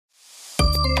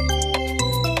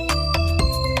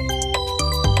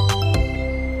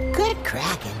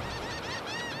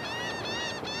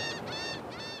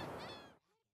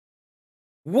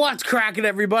What's cracking,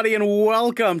 everybody, and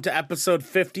welcome to episode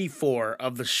 54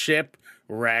 of the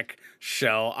Shipwreck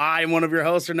Show. I'm one of your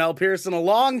hosts, Ernell Pearson,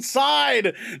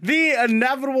 alongside the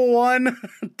inevitable one,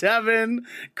 Devin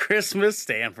Christmas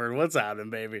Stanford. What's happening,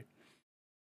 baby?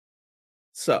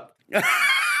 Sup?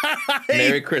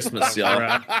 Merry Christmas, y'all.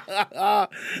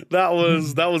 that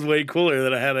was way cooler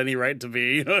than I had any right to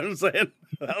be. You know what I'm saying?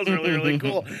 That was really, really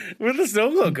cool. Where'd the snow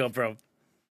globe come from?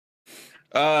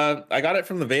 I got it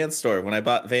from the Vans store when I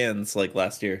bought Vans like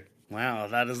last year. Wow,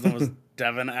 that is the most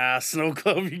Devin-ass snow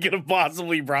globe you could have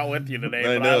possibly brought with you today.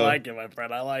 I But know. I like it, my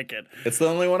friend. I like it. It's the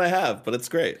only one I have, but it's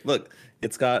great. Look,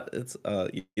 it's when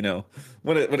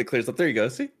it clears up. There you go.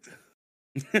 See?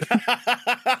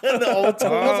 The old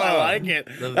tools, I like it.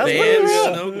 The That's Vans pretty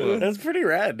rad. snow globe. That's pretty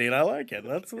rad, dude. I like it.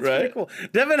 That's Right? pretty cool.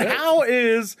 Devin, how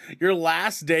is your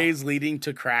last days leading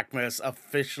to Krakmas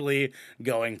officially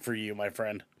going for you, my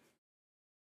friend?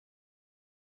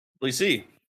 We see.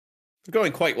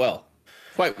 Going quite well.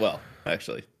 Quite well,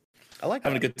 actually. I like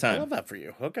Having that. a good time. I love that for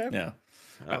you. Okay. Yeah.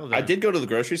 Oh, I did go to the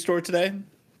grocery store today,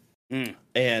 Mm.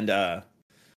 and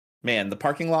man, the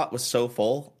parking lot was so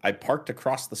full. I parked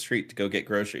across the street to go get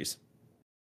groceries.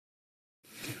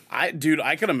 I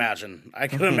can imagine. I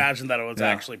can imagine that it was Yeah.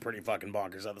 actually pretty fucking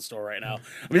bonkers at the store right now.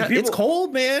 I mean, It's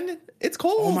cold, man. It's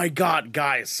cold. Oh my god,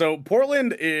 guys! So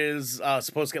Portland is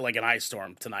supposed to get like an ice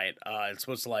storm tonight. It's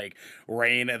supposed to like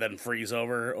rain and then freeze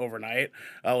overnight.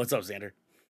 What's up, Xander?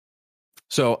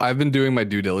 So I've been doing my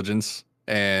due diligence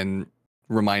and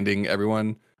reminding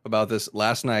everyone about this.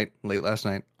 Late last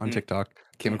night on TikTok,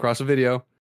 came across a video.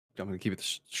 I'm going to keep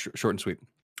it short and sweet.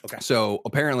 Okay. So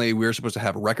apparently we're supposed to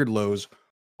have record lows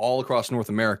all across North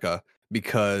America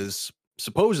because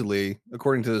supposedly,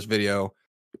 according to this video,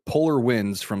 polar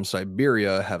winds from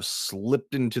Siberia have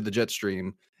slipped into the jet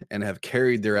stream and have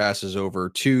carried their asses over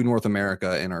to North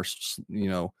America and are,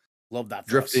 Love that.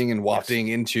 For drifting us. and wafting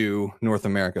into North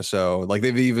America. So like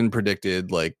they've even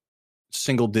predicted like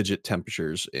single digit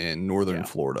temperatures in northern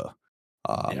Florida.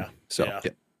 Yeah.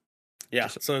 Yeah.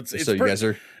 So it's so you guys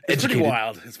are it's pretty educated.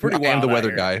 wild. It's pretty wild. I am the out weather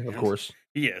here. guy, of course.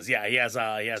 He is. Yeah, he has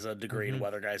a degree in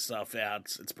weather guy stuff. Yeah,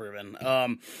 it's proven.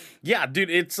 Yeah, dude,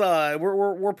 it's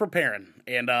we're preparing,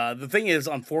 and the thing is,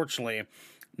 unfortunately,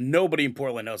 nobody in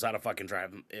Portland knows how to fucking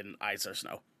drive in ice or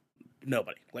snow.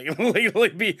 Nobody. Like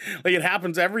it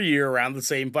happens every year around the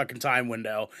same fucking time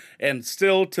window, and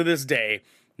still to this day,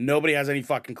 nobody has any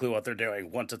fucking clue what they're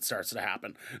doing once it starts to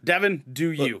happen. Devin,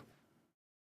 do you?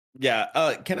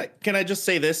 Yeah. Can I just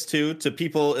say this too to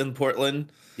people in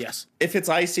Portland? Yes. If it's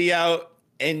icy out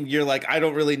and you're like, I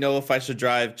don't really know if I should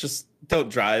drive, just don't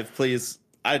drive, please.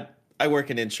 I work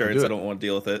in insurance. I don't want to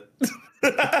deal with it.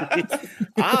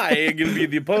 I am gonna be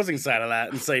the opposing side of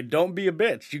that and say, don't be a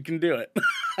bitch. You can do it.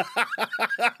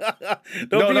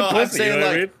 Don't be a pussy, I'm saying you know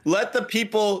what I mean? let the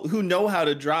people who know how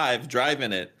to drive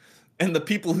in it, and the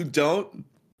people who don't,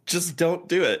 just don't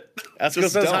do it. Esco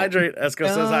Just says don't. hydrate. Esco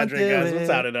says hydrate, guys. What's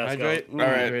out at Esco? Hydrate. All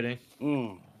right.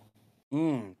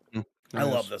 Hydrating. I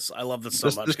love this. I love this so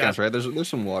much. This guys. counts, right? There's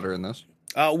some water in this.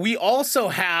 We also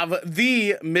have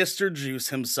the Mr. Juice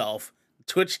himself,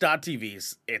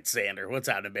 Twitch.tv's. It's Xander. What's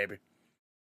happening, baby?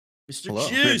 Mr. Hello.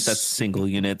 Juice. That's single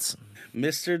units.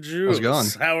 Mr. Juice. How's it going?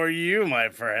 How are you, my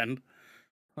friend?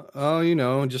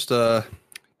 Oh, just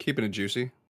keeping it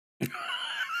juicy.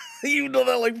 You know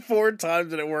that like 4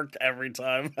 times and it worked every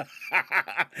time.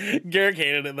 Garrick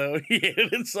hated it though. He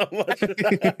hated it so much. Tell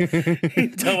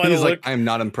by the He's look. like, I am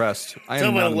not impressed. I Tell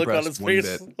am by the not look on impressed his one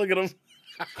face. bit. Look at him.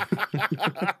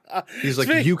 He's like,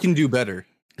 Speak- you can do better.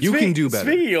 You can do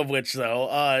better. Speaking of which, though,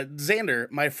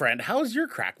 Xander, my friend, how's your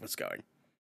Krakmas going?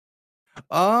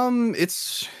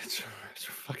 It's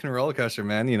a fucking roller coaster,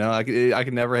 man. You know, I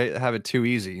could never have it too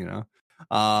easy. You know,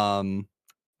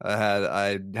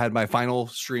 I had my final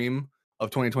stream of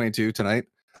 2022 tonight,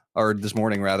 or this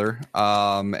morning rather.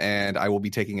 And I will be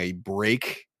taking a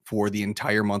break for the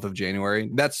entire month of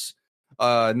January. That's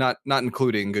not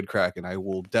including Good Kraken. I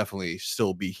will definitely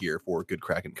still be here for Good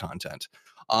Kraken content.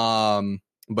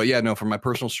 But yeah, no, for my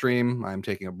personal stream, I'm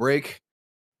taking a break.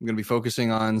 I'm going to be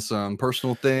focusing on some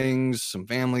personal things, some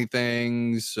family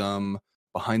things, some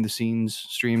behind the scenes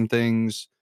stream things.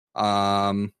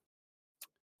 Got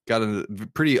a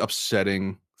pretty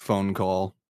upsetting phone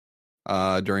call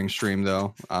during stream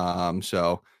though.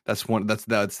 So that's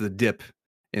the dip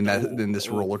in this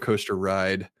roller coaster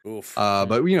ride. Oof.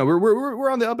 But you know, we're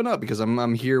on the up and up because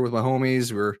I'm here with my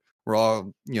homies. We're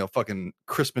all, you know, fucking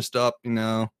Christmased up, you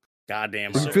know.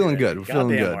 Goddamn, We're feeling good. We're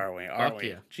feeling good. Are we?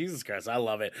 Yeah. Jesus Christ, I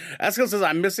love it. Esco says,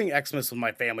 I'm missing Xmas with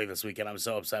my family this weekend. I'm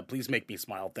so upset. Please make me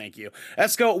smile. Thank you.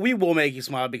 Esco, we will make you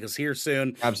smile because here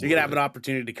soon, Absolutely. you're going to have an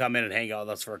opportunity to come in and hang out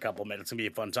with us for a couple minutes. It's going to be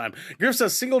a fun time. Griff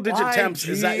says, single-digit temps.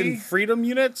 Is that in freedom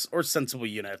units or sensible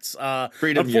units?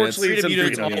 Freedom units. Unfortunately, Freedom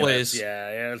units always.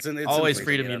 Yeah, it's always in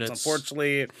freedom units.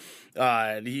 Unfortunately,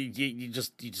 you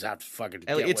just have to fucking.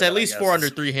 It's at least 4 under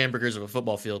 3 hamburgers of a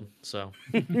football field. So,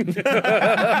 speaking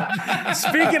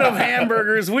of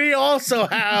hamburgers, we also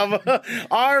have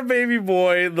our baby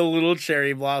boy, the little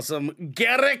cherry blossom,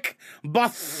 Garrick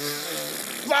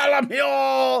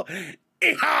Bartholomew.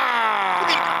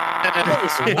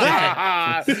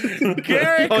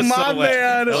 Garrick, my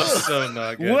man, that was so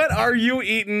not good. what are you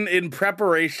eating in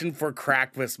preparation for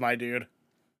Krakmas, my dude?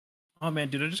 Oh man,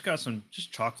 dude, I just got some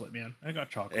chocolate, man. I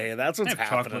got chocolate. Hey, that's what's I have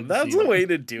happening. chocolate That's this the evening. way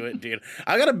to do it, dude.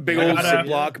 I got a big I old gotta-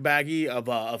 Ziploc baggie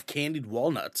of candied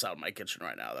walnuts out in my kitchen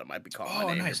right now that might be calling my Oh,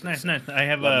 name. nice. I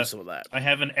have Love me some of that. I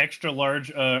have an extra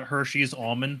large Hershey's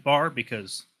almond bar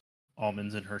because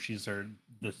almonds and Hershey's are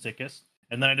the thickest.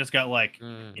 And then I just got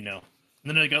and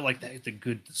then I got the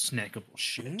good snackable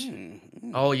shit.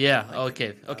 Oh yeah.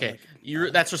 Okay.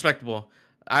 That's respectable.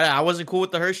 I wasn't cool with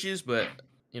the Hershey's, but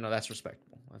that's respectable.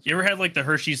 You ever had the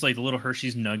Hershey's, the little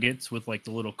Hershey's nuggets with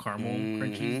the little caramel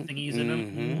crunchy thingies in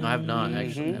them? No, I have not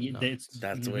actually. That's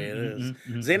the way it is.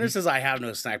 Xander says I have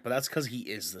no snack, but that's because he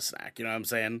is the snack. You know what I'm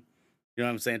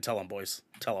saying? Tell him, boys.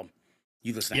 Tell him.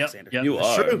 You the snack, Yep, Xander. yep. You It's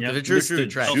are. true. Yeah, Yep. true. Mr.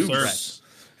 Trash. Juice. Trash.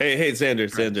 Hey,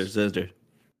 Xander.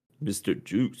 Mr.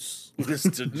 Juice.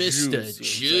 Mr.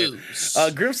 Juice.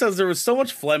 Griff says there was so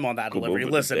much phlegm on that Come delivery.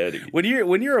 over, Listen, daddy. when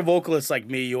you're a vocalist like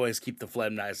me, you always keep the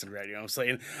phlegm nice and ready. You know what I'm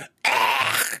saying?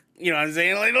 You know what I'm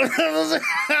saying? I'm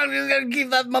just gonna keep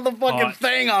that motherfucking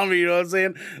thing on me. You know what I'm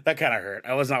saying? That kind of hurt.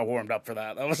 I was not warmed up for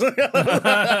that.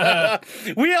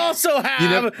 We also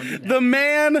have the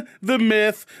man, the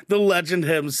myth, the legend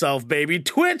himself, baby.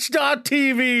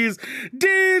 Twitch.tv's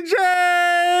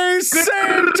DJ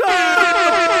Santa.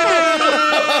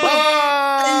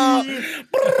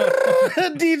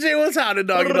 DJ, what's happening,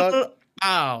 doggy dog?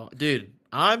 Wow, dude,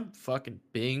 I'm fucking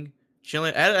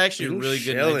chilling. I had actually a really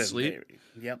good night's sleep. Baby.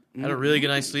 Yep. I had a really good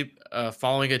night's sleep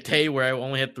following a day where I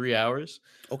only had 3 hours.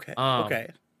 Okay. Okay.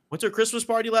 Went to a Christmas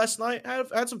party last night.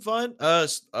 Had some fun.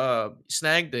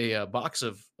 Snagged a box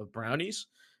of brownies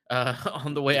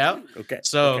on the way out. Okay.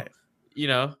 So, okay.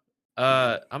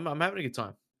 I'm having a good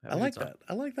time. I like that.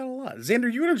 I like that a lot.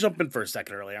 Xander, you were gonna jump in for a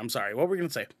second earlier. I'm sorry. What were you gonna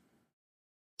say?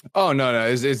 Oh no,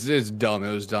 it's dumb.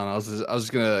 It was dumb. I was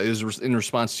gonna. It was in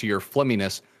response to your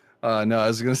phlegminess. No, I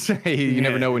was gonna say you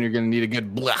never know when you're gonna need a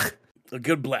good blech. A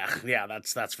good blech. Yeah,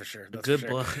 that's for sure. That's Good for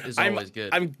sure. blech is always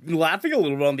good. I'm laughing a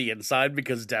little bit on the inside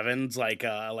because Devin's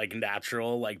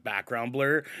natural background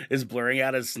blur is blurring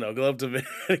out his snow globe to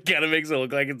it kind of makes it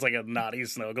look like it's a naughty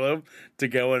snow globe to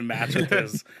go and match with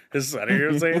his sweater. You know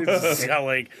what I'm saying? It's just got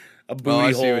a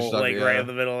booty hole right in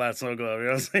the middle of that snow globe. You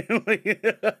know what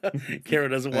I'm saying? Kara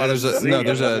doesn't want to see. No,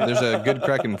 there's a good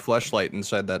Kraken fleshlight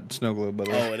inside that snow globe. By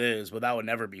the way. Oh, it is, but that would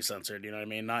never be censored. You know what I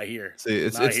mean? Not here. See,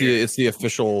 it's the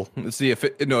official.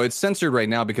 No, it's censored right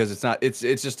now because it's not. It's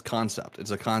just concept.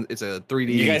 It's a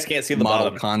 3D. You guys can't see the model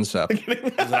bottom. concept.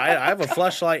 I have a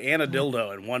fleshlight and a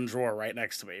dildo in one drawer right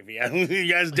next to me. If you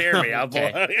guys dare me, I'll pull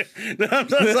Okay.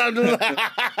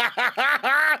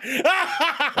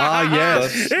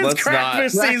 Yes. It's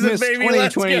Krakmas season, Krakmas baby.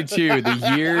 2022,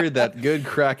 the year that good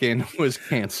Kraken was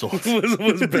canceled.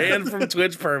 was banned from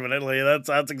Twitch permanently.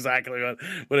 That's exactly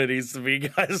what it needs to be,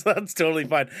 guys. That's totally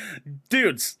fine.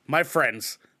 Dudes, my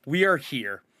friends, we are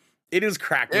here. It is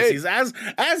Krakmas season.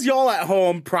 As y'all at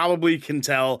home probably can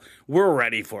tell, we're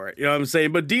ready for it. You know what I'm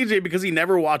saying? But DJ, because he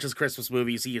never watches Christmas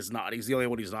movies, he is not. He's the only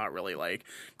one who's not really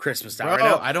Christmas out right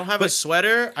now. I don't have a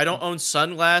sweater. I don't own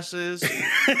sunglasses.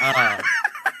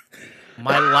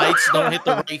 My lights don't hit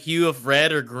the right hue of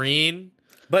red or green.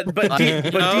 But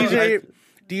DJ,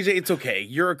 it's okay.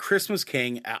 You're a Christmas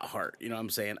king at heart. You know what I'm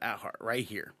saying? At heart, right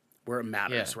here, where it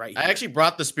matters, right here. I actually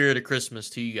brought the spirit of Christmas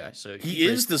to you guys. So He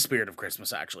is the spirit of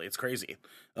Christmas, actually. It's crazy.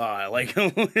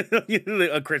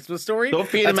 A Christmas story. Don't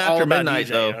feed him That's all after about midnight, DJ,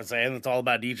 though. You know what I'm saying? It's all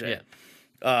about DJ.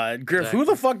 Yeah. Griff, who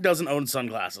the fuck doesn't own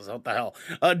sunglasses? What the hell?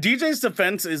 DJ's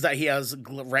defense is that he has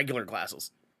regular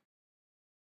glasses.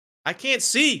 I can't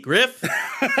see, Griff.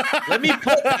 Let me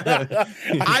put.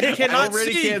 I cannot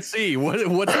already see. can't see. What's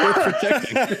worth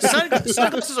protecting?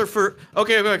 Sunglasses are for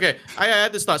okay. I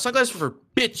had this thought. Sunglasses are for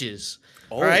bitches.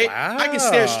 All right, wow. I can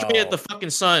stare straight at the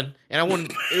fucking sun, and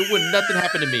nothing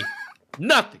happen to me.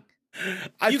 Nothing.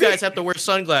 You guys have to wear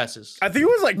sunglasses. I think it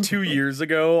was 2 years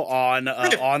ago on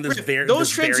this Griff, very those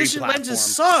this very transition platform.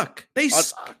 lenses suck. They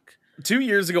suck. 2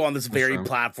 years ago on this very true.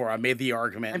 platform, I made the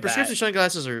argument And that, prescription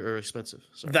sunglasses are expensive.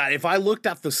 Sorry. that if I looked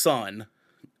at the sun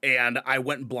and I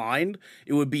went blind,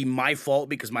 it would be my fault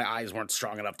because my eyes weren't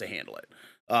strong enough to handle it.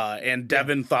 And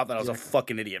Devin thought that I was a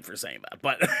fucking idiot for saying that,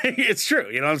 but it's true.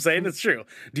 You know what I'm saying? It's true.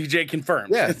 DJ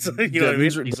confirmed. Yeah, You know what I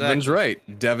mean? Devin's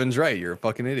right. Devin's right. You're a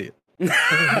fucking idiot.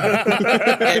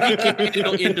 Yeah, you can't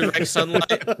handle indirect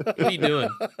sunlight. What are you doing?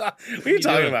 What are you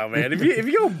talking about, man? If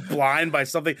you go blind by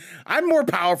something, I'm more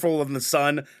powerful than the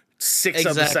sun. 6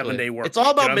 of the 7 day work. It's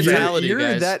all about You know what I'm saying? mentality, You're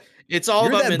guys. that- It's all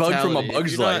You're about that bug from mentality. A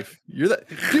Bug's You're not- Life. You're that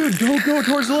dude. Don't go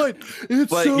towards the light.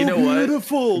 It's But so you know what?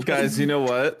 beautiful, Guys, you know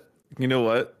what? You know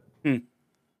what? Hmm.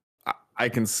 I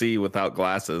can see without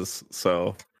glasses,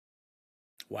 so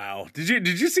Wow. Did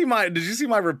you see my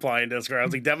reply in Discord? I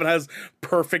was like, Devin has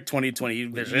perfect 2020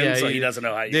 vision, Yeah, so he he doesn't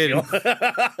know how you did.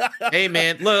 feel. Hey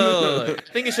man, look.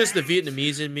 I think it's just the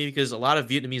Vietnamese in me because a lot of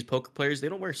Vietnamese poker players they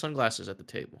don't wear sunglasses at the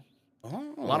table.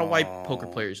 A lot of white poker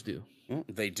players do.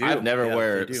 They do. I've never Yeah,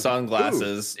 wear they do.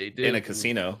 sunglasses Ooh, they do. in a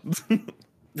casino.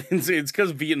 It's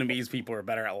because Vietnamese people are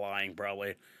better at lying,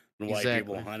 probably, than white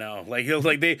Exactly. people. I know. Like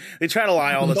they try to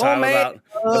lie all the time about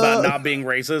not being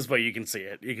racist, but you can see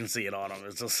it. You can see it on them.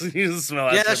 It's just you just smell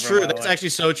that. Yeah, shit that's from a true. mile That's away. actually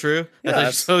so true. That's Yeah,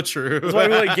 actually so true. That's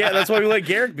why we let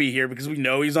Garrick be here because we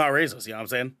know he's not racist. You know what I'm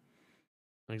saying?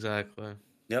 Exactly.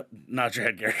 Yep. Not your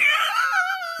head, Garrick.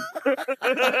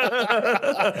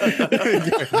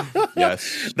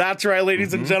 Yes. That's right,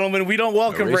 ladies and gentlemen. We don't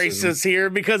welcome No racism. racists here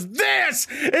because this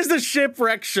is the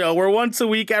Shipwreck Show, where once a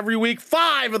week, every week,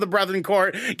 5 of the Brethren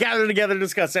Court gather together to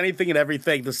discuss anything and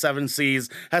everything the 7 Seas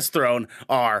has thrown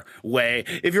our way.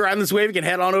 If you're on this wave, you can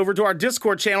head on over to our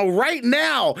Discord channel right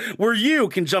now, where you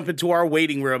can jump into our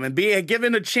waiting room and be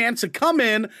given a chance to come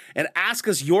in and ask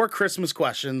us your Christmas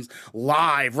questions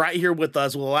live right here with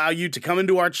us. We'll allow you to come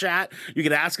into our chat. You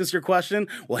can ask us your question.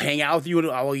 We'll hang out with you and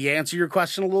I will answer your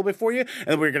question a little bit for you.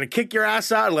 And we're going to kick your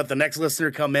ass out and let the next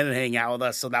listener come in and hang out with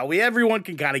us so that way everyone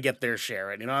can kind of get their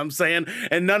share in. You know what I'm saying?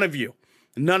 And none of you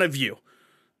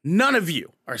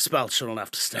are spelled short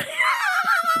enough to stay.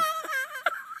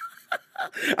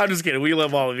 I'm just kidding. We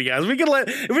love all of you guys. If we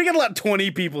could let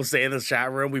 20 people stay in this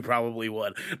chat room, we probably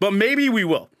would. But maybe we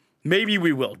will. Maybe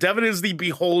we will. Devin is the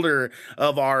beholder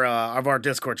of our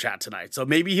Discord chat tonight, so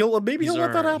maybe he'll let that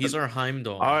happen. He's our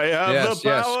Heimdall. I have Yes. the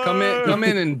Yes. power. Come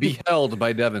in and be held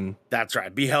by Devin. That's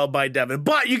right. Be held by Devin.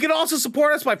 But you can also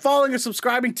support us by following and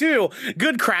subscribing to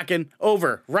Good Kraken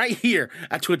over right here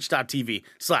at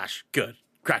twitch.tv/Good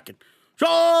Kraken.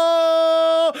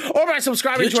 Or by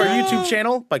subscribing to our YouTube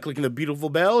channel by clicking the beautiful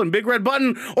bell and big red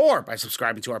button, or by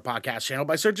subscribing to our podcast channel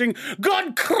by searching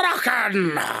Good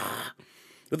Kraken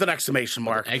with an exclamation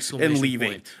mark exclamation and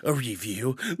leaving point. a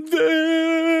review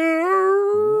there.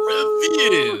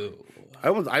 Review. I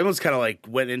almost kind of like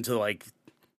went into like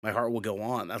my heart will go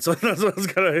on. That's what I was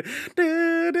gonna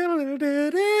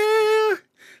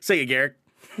sing it, Garrick.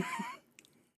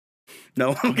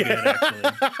 No, okay.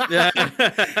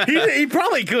 he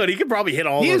probably could. He could probably hit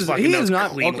all those fucking He notes is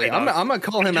not cleanly. okay. I'm gonna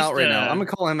call him out right now. uh, I'm gonna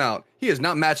call him out. He is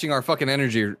not matching our fucking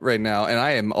energy right now, and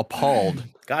I am appalled.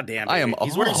 God damn. I am.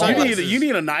 He's wearing appalled. sunglasses. You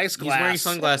need a nice glass. He's wearing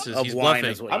sunglasses. Of He's wine.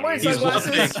 bluffing. Is what I'm you wearing need. He's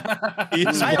sunglasses.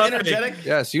 He's I'm bluffing. energetic.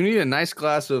 Yes, you need a nice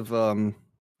glass of I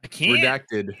can't.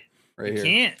 redacted right here.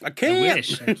 Can't. I can't. I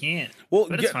wish I can't. Well,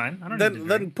 but it's fine. I don't need to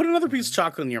then drink. put another piece of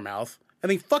chocolate in your mouth and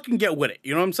then fucking get with it.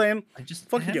 You know what I'm saying? I just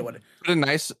Fucking have get with one. it.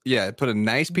 Put a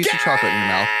nice piece of chocolate in your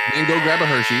mouth. Then go grab a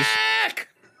Hershey's. Heck!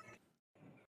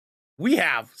 We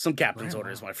have some captain's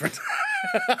orders, my friend.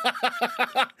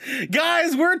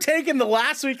 Guys, we're taking the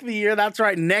last week of the year. That's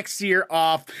right, next year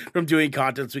off from doing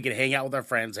content so we can hang out with our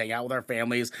friends, hang out with our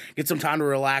families, get some time to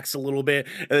relax a little bit.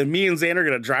 And then me and Xander are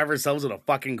going to drive ourselves in the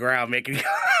fucking ground making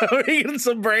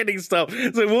some branding stuff.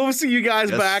 So we'll see you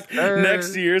guys back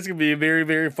next year. It's going to be a very,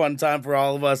 very fun time for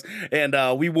all of us. And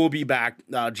we will be back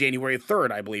January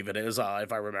 3rd, I believe it is,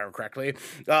 if I remember correctly,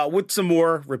 with some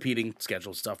more repeating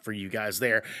scheduled stuff for you guys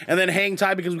there. And then hang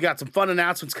tight because we got some fun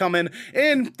announcements coming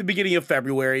in the beginning of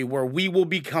February where we will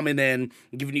be coming in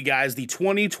and giving you guys the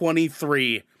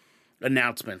 2023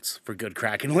 announcements for Good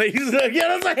Kraken. Ladies,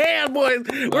 get us a hand, boys.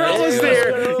 We're almost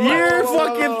there. Year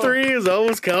fucking 3 is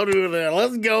almost coming to an end.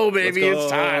 Let's go, baby. Let's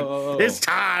It's go. time. It's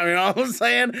time. You know what I'm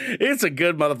saying? It's a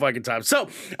good motherfucking time. So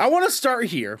I want to start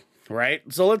here. Right,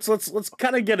 so let's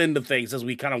kind of get into things as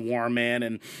we kind of warm in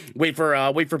and wait for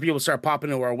people to start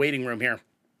popping into our waiting room here.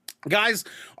 Guys,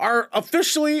 our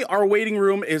waiting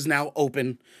room is now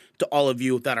open to all of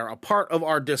you that are a part of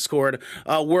our Discord.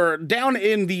 We're down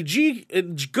in the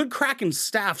Good Kraken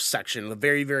staff section, the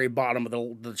very, very bottom of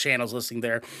the channels listing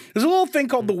there. There's a little thing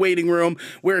called the waiting room,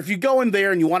 where if you go in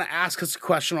there and you want to ask us a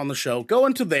question on the show, go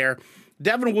into there.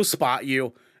 Devin will spot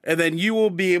you, and then you will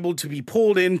be able to be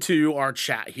pulled into our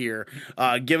chat here.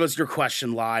 Give us your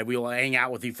question live. We will hang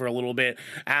out with you for a little bit,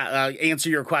 answer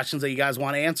your questions that you guys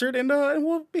want answered, and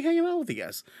we'll be hanging out with you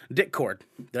guys. Dickcord.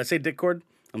 Did I say Dickcord?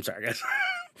 I'm sorry, guys.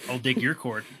 I'll dig your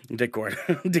cord. Dickcord.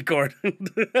 Dickcord.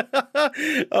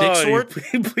 Dick sword?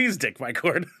 Please dick my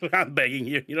cord. I'm begging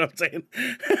you. You know what I'm saying?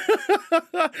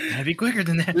 Gotta be quicker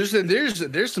than that.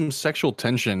 There's some sexual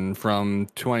tension from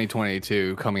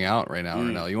 2022 coming out right now.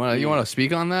 Arnell. You want to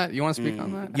speak on that? You want to speak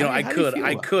on that? You know, I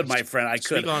could, my friend. I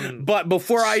could. But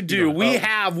before I do, we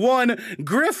have one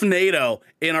Griff NATO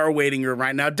in our waiting room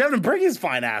right now. Devin, bring his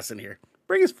fine ass in here.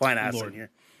 Bring his fine ass in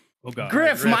here. Oh God,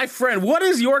 Griff, my friend, what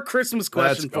is your Christmas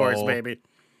question for us, baby?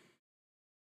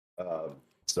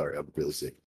 Sorry, I'm really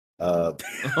sick.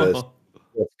 Best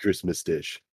Christmas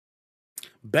dish.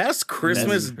 Best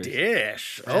Christmas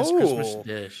dish. Best Christmas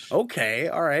dish. Okay,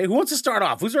 all right. Who wants to start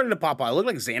off? Who's ready to pop out? It looked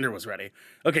like Xander was ready.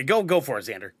 Okay, go for it,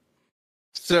 Xander.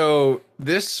 So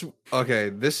this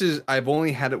is, I've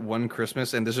only had it one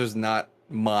Christmas, and this was not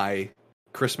my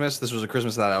Christmas. This was a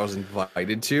Christmas that I was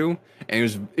invited to,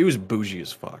 and it was bougie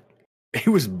as fuck. It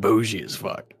was bougie as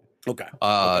fuck. Okay.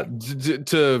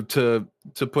 To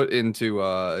put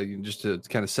into just to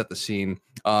kind of set the scene,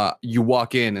 you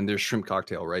walk in and there's shrimp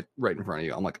cocktail right in front of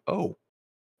you. I'm like, oh,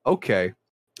 okay.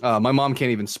 My mom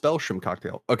can't even spell shrimp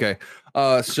cocktail. Okay.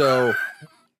 So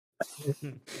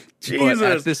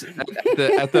Jesus.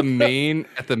 At the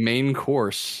main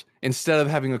course, instead of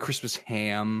having a Christmas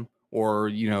ham or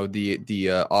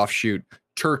the offshoot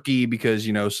turkey, because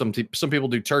some people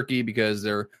do turkey because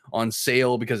they're on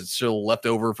sale because it's still left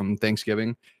over from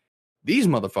Thanksgiving. These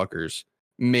motherfuckers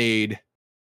made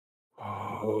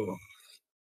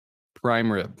prime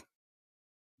rib.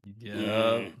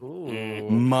 Yeah.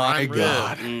 My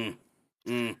God.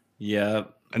 Yeah.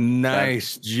 A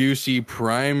nice juicy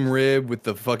prime rib with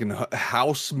the fucking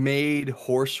house-made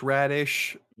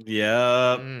horseradish.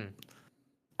 Yeah.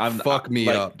 Fuck me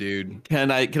up, dude.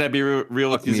 Can I be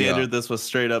real with you, Xander? Up. This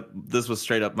was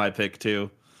straight up my pick too.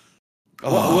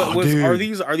 Are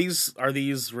these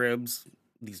ribs?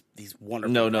 These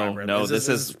wonderful. No. This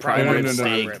is prime rib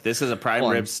steak. Rib. This is a prime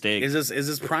rib steak. Is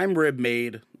this prime rib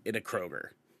made in a Kroger?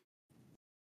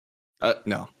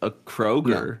 No, a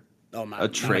Kroger. No. Oh, a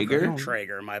Traeger?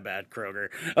 Traeger, my bad, Kroger.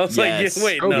 I was like,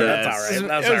 wait, no, that's all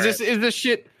right. Is this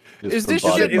shit? Is this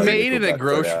shit made in a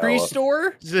grocery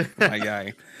store? My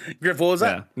guy. Griff, what was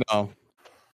that? No.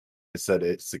 I said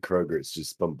it's the Kroger. It's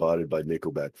just bombarded by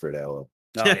Nickelback for an hour.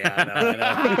 Oh yeah,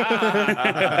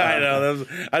 I know.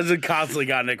 I just constantly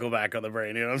got Nickelback on the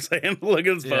brain. You know what I'm saying? Look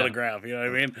at this photograph. You know what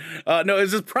I mean? No,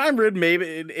 is this prime rib made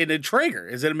in a Traeger?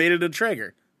 Is it made in a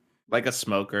Traeger? Like a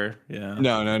smoker? Yeah.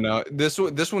 No. This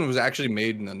one was actually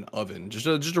made in an oven, just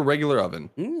a regular oven,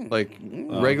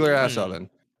 regular ass oven.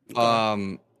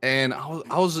 And I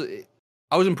was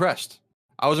impressed.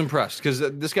 I was impressed because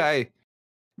this guy,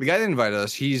 the guy that invited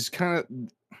us, he's kind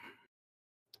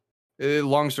of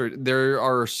long story. There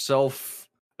are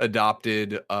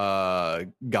self-adopted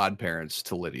godparents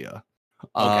to Lydia.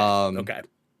 Okay.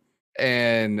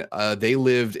 And they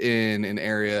lived in an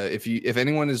area. If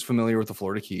anyone is familiar with the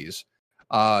Florida Keys,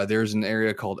 there's an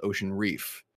area called Ocean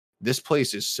Reef. This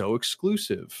place is so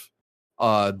exclusive.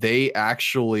 They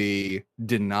actually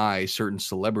deny certain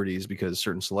celebrities because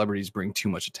certain celebrities bring too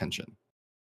much attention.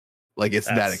 Like it's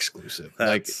that exclusive.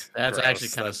 That's actually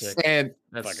kind of sick. And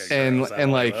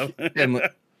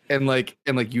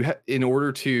you have, in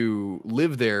order to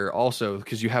live there also,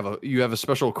 because you have a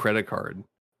special credit card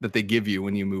that they give you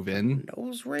when you move in.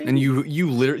 Nose ring? And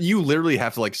you literally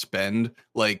have to spend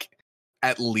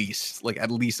at least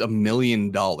 $1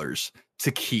 million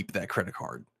to keep that credit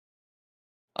card.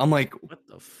 I'm like, what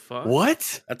the fuck?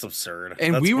 What? That's absurd.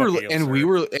 And That's we were absurd.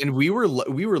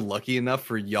 lucky enough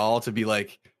for y'all to be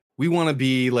like, we want to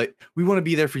be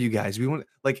there for you guys. We want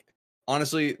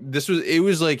honestly, it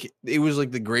was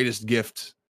the greatest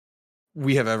gift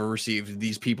we have ever received,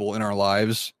 these people in our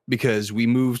lives, because we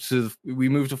moved to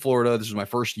Florida. This was my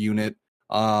first unit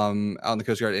out in the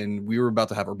Coast Guard, and we were about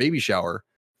to have our baby shower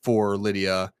for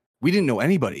Lydia. We didn't know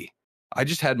anybody. I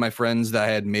just had my friends that I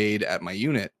had made at my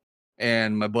unit,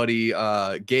 and my buddy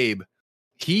Gabe,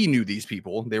 he knew these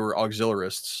people. They were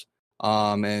auxiliarists,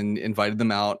 and invited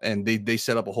them out, and they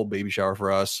set up a whole baby shower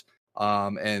for us.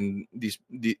 And these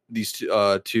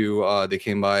two they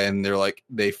came by, and they're like,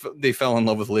 they fell in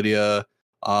love with Lydia.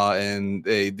 and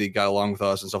they got along with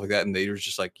us and stuff like that. And they were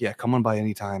just like, yeah, come on by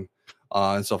anytime,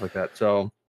 and stuff like that.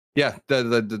 So yeah,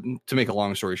 to make a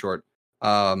long story short.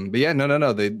 But yeah,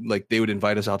 no. They would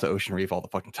invite us out to Ocean Reef all the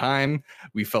fucking time.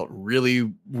 We felt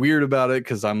really weird about it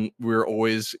because we're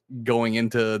always going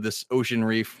into this Ocean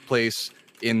Reef place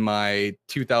in my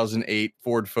 2008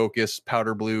 Ford Focus,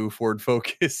 powder blue Ford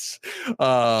Focus,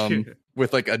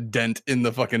 with like a dent in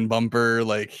the fucking bumper.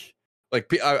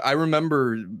 I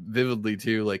remember vividly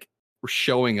too. Like we're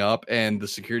showing up and the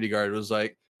security guard was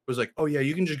like, oh yeah,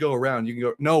 you can just go around. You can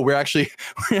go. No, we're actually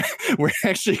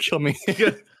coming.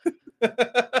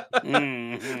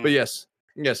 Mhm. But yes,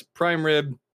 prime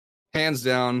rib, hands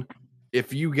down.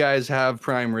 If you guys have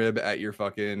prime rib at your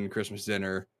fucking Christmas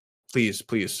dinner,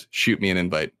 please shoot me an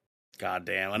invite. God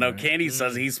damn. I know Candy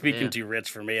says he's speaking yeah. too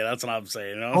rich for me. That's what I'm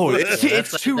saying. You know? Oh,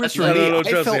 it's too rich for me. I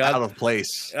trust felt me. out of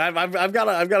place. I've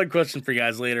got a question for you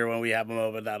guys later when we have a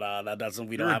moment that doesn't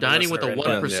we don't You're have dining with a listener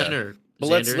one input. percenter. But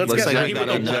let's Looks get like dining I with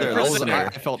got a another one listener. percenter.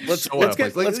 I felt Let's so out of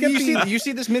get- place. let's get you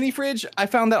see this mini fridge? I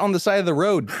found that on the side of the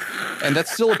road, and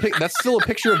that's still a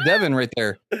picture of Devin right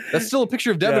there. That's still a picture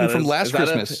of Devin Yeah, it from is. last Is that a-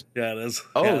 Christmas. Yeah, it is.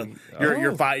 Oh, Yeah. Your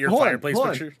Hold on, fireplace hold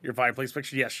on. picture. Your fireplace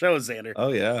picture. Yeah, show us Xander.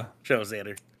 Oh yeah. Show us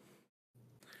Xander.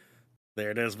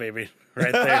 There it is, baby.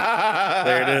 Right there.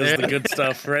 There it is. The good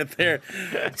stuff right there.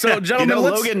 So, gentlemen,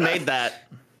 Logan made that.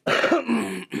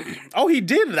 Oh, he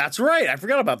did. That's right. I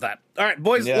forgot about that. All right,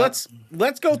 boys. Yeah.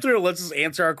 Let's go through. Let's just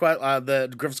answer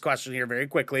the Griff's question here very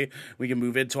quickly. We can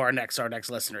move into our next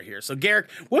listener here. So, Garrick,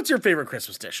 what's your favorite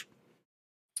Christmas dish?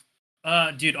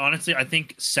 Dude, honestly, I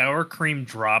think sour cream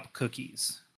drop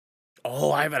cookies.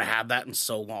 Oh, I haven't had that in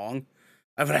so long.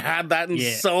 I haven't had that in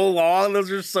Yeah. so long.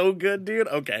 Those are so good, dude.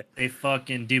 Okay. They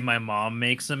fucking do. My mom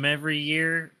makes them every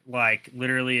year. Like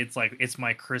literally, it's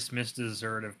my Christmas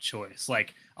dessert of choice.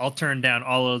 Like I'll turn down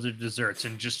all other desserts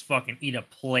and just fucking eat a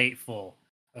plate full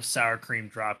of sour cream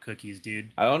drop cookies,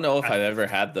 dude. I don't know if I've ever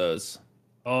had those.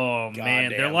 Oh man,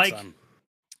 they're Goddamn, like, son.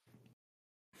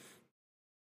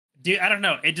 dude. I don't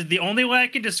know. The only way I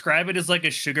could describe it is like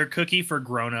a sugar cookie for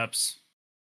grown-ups.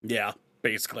 Yeah,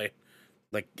 basically.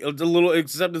 Like it's a little,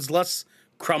 except it's less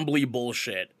crumbly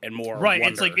bullshit and more Right.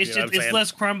 wonder, It's like you it's know just what I'm it's saying?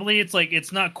 less crumbly. It's like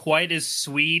it's not quite as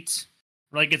sweet.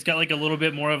 Like it's got like a little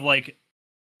bit more of like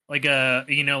a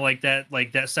like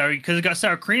that sour because it got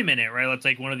sour cream in it, right? That's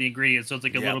like one of the ingredients. So it's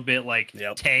like a Yep. little bit like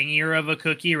Yep. tangier of a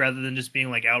cookie rather than just being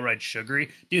like outright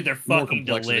sugary. Dude, they're More fucking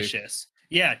complexity. delicious.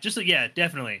 Yeah, yeah,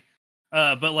 definitely.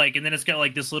 But like, and then it's got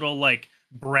like this little like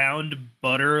browned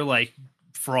butter like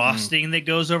frosting that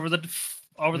goes over the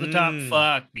top.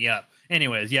 Fuck me up.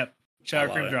 Anyways, yep. Sour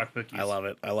love cream it. drop cookies. I love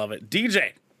it.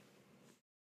 DJ.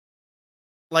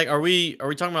 Like, are we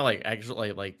talking about like actual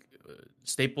like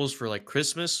staples for like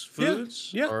Christmas foods?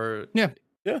 yeah. Or Yeah.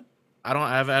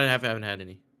 I haven't had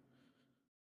any.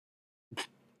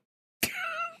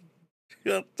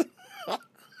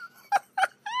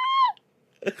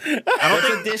 I don't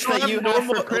think dish that you have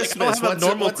for Christmas.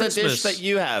 What's a dish that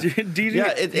you have? DJ.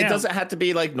 Yeah, it doesn't have to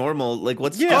be like normal. Like,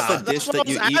 what's Yeah. just a That's dish what that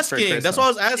I you was eat for asking. Christmas? That's what I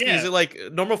was asking. Yeah. Is it like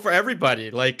normal for everybody?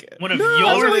 Like, One of No,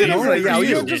 your really, favorite no, yeah, Christmas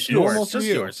you, dishes. just Normal yours. for Just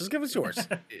you. yours. Just give us yours.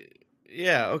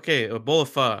 yeah, okay, a bowl of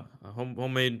pho, a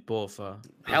homemade bowl of pho.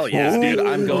 Hell yeah, Dude, dude.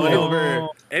 I'm going over.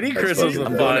 Any That's Christmas fucking with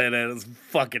good. fun in it is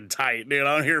fucking tight, dude.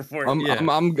 I'm here for it.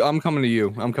 I'm coming to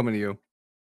you. I'm coming to you.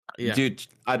 Yeah, Dude,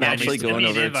 I'm Yeah, actually just send going me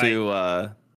an over invite.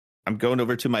 to. I'm going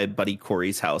over to my buddy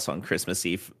Corey's house on Christmas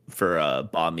Eve for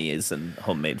banh mi's and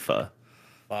homemade pho.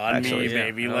 Bon Actually, me, yeah.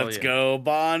 baby. Hell Let's yeah. go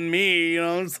bon me. You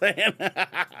know what I'm saying?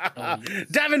 yes.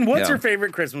 Devin, what's Yeah. your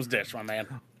favorite Christmas dish, my man?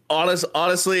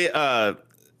 Honestly,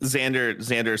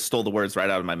 Xander stole the words right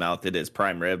out of my mouth. It is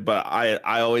prime rib, but I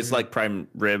always like prime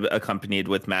rib accompanied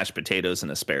with mashed potatoes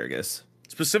and asparagus.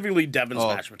 Specifically, Devin's Oh.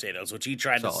 mashed potatoes, which he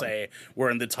tried to Solid. say were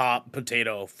in the top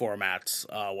potato formats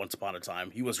once upon a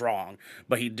time. He was wrong,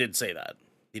 but he did say that.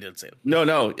 He did say that.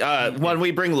 No. When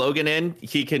we bring Logan in,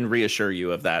 he can reassure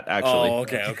you of that. Actually, Oh,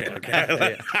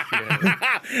 okay.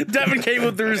 Devin came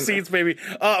with the receipts, baby.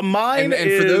 Mine And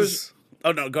is. for those-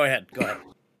 Oh no, go ahead.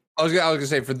 I was gonna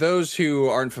say, for those who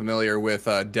aren't familiar with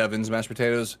Devin's mashed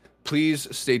potatoes, please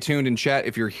stay tuned in chat.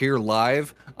 If you're here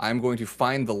live, I'm going to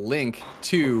find the link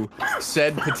to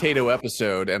said potato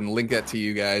episode and link that to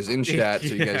you guys in chat so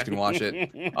you guys can watch it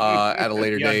at a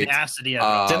later The date. audacity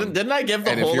of it. didn't I give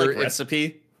the and if whole you're-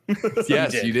 recipe?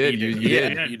 Yes, You you did. did. You You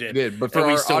did. did. You did. You did. But for And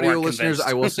we our still audio weren't listeners, convinced.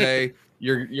 I will say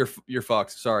you're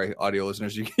fucked. Sorry, audio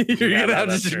listeners. You're gonna have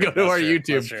to that's just true. go to That's our true.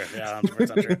 YouTube. That's true. Yeah,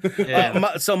 100% true.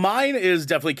 Yeah. So mine is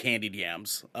definitely candied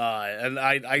yams, and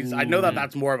I know that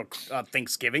that's more of a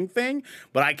Thanksgiving thing,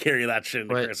 but I carry that shit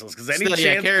into Right. Christmas because any Still,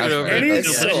 yeah, chance, carry it over. any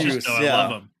It's That's delicious, so- though. I yeah. love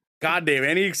them. God damn,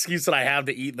 any excuse that I have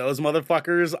to eat those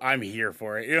motherfuckers, I'm here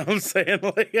for it. You know what I'm saying?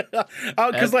 Like,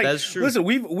 because That's true. listen,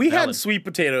 we had Valid. sweet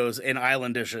potatoes in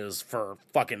island dishes for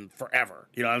fucking forever.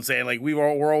 You know what I'm saying? Like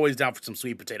we're always down for some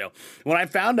sweet potato. When I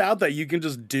found out that you can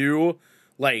just do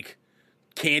like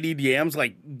candied yams,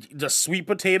 like the sweet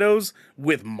potatoes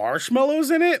with marshmallows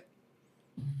in it.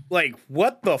 Like,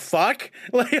 what the fuck?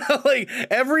 Like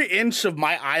every inch of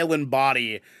my island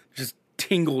body just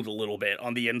tingled a little bit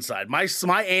on the inside.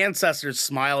 My ancestors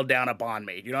smiled down upon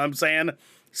me. You know what I'm saying?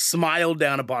 Smiled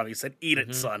down upon me. Said, "Eat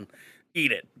it, son.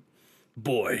 Eat it,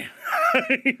 boy."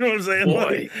 You know what I'm saying?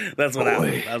 Boy. That's what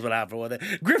happened. That's what happened with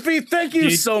it. Griffey, thank you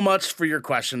so much for your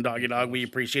question, Doggy Dog. We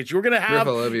appreciate you. We're gonna have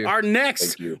Griff, I love you. our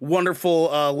next Thank you.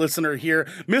 wonderful listener here,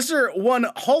 Mr. One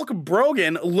Hulk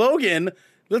Brogan, Logan.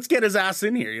 Let's get his ass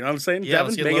in here. You know what I'm saying? Yeah,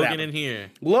 let's Devin, get make it Logan happen. in here.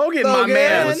 Logan, my Logan!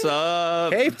 man. What's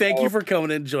up? Hey, thank you for coming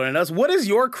and joining us. What is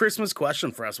your Christmas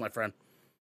question for us, my friend?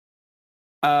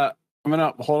 I'm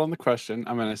gonna hold on the question.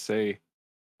 I'm gonna say,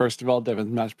 first of all,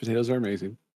 Devin's mashed potatoes are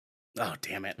amazing. Oh,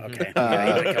 damn it. Okay.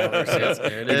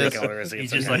 There it is.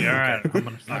 He's just like, all right, I'm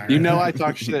gonna fire. You know, I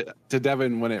talk shit to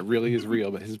Devin when it really is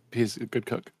real, but he's a good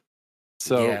cook.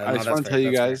 So Yeah, I no, just that's want to fair, tell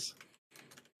you that's guys,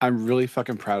 I'm really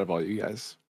fucking proud of all you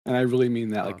guys, and I really mean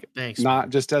that. Oh, Like, thanks. not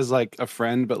just as like a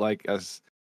friend, but like as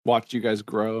watch you guys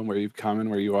grow and where you've come and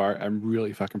where you are. I'm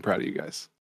really fucking proud of you guys.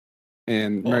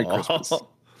 And Merry Christmas.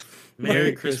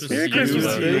 Merry Christmas. Merry to Christmas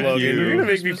you, to you, Logan. You're gonna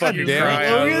make me Christmas fucking to you, cry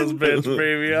out of Logan. this bitch,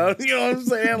 baby. You know what I'm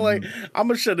saying? Like, I'm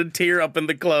gonna shed a tear up in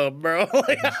the club, bro.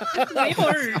 Like, They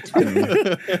hurt.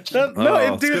 no, It's dude, good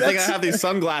thing I that's- have these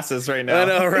sunglasses right now. I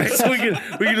know, right? So we can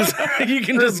just you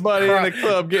can just Everybody in the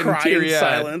club getting cry in teary-eyed.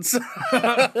 silence.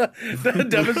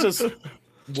 Devin's just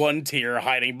one tear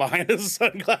hiding behind his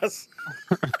sunglasses.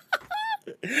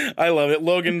 I love it,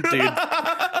 Logan, dude.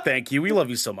 Thank you. We love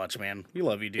you so much, man. We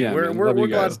love you, dude. Yeah, man, we're love you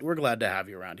guys. glad to have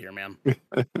you around here, man.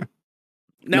 Merry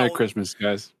Now, Christmas,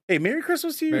 guys. hey, Merry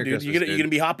Christmas to you, Merry dude. Christmas, you gonna dude.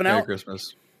 be hopping Merry out?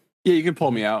 Christmas. Yeah, you can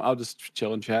pull me out. I'll just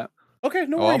chill and chat. Okay,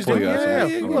 no Oh, I'll worries, pull dude. you out, Yeah, so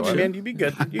you don't love you, worry. man. You be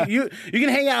good. You can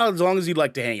hang out as long as you'd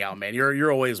like to hang out, man.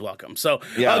 You're always welcome. So,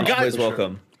 Yeah, guys, always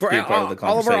welcome. for Be a part of the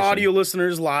all of our conversation. audio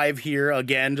listeners live here,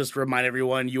 again, just to remind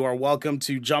everyone, you are welcome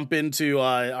to jump into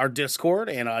our Discord,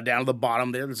 and down at the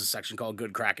bottom there's a section called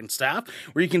Good Kraken Staff,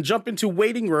 where you can jump into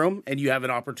waiting room, and you have an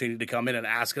opportunity to come in and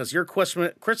ask us your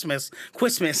Christmas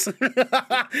questions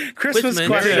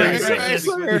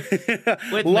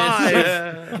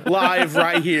live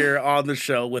right here on the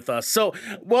show with us. So,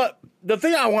 the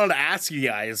thing I wanted to ask you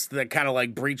guys that kind of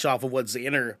like breach off of what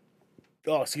Xander.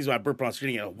 Oh, excuse me, I burped on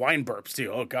screen. Wine burps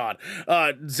too. Oh God,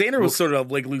 Xander was sort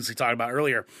of like loosely talking about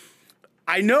earlier.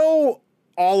 I know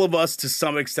all of us to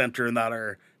some extent or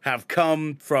another have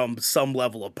come from some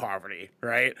level of poverty,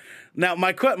 right? Now,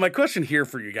 my question here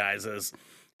for you guys is: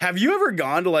 have you ever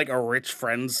gone to like a rich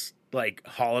friend's like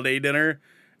holiday dinner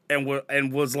and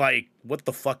was like, what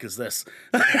the fuck is this?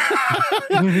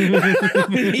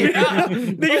 Yeah,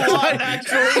 Because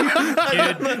actually,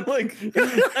 like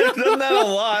I've done that a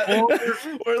lot.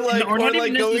 Or like, or not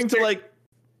even going to necessarily- like.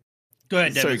 Go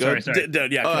ahead, Devin. Sorry, go Sorry.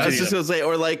 ahead. yeah, I was continue. just gonna say,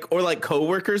 or like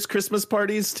coworkers' Christmas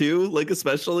parties too, like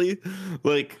especially,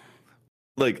 I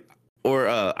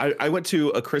went to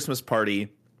a Christmas party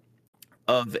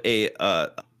of a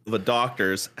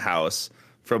doctor's house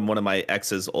from one of my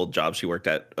ex's old jobs. She worked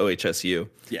at OHSU.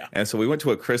 Yeah. And so we went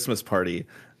to a Christmas party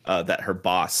that her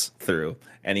boss threw.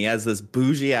 And he has this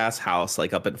bougie ass house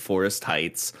like up in Forest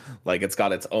Heights. Like it's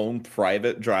got its own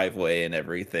private driveway and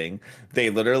everything. They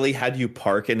literally had you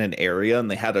park in an area and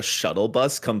they had a shuttle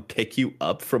bus come pick you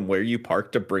up from where you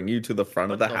parked to bring you to the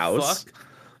front of the house. fuck?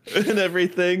 And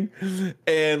everything,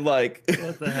 and like,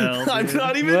 What the hell, I'm dude?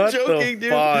 not even What the joking,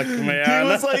 dude. fuck, man?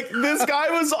 He was like, this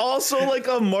guy was also like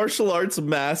a martial arts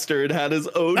master and had his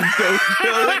own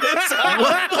dojo in his house.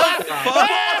 What the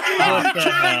hell, dude?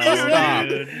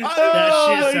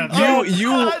 That shit sounds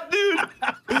You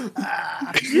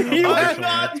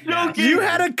not joking. You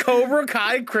had a Cobra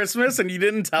Kai Christmas and you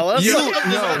didn't tell us? He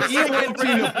went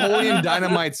to Napoleon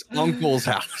Dynamite's uncle's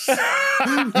house.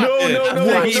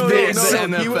 No. He did the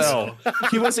NFL.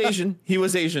 He was Asian. He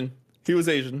was Asian.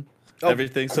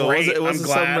 Everything. So great. it wasn't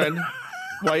I'm some glad. random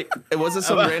white. It wasn't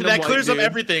some random. That white clears up dude.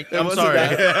 everything. It I'm wasn't sorry.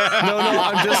 that. No,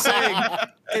 I'm just saying.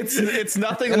 It's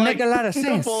nothing like make a lot of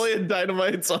sense. Napoleon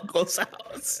Dynamite's uncle's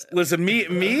house. Listen, me,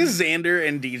 Xander,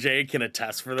 and DJ can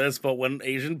attest for this, but when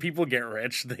Asian people get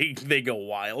rich, they go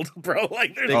wild, bro.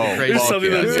 Like, there's, go crazy. there's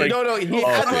something yeah. that's Dude, like, no. He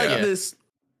had like yeah. this.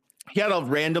 he had a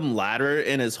random ladder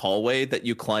in his hallway that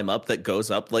you climb up that goes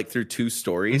up like through 2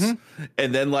 stories.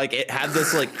 And then like it had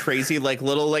this like crazy like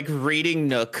little like reading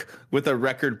nook with a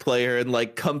record player and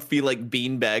like comfy like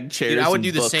beanbag chairs. Dude, I would and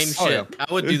do the books. same shit.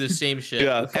 I would do the same shit.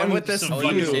 Yeah, and with this Some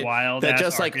view fucking wild that ass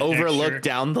just like architecture. overlooked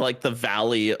down the, like the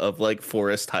valley of like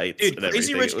Forest Heights. Dude, and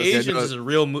Crazy everything. Rich It was- Asians is a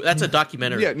real movie. That's a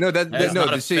documentary. Yeah, no, That's no.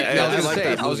 not a See, fa- yeah, I like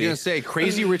that I was movie. gonna say,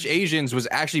 Crazy Rich Asians was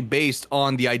actually based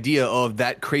on the idea of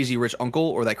that crazy rich uncle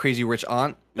or that crazy rich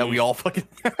aunt that we all fucking.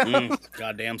 Goddamn. Yeah, son, you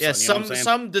know what I'm some saying?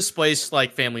 some displaced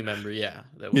like family member. Yeah,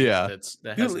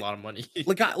 that has a lot of money.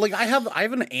 Like I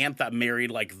have an aunt that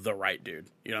married like the right dude.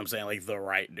 You know what I'm saying? Like the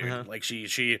right dude. Uh-huh. Like she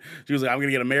was like, I'm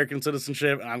gonna get American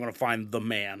citizenship and I'm gonna find the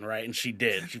man, right? And she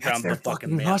did. She found the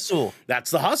fucking man. hustle.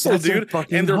 That's the hustle, That's their dude.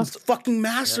 fucking And they're hustle. fucking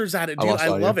masters at it, dude. watched I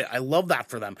that, love yeah. it. I love that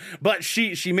for them. But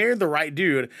she married the right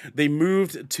dude. They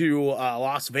moved to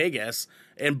Las Vegas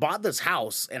and bought this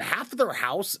house, and half of their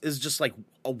house is just like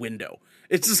a window.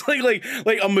 It's just like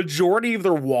a majority of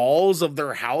their walls of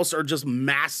their house are just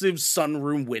massive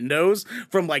sunroom windows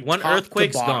from like One top to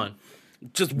earthquake's bottom. gone.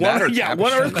 Just That or one, yeah,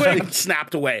 one tapestry. earthquake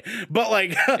snapped away. But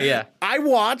like, Yeah. I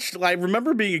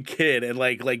remember being a kid and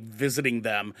like visiting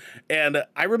them, and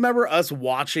I remember us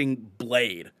watching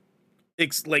Blade.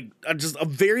 It's like just a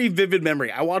very vivid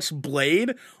memory. I watched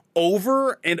Blade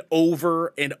over and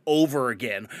over and over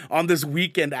again on this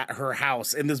weekend at her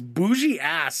house in this bougie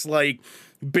ass like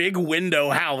big window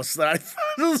house that I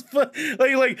thought was like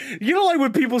you know, like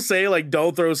when people say like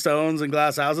don't throw stones in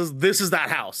glass houses, this is that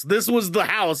house. This was the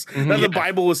house that the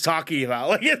Bible was talking about.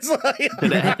 Like it's like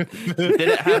Did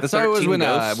it have That's how it was 13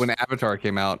 ghosts? when Avatar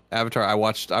came out. I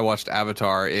watched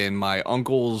Avatar in my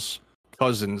uncle's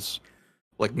cousin's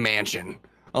like mansion.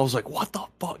 I was like, what the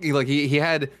fuck? He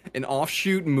had an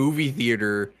offshoot movie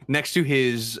theater next to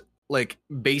his like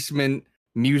basement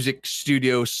music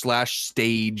studio /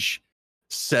 stage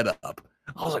setup.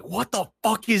 I was like, what the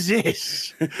fuck is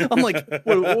this? I'm like,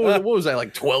 what was I,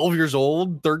 like 12 years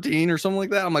old, 13 or something like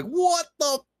that? I'm like, what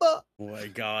the fuck? oh my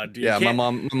god, dude. Yeah, my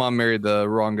mom married the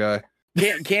wrong guy.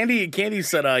 Candy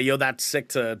said, "Yo, that's sick."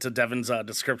 To Devin's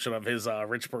description of his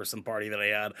rich person party that he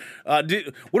had.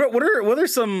 What are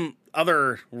some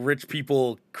other rich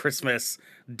people Christmas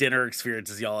dinner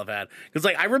experiences y'all have had? Because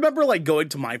like I remember like going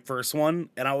to my first one,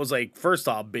 and I was like, first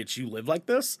off, bitch, you live like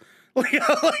this. Like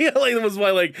it was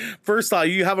my like first thought.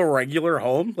 You have a regular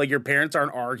home, like your parents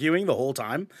aren't arguing the whole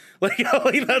time. Like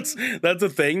that's a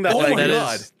thing that Oh like my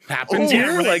God. happens Yeah,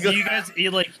 here. right. Like Do you guys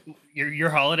like your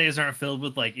holidays aren't filled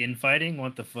with like infighting?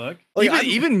 What the fuck? like,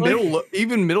 even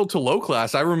middle to low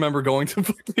class. I remember going to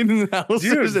fucking houses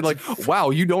Dude. and like, wow,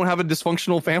 you don't have a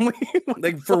dysfunctional family.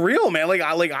 like for real, man. Like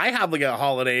I have like a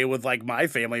holiday with like my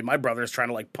family. My brother's trying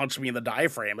to like punch me in the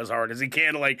diaphragm as hard as he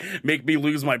can to like make me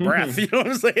lose my breath. You know what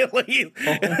I'm saying? Like you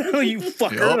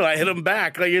fucker, Yup. and I hit him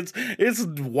back. Like it's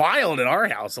wild in our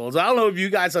households. I don't know if you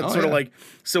guys had sort of yeah. like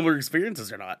similar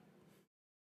experiences or not.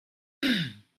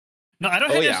 No, I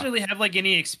don't Oh, yeah. necessarily have like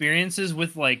any experiences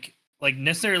with like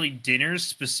necessarily dinners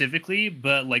specifically,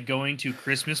 but like going to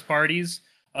Christmas parties.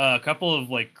 A couple of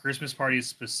like Christmas parties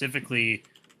specifically,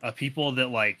 people that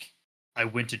like I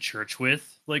went to church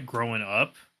with like growing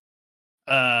up.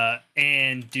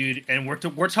 And dude, and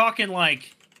we're talking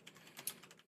like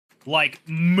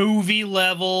movie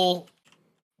level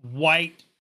white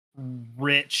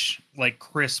rich like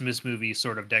Christmas movie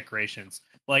sort of decorations.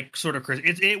 Like sort of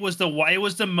it was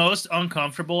the most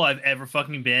uncomfortable I've ever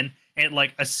fucking been at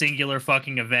like a singular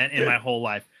fucking event in my whole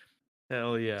life.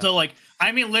 Hell yeah. So like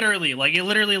I mean literally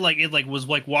it was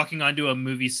like walking onto a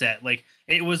movie set. Like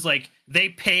it was like they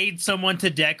paid someone to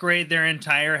decorate their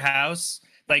entire house.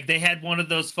 Like they had one of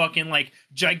those fucking like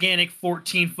gigantic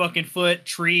 14 fucking foot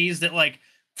trees that like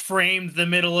framed the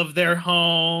middle of their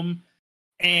home.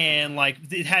 And like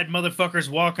it had motherfuckers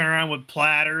walking around with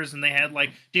platters, and they had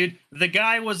like, dude, the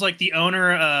guy was like the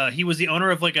owner. He was the owner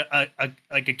of like a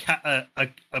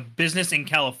business in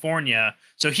California.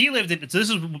 So he lived in. So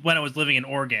this is when I was living in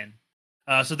Oregon.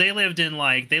 So they lived in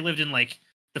like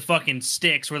the fucking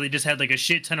sticks where they just had like a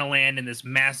shit ton of land in this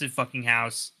massive fucking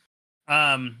house.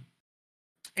 But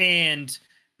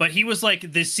he was like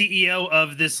the CEO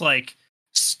of this like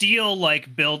steel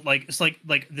like build like it's like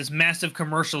this massive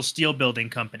commercial steel building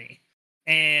company,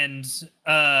 and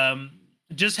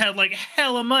just had like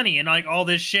hella money and like all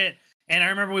this shit. And I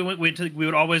remember we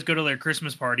would always go to their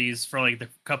Christmas parties for like the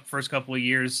first couple of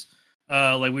years,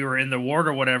 like we were in the ward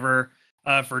or whatever,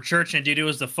 for church. And dude, it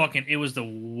was the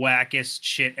wackest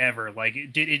shit ever. Like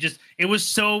it was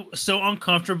so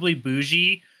uncomfortably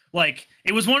bougie like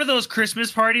it was one of those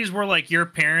Christmas parties where like your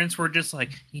parents were just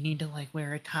like, you need to like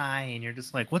wear a tie, and you're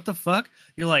just like, what the fuck?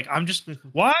 You're like,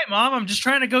 why, mom? I'm just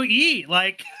trying to go eat.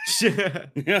 Like,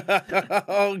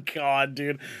 Oh God,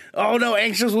 dude. Oh no,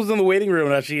 Anxious was in the waiting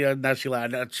room. She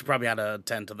probably had to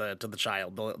attend to the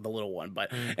child, the little one.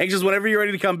 But Anxious, whenever you're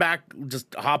ready to come back,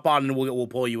 just hop on and we'll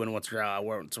pull you in once we're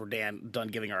done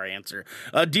giving our answer.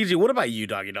 DJ, what about you,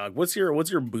 Doggy Dog? What's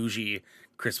your bougie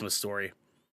Christmas story?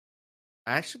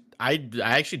 I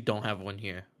actually don't have one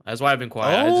here. That's why I've been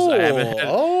quiet. I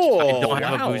don't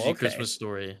have a bougie Christmas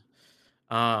story.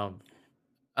 Yeah,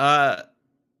 I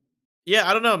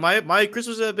don't know. My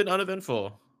Christmas have been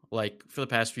uneventful, like for the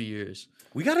past few years.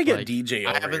 We gotta get DJ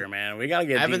over here, man. We gotta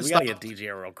get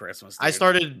DJ a real Christmas. Dude. I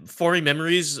started forming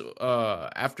memories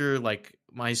after like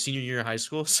my senior year of high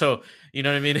school, so you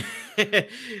know what I mean.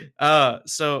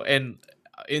 So and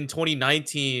in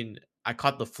 2019. I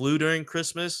caught the flu during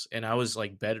Christmas, and I was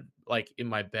in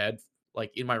my bed,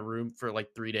 like in my room for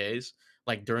like 3 days,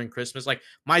 like during Christmas. Like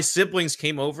my siblings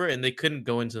came over and they couldn't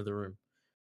go into the room,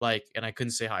 like, and I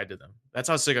couldn't say hi to them. That's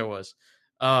how sick I was.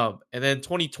 And then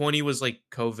 2020 was like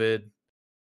COVID.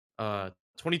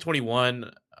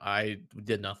 2021 I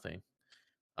did nothing.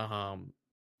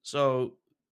 So.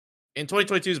 And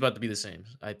 2022 is about to be the same.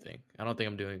 I think. I don't think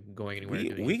I'm going anywhere.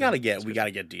 We gotta get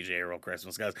DJ a real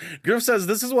Christmas, guys. Griff says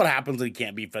this is what happens when you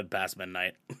can't be fed past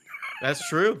midnight. That's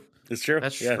true. It's true.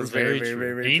 That's true. It's very true.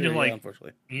 Very true.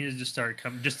 Unfortunately, you need to just start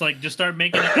start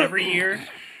making it every year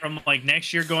from like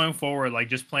next year going forward. Like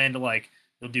just plan to like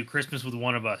you'll do Christmas with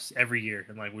one of us every year,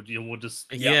 and like we'll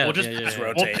just rotate.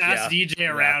 We'll pass DJ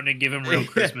around and give him real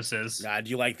Christmases. God,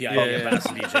 you like the idea of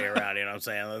passing DJ around? You know what I'm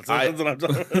saying? That's what I'm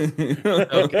talking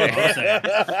about.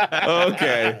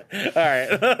 Okay. All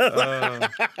right.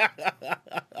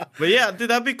 But yeah, dude,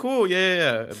 that'd be cool.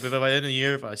 Yeah. But by the end of the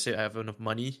year, if I say I have enough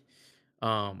money,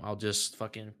 I'll just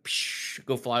fucking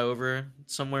go fly over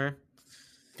somewhere.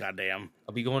 Goddamn.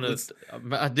 I'll be going to.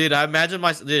 Dude, I imagine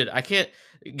I can't.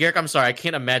 Garrick, I'm sorry, I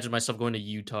can't imagine myself going to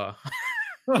Utah.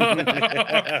 Not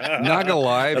gonna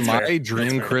lie, my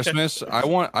dream Christmas.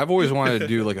 I've always wanted to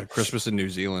do like a Christmas in New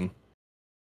Zealand.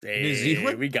 Hey, New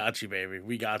Zealand? We got you, baby.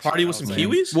 We got you. Party with some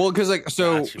Kiwis? Well, because like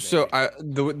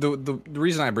the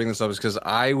reason I bring this up is because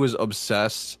I was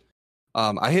obsessed.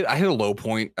 I hit a low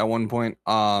point at one point.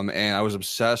 And I was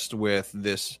obsessed with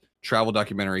this travel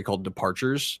documentary called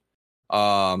Departures. It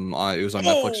was on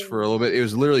Netflix for a little bit. It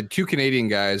was literally two Canadian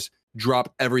guys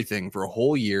drop everything for a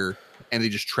whole year and they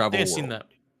just travel the world. Seen that.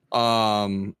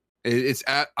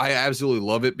 I absolutely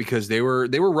love it because they were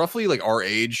roughly like our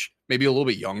age, maybe a little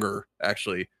bit younger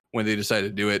actually, when they decided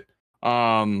to do it.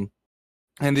 And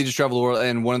they just travel the world.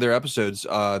 And one of their episodes,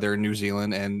 they're in New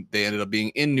Zealand, and they ended up being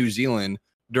in New Zealand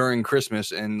during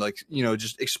Christmas and like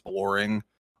just exploring,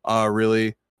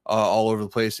 really all over the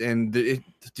place. And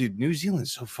dude, New Zealand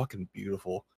is so fucking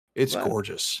beautiful. It's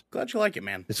gorgeous. Glad you like it,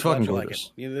 man. It's fucking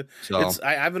gorgeous.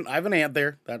 I have an aunt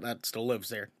there that still lives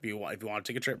there. If you want to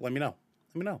take a trip, let me know.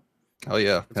 Hell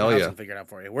yeah. Figure it out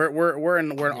for you. We're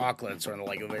in Auckland, sort of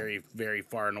like a very, very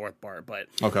far north part, but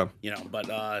okay.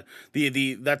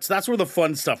 That's where the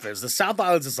fun stuff is. The South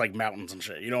Islands is like mountains and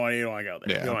shit. You don't want to go there.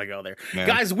 Yeah. You don't want to go there, yeah.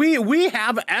 Guys. We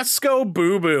have Esco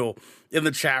Boo Boo in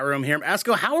the chat room here.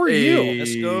 Esco, how are you?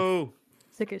 Esco,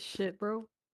 sick as shit, bro.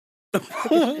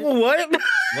 What?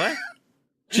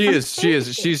 She is.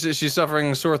 She's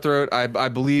suffering a sore throat. I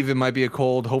believe it might be a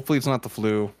cold. Hopefully, it's not the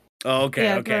flu. Oh, okay.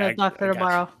 Yeah, okay. I'm going to the doctor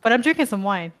tomorrow. But I'm drinking some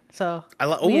wine, so. Hey,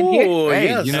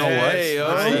 yes. You know what? Hey,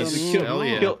 hell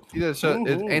yeah. It's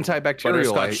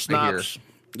antibacterial. I hear. You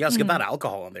guys get that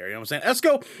alcohol in there. You know what I'm saying?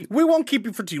 Esco, we won't keep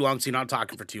you for too long, so you're not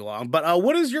talking for too long. But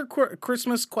what is your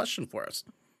Christmas question for us?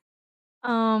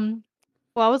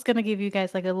 Well, I was gonna give you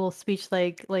guys like a little speech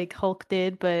like Hulk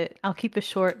did, but I'll keep it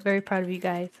short. Very proud of you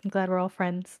guys. I'm glad we're all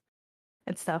friends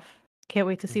and stuff. Can't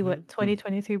wait to see what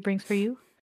 2023 brings for you.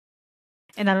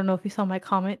 And I don't know if you saw my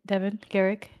comment, Devin,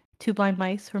 Garrick. 2 blind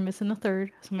mice. We're missing a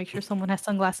third, so make sure someone has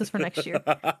sunglasses for next year.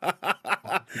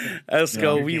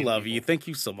 Esco, we love you. Thank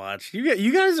you so much.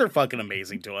 You guys are fucking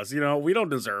amazing to us. We don't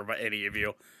deserve any of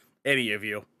you.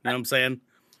 You know what I'm saying?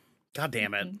 God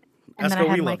damn it. And Esco, then I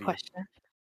have we my love question. you.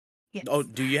 Yes. Oh,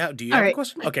 do you have All a right.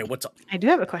 question? Okay, what's up? I do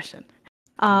have a question.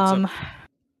 So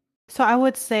I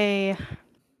would say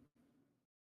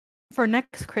for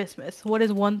next Christmas, what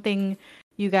is one thing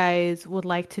you guys would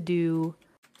like to do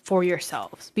for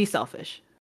yourselves? Be selfish.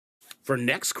 For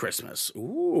next Christmas.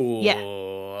 Ooh. Yeah.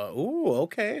 Ooh,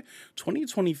 okay.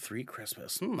 2023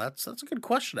 Christmas. That's a good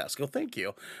question, Esco. Thank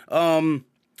you.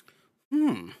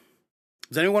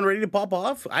 Is anyone ready to pop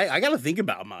off? I got to think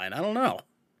about mine. I don't know.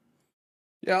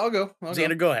 Yeah, I'll go.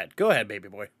 Xander, go ahead. Go ahead, baby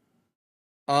boy.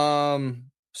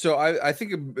 So I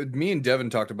think me and Devin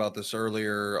talked about this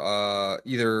earlier,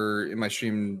 either in my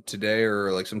stream today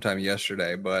or like sometime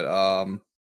yesterday. But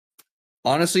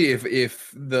honestly,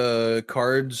 if the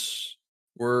cards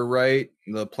were right,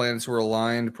 the planets were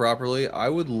aligned properly, I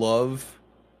would love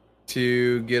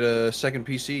to get a second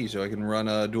PC so I can run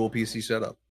a dual PC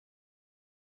setup.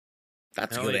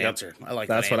 That's a Hell good yeah. answer. I like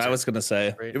That's that what answer. I was gonna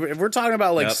say. Great. If we're talking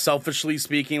about like Yep. selfishly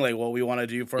speaking, like what we want to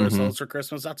do for Mhm. ourselves for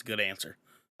Christmas, that's a good answer.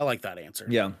 I like that answer.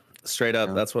 Yeah, straight up.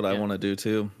 Yeah. That's what I Yeah. want to do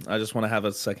too. I just want to have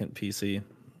a second PC.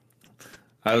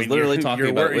 I I was mean, literally your- talking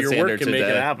your about work, it with your Xander work can make it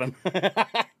today. happen.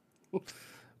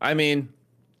 I mean,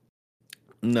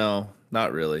 no,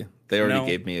 not really. They already No?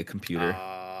 gave me a computer.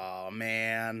 Oh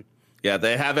man. Yeah,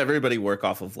 they have everybody work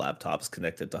off of laptops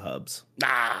connected to hubs.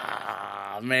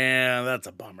 Ah man, that's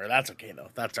a bummer. That's okay though.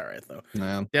 That's all right though.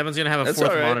 Yeah. Devin's gonna have a That's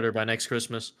fourth all right. monitor by next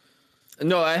Christmas.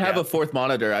 No, I have Yeah. a fourth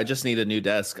monitor. I just need a new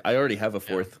desk. I already have a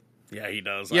fourth. Yeah, he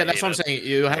does. Yeah, I that's hate what I'm it. saying.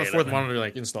 You have a Hate fourth it. monitor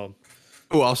like installed.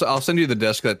 Oh, I'll send you the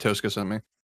desk that Tosca sent me.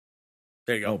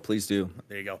 There you Oh, go. please do.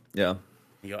 There you go. Yeah.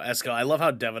 You go, Esco. I love how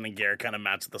Devin and Garrett kind of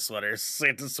match the sweaters.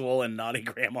 Santa Swole and Naughty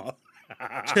Grandma.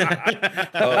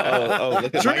 Oh,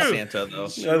 look at my True. Santa though.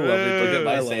 I love it. Look at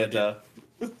my I love it,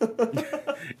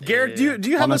 Santa. Garrett, do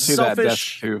you I have want a to see that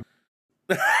desk selfish? too.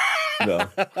 No.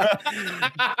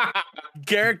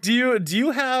 Garrett, do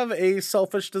you have a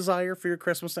selfish desire for your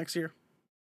Christmas next year?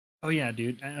 Oh yeah,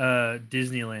 dude.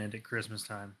 Disneyland at Christmas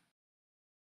time.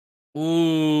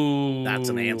 Ooh, That's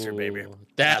an answer, baby.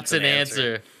 That's an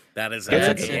answer. answer. That is That's an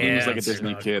like That's he an was like a answer,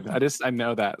 Disney dog. kid. I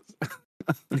know that.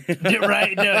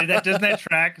 Right? No, that doesn't that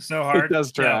track so hard. It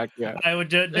does No, track. Yeah. I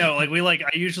would no like we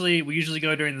usually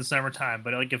go during the summertime,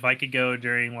 but like if I could go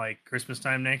during like Christmas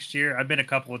time next year, I've been a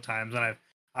couple of times and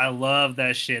I love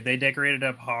that shit. They decorated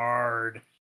up hard.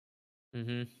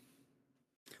 Mm-hmm.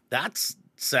 That's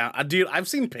sound, dude. I've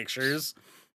seen pictures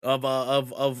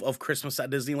of Christmas at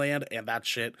Disneyland, and that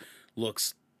shit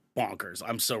looks bonkers.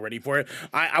 I'm so ready for it.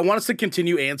 I want us to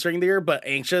continue answering there, but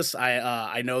Anxious,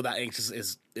 I know that Anxious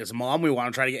is mom. We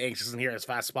want to try to get Anxious in here as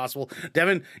fast as possible.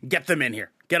 Devin, get them in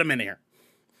here. Get them in here.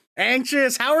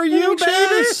 Anxious, how are you,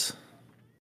 Anxious. baby?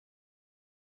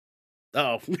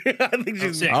 Oh, I think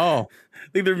she's. sick. Oh, I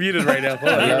think they're muted right now.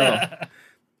 Hold on. Yeah.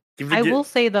 I will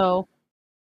say though,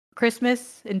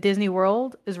 Christmas in Disney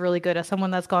World is really good. As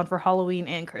someone that's gone for Halloween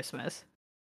and Christmas,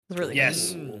 it's really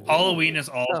Yes, good. Halloween is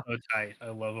also tight.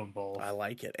 I love them both. I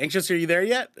like it. Anxious, are you there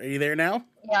yet? Are you there now?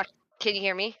 Yeah. Can you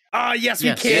hear me? Ah, yes,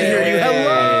 Yes. we can hear you. Yay.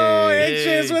 Hello,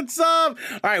 Yay. Anxious. What's up?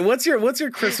 All right, what's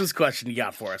your Christmas question you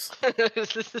got for us?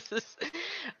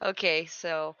 Okay,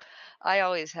 so I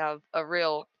always have a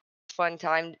real fun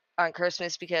time on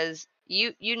Christmas because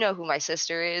you know who my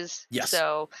sister is. Yes.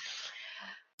 So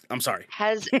I'm sorry.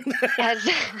 has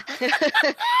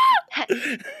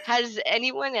has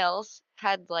anyone else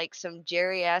had like some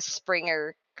Jerry ass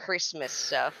Springer Christmas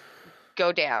stuff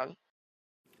go down?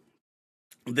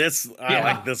 I Yeah.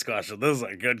 like this question. This is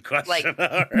a good question. Like,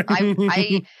 All right.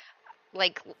 I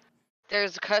like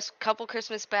there's a couple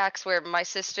Christmas backs where my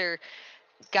sister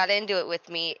got into it with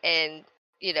me and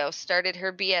started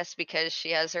her BS because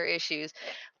she has her issues,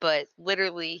 but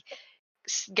literally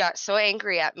got so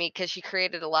angry at me because she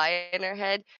created a lie in her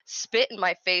head, spit in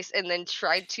my face, and then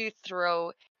tried to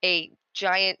throw a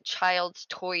giant child's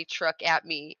toy truck at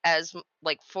me as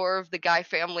like 4 of the guy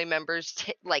family members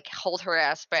like hold her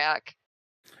ass back.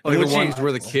 like Would the you- ones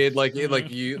where the kid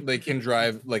they can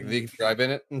drive, like they can drive in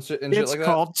it and shit It's like that.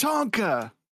 called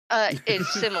Tonka.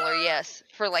 It's similar, yes,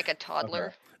 for like a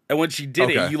toddler. And when she did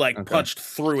it, Okay, you like okay. punched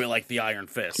through it like the Iron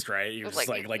Fist, right? You It were was just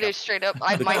like it a, was straight up.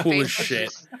 the My coolest face was shit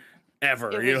just, ever.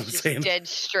 it You know was what I'm just saying? dead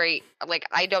straight. Like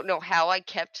I don't know how I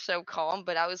kept so calm,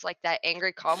 but I was like that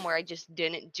angry calm where I just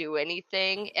didn't do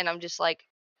anything, and I'm just like,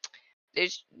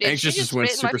 did Anxious she just went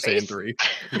spit in my Super Saiyan face? 3.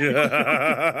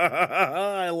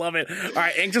 I love it. All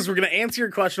right, Anxious, we're gonna answer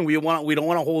your question. We don't want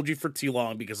to hold you for too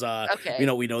long because Okay.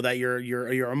 we know that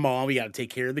you're a mom. You got to take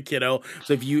care of the kiddo.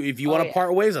 So if you want to yeah.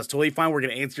 part ways, that's totally fine. We're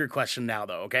gonna answer your question now,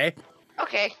 though. Okay.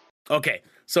 Okay. Okay.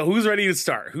 So who's ready to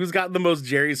start? Who's got the most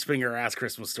Jerry Springer ass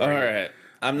Christmas story? All right.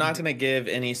 I'm not going to give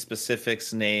any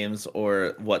specifics, names,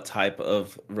 or what type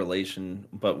of relation,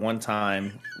 but one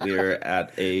time we were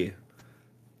at a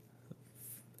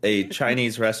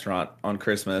Chinese restaurant on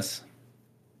Christmas.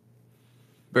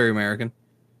 Very American.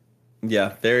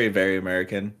 Yeah, very, very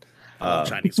American. I love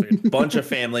Chinese food. Bunch of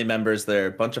family members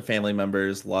there. Lots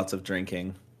of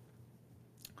drinking.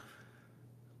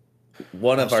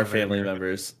 One of Also our very family American.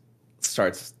 members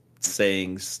starts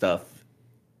saying stuff,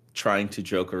 trying to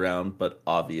joke around, but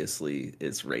obviously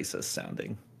is racist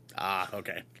sounding.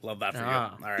 Okay. Love that for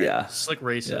Ah. you. All right. Yeah. Slick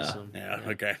racism. Yeah.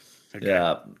 Okay.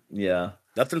 Yeah.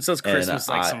 Nothing says And Christmas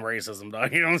like some racism,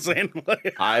 dog. You know what I'm saying?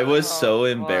 I was so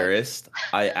Oh, God. embarrassed.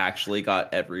 I actually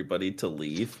got everybody to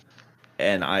leave,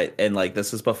 and like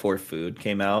this is before food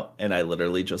came out, and I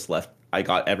literally just left. I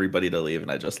got everybody to leave,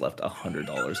 and I just left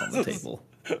 $100 on the table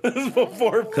This is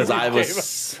before because food I came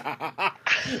was. out.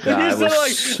 Yeah, I You said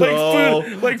was so.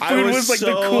 food I was like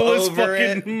the coolest over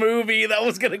fucking it. movie that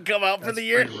was gonna come out for That's the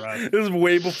year. pretty rough. This is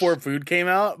way before food came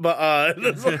out, but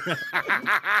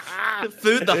The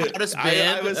food, the hottest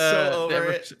band. I was so over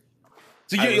never- it.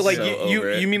 so I you was like so over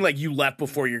it. you mean like you left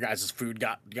before your guys' food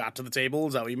got to the table?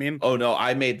 Is that what you mean? Oh no,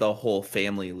 I made the whole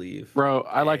family leave. Bro,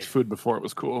 I liked food before it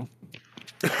was cool.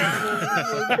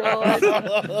 Oh,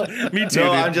 God. Me too. No, dude.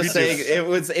 I'm Me just too. saying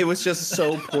it was just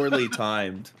so poorly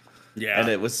timed. Yeah. And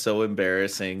it was so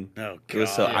embarrassing. Oh, It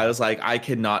was so God. I was like, I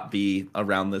cannot be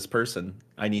around this person.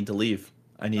 I need to leave.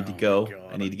 I need to Oh, go. my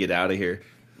God. I need to get out of here.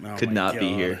 Oh Could my not be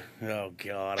God. here. Oh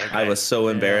God. I okay. was so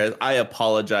embarrassed. I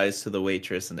apologized to the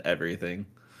waitress and everything.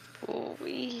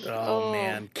 Oh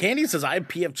man, Candy says I had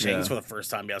PF Chang's Yeah. for the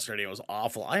first time yesterday. It was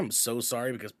awful. I am so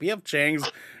sorry because PF Chang's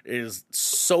is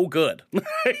so good.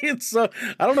 It's so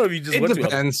I don't know if you just It went to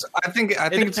depends. I think it's a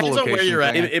depends on location where you're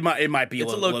at. thing. It might be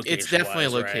It's a a location. it's definitely a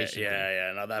location Right? thing.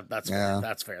 Yeah. No, that's Yeah. fair.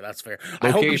 That's fair. That's fair. I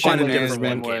hope you Location find a and different one,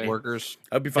 management Candy. workers.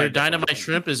 I hope you Their find a different dynamite one.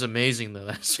 shrimp is amazing though.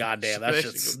 That's God damn,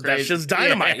 that's crazy. just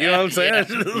dynamite. You know what I'm saying? Yeah.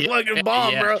 That's just a Yeah. fucking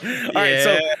bomb, Yeah. bro. All right,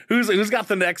 so Yeah. who's got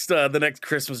the next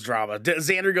Christmas drama?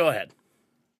 Xander, go ahead.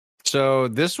 So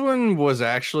this one was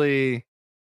actually,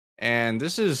 and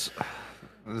this is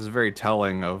very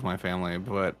telling of my family,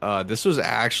 but this was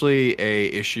actually a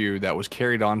issue that was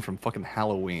carried on from fucking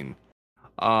Halloween.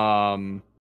 And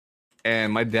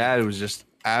my dad was just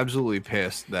absolutely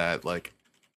pissed that like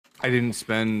I didn't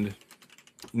spend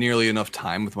nearly enough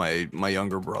time with my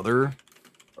younger brother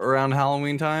around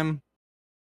Halloween time.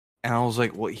 And I was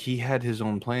like, well, he had his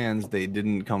own plans. They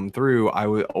didn't come through.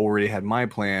 Already had my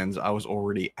plans. I was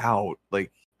already out.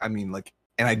 Like, I mean, like,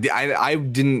 and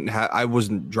I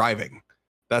wasn't driving.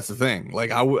 That's the thing.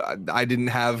 Like, I didn't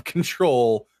have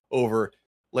control over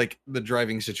like the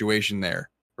driving situation there.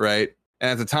 Right.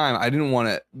 And at the time I didn't want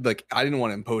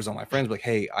to impose on my friends. Like,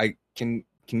 hey, can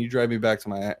you drive me back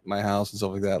to my house and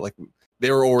stuff like that? Like they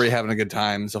were already having a good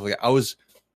time and stuff like that. I was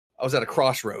at a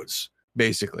crossroads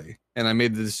basically. And I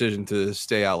made the decision to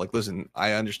stay out. Like, listen,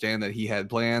 I understand that he had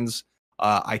plans.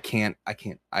 My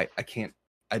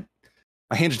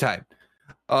hands are tied.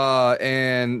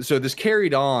 And so this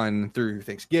carried on through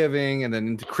Thanksgiving and then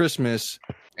into Christmas.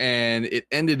 And it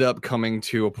ended up coming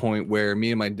to a point where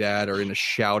me and my dad are in a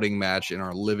shouting match in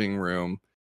our living room.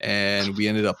 And we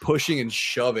ended up pushing and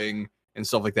shoving and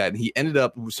stuff like that. And he ended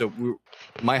up,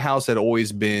 my house had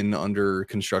always been under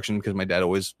construction because my dad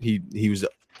always, he was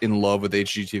in love with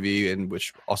HGTV, and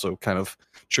which also kind of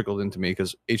trickled into me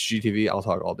because HGTV, I'll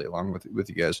talk all day long with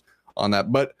you guys on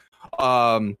that. But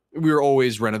we were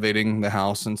always renovating the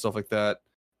house and stuff like that.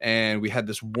 And we had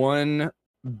this one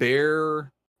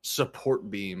bare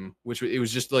support beam, which it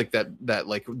was just like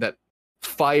that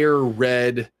fire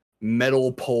red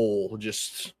metal pole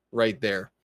just right there.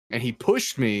 And he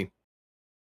pushed me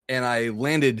and I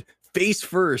landed face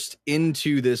first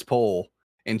into this pole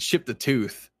and chipped a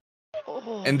tooth.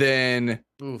 And then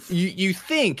you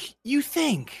think,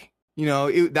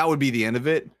 that would be the end of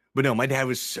it. But no, my dad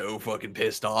was so fucking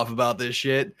pissed off about this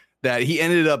shit that he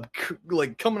ended up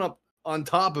like coming up on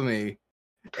top of me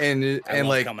and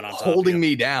like holding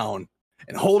me down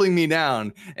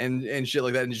and shit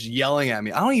like that and just yelling at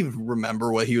me. I don't even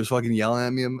remember what he was fucking yelling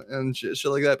at me and shit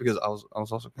like that because I was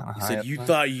also kind of high. He said you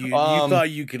thought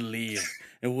you could leave.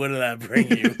 And what did that bring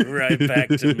you right back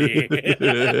to me?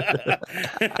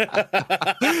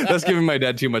 That's giving my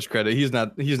dad too much credit. He's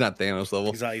not Thanos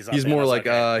level. He's more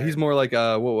like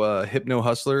Hypno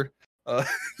Hustler.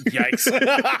 Yikes!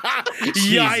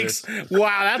 Yikes!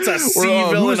 Wow, that's a C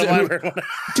villain if I've heard one.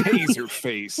 Taser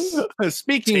face.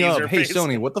 Speaking Taser of, hey face.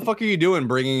 Sony, what the fuck are you doing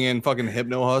bringing in fucking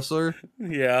Hypno Hustler?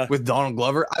 Yeah, with Donald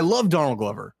Glover. I love Donald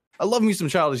Glover. I love me some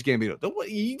Childish Gambino.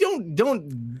 You don't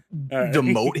right.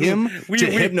 demote him to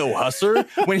Hypno Hustler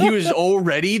when he was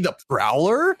already the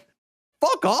Prowler.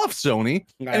 Fuck off, Sony.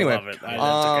 Anyway, love it.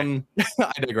 Okay.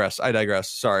 I digress.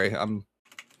 Sorry,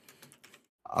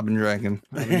 I've been drinking.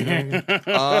 But yeah,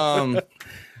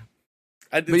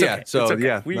 okay. so okay.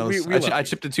 yeah, I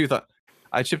chipped a tooth on.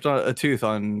 I chipped a tooth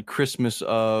on Christmas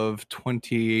of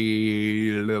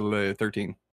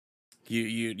 2013.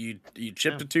 You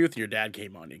chipped a tooth. Your dad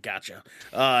came on you. Gotcha.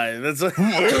 That's Hold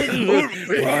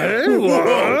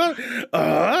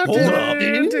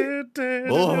up.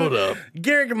 Hold up.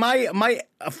 Garrick, my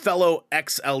fellow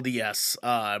ex-LDS,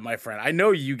 my friend, I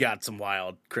know you got some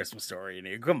wild Christmas story in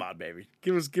you. Come on, baby.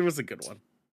 Give us a good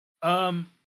one.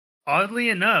 Oddly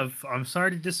enough, I'm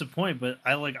sorry to disappoint, but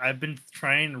I've been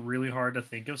trying really hard to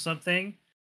think of something,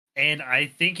 and I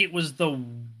think it was the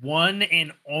one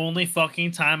and only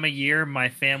fucking time of year my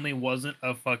family wasn't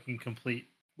a fucking complete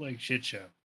like shit show.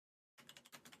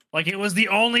 Like it was the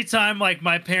only time like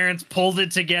my parents pulled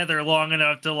it together long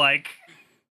enough to like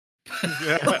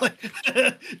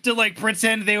to like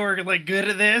pretend they were like good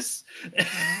at this.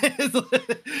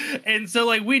 And so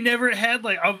like we never had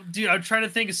like I'm trying to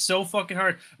think, it's so fucking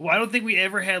hard. Well, I don't think we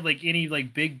ever had like any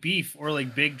like big beef or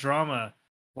like big drama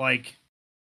like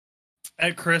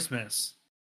at Christmas.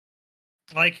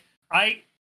 Like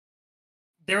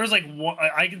there was like one,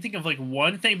 I can think of like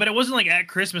one thing, but it wasn't like at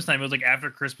Christmas time. It was like after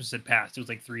Christmas had passed. It was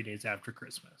like 3 days after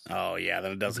Christmas. Oh yeah,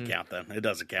 then it doesn't count. Then it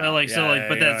doesn't count. But, like yeah, so, like,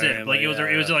 but that's it. yeah, Like it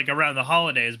was like around the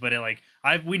holidays, but it like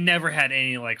we never had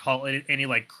any like any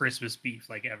like Christmas beef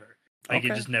like ever. Like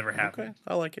it just never happened. Okay,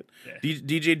 I like it. Yeah.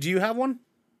 DJ, do you have one?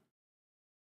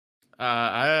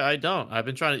 I don't. I've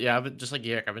been trying to. Yeah, I've been just like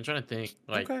I've been trying to think.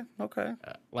 Like okay.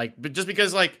 But just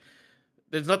because like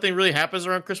there's nothing really happens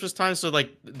around Christmas time, so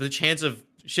like the chance of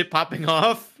shit popping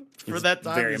off for that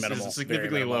time very is minimal,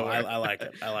 significantly very minimal. lower. I like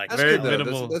it. I like That's it. Very good, though.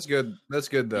 minimal. That's good. That's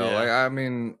good though. Yeah. Like I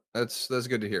mean, that's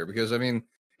good to hear because I mean,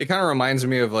 it kind of reminds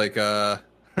me of like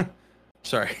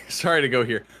sorry to go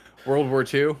here. World War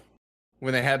II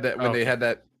when they had that had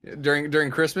that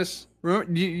during Christmas.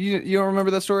 Remember, you don't remember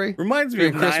that story? Reminds me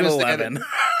of During Christmas, 9/11.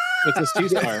 It's a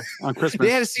ceasefire on Christmas.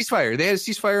 They had a ceasefire. They had a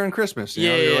ceasefire on Christmas. You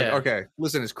know? Yeah, They're yeah. like, okay,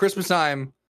 listen, it's Christmas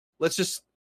time. Let's just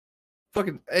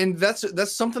fucking. And that's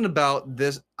something about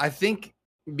this. I think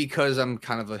because I'm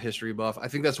kind of a history buff, I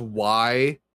think that's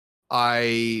why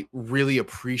I really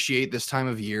appreciate this time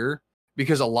of year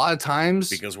because a lot of times,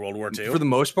 Because World War II. for the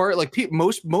most part, like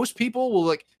most people will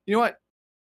like, you know what?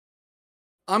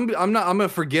 I'm gonna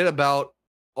forget about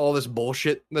all this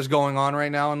bullshit that's going on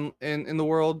right now in the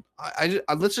world.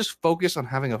 Let's just focus on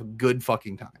having a good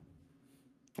fucking time.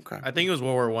 Okay. I think it was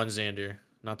World War One, Xander.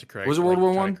 Not to correct. Was it World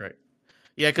War try to I? correct.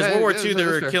 Yeah, because Yeah, World War yeah, II,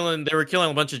 that's fair. they were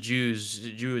killing a bunch of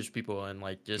Jewish people, and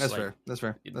like just That's like fair. That's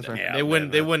fair. That's fair. Yeah, they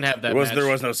wouldn't have that. There was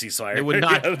match. no ceasefire. They would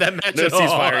not have that match No at all.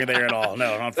 ceasefire there at all.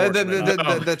 No, unfortunately.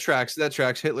 not. That tracks. That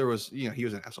tracks. Hitler was, he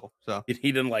was an asshole. So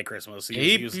He didn't like Christmas.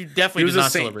 He definitely was did a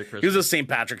not Saint- celebrate He was Christmas. a St.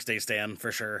 Patrick's Day stand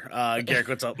for sure. Garrick,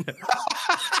 what's up?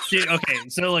 Shit, okay,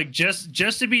 so like just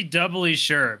to be doubly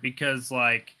sure, because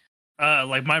like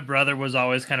my brother was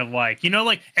always kind of like,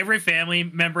 like every family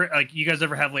member, like you guys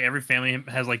ever have like every family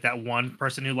has like that one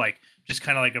person who like just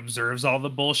kind of like observes all the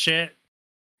bullshit.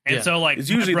 And Yeah. so like It's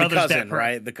my usually the brother's that cousin,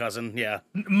 right? The cousin, yeah.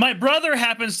 My brother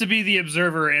happens to be the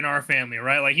observer in our family,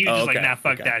 right? Like he was just okay, like, nah,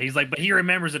 fuck okay. that. He's like, but he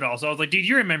remembers it all. So I was like, dude,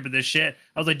 you remember this shit?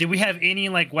 I was like, did we have any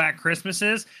like whack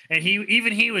Christmases? And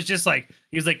he was just like,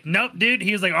 he was like, nope, dude.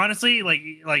 He was like, honestly,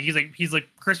 he's like,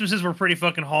 Christmases were pretty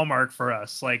fucking Hallmark for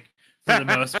us, like for the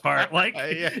most part. Like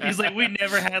Yeah. he's like, we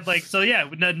never had like, so yeah,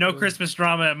 no Christmas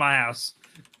drama at my house.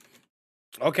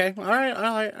 Okay, all right,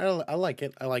 I like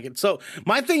it. I like it. So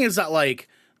my thing is that like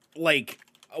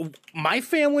my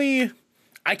family,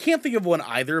 I can't think of one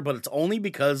either, but it's only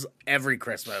because every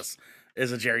Christmas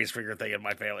is a Jerry Springer thing in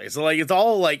my family. So like it's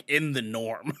all like in the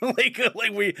norm. like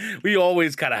we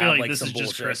always kind I of feel have like like this some is bullshit.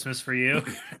 just Christmas for you.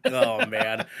 Oh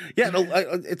man, yeah. No,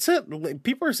 it's it.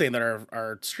 People are saying that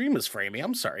our stream is framey.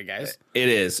 I'm sorry, guys. It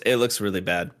is. It looks really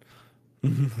bad.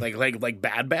 like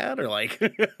bad or like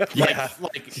Yeah.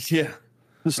 Like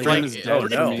The stream Like, is yeah, dead we're for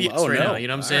getting me. beat right now, you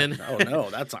know what I'm saying? Oh no,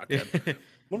 that's not good.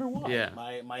 Wonder why. Yeah.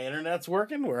 My internet's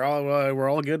working. We're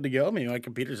all good to go. I mean, my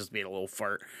computer's just being a little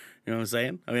fart. You know what I'm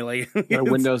saying? I mean, like Got a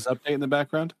Windows update in the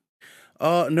background.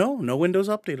 No Windows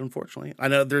update. Unfortunately, I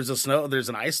know there's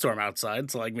an ice storm outside,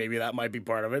 so like maybe that might be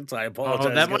part of it. So I apologize.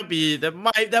 Oh, that might be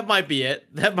it.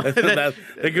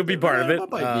 that could be part of it. That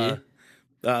might be.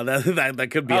 That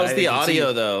could be. How's the I can see-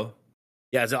 audio though?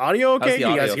 Yeah, is the audio okay? How's the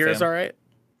Can you guys audio, hear us fam? all right?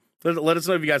 Let us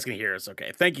know if you guys can hear us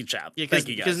okay. Thank you, chat. Yeah, Thank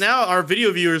you guys. because now our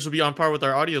video viewers will be on par with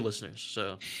our audio listeners.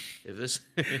 So if this,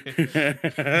 I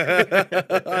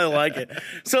like it.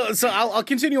 So I'll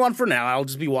continue on for now. I'll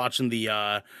just be watching the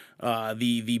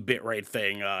bitrate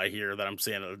thing here that I'm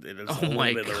seeing. It is a oh little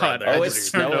my bit of the god, red I there. it's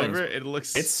just turned snowing. over. It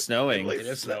looks. It's snowing. It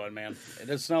is snowing, man. It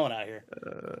is snowing out here.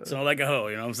 Snowing like a hoe.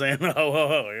 You know what I'm saying? Ho ho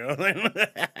ho. You know what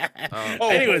I'm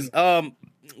saying? Anyways,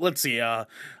 let's see. I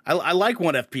like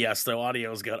 1 FPS though.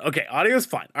 Audio is good. Okay, audio is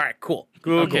fine. All right, cool.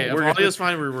 Okay, if We're audio's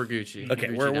fine. We're Gucci. Okay,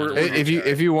 Gucci we're- down we're- there.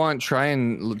 if you want, try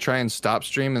and stop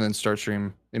stream and then start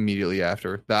stream immediately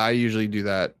after. I usually do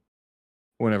that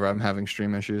whenever I'm having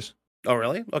stream issues. Oh,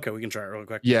 really? Okay, we can try it real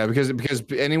quick. Yeah, because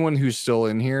anyone who's still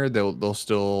in here, they'll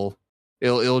still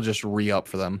it'll just re-up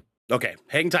for them. Okay,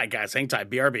 hang tight, guys. Hang tight.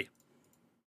 BRB.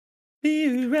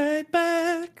 Be right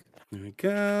back. There we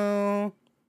go.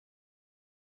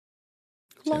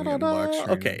 Same La, da, inbox da.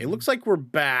 stream. Okay, it looks like we're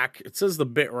back. It says the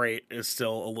bit rate is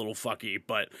still a little fucky,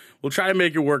 but we'll try to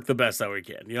make it work the best that we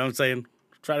can. You know what I'm saying?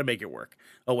 Try to make it work.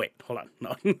 Oh wait, hold on.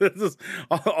 No, this is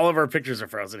all of our pictures are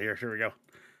frozen here. Here we go.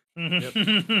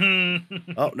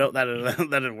 Oh no, that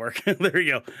didn't work. There we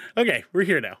go. Okay, we're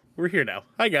here now. We're here now.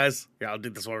 Hi guys. Yeah, I'll do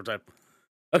this one more time.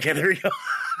 Okay, there we go.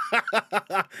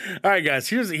 All right, guys.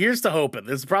 Here's to hoping.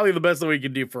 This is probably the best that we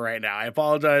can do for right now. I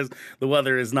apologize. The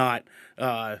weather is not.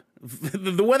 The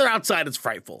weather outside is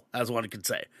frightful, as one could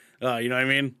say. You know what I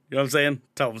mean? You know what I'm saying?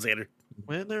 Tell them, Xander.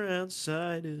 Weather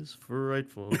outside is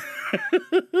frightful.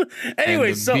 Anyway,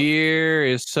 and the so beer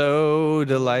is so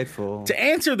delightful. to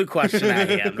answer the question at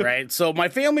hand, right? So my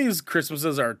family's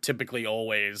Christmases are typically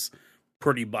always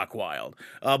pretty buck wild.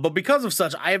 But because of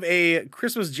such, I have a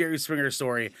Christmas Jerry Springer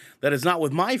story that is not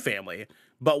with my family,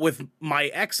 but with my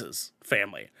ex's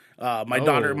family. My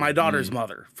daughter's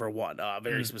mother, for one,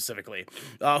 very specifically,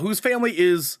 whose family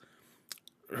is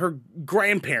her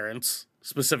grandparents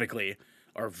specifically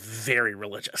are very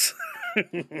religious.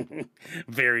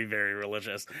 Very, very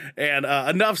religious. And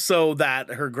enough so that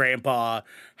her grandpa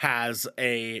has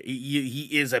he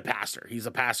is a pastor. He's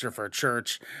a pastor for a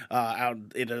church out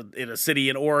in a city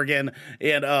in Oregon.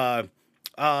 And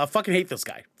fucking hate this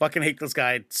guy. Fucking hate this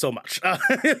guy so much.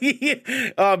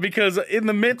 Because in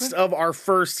the midst of our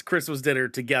first Christmas dinner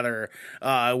together,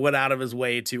 went out of his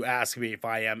way to ask me if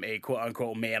I am a quote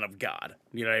unquote man of God.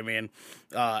 You know what I mean?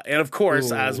 And of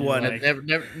course, as one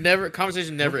never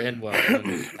conversation never end well.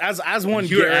 as one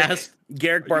You were Garrick, asked,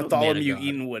 Garrick "Are you a man of Bartholomew God?"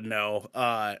 Eaton would know.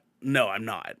 No, I'm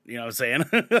not. You know what I'm saying?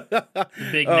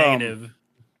 Big negative.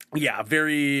 Yeah,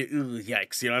 very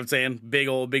yikes. You know what I'm saying? Big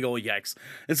old yikes.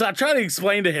 And so I try to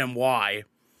explain to him why.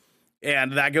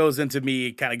 And that goes into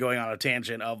me kind of going on a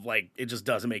tangent of like, it just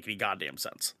doesn't make any goddamn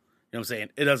sense. You know what I'm saying?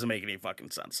 It doesn't make any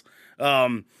fucking sense.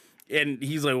 And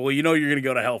he's like, well, you know, you're going to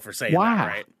go to hell for saying that,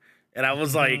 right? And I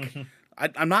was like,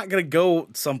 I'm not going to go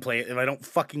someplace if I don't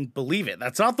fucking believe it.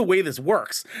 That's not the way this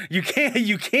works. You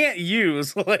can't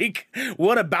use like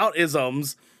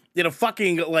whataboutisms in a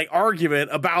fucking like argument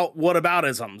about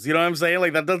whataboutisms. You know what I'm saying?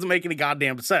 Like that doesn't make any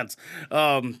goddamn sense.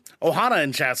 Ohana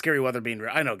in chat, scary weather being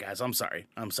real. I know, guys. I'm sorry.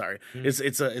 It's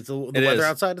the weather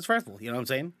outside is frightful. You know what I'm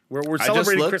saying? We're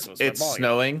celebrating Christmas. It's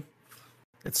snowing.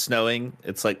 It's snowing.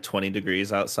 It's like 20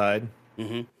 degrees outside.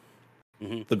 The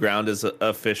ground is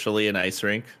officially an ice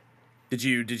rink. Did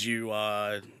you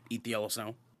eat the yellow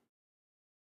snow?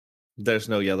 There's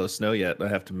no yellow snow yet. I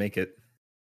have to make it.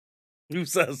 Who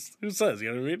says? You know what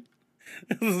I mean?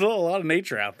 There's still a lot of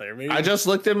nature out there. Maybe. I just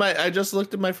looked in my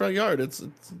front yard. It's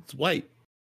white.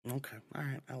 Okay, all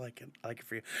right. I like it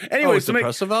for you. Anyway, it's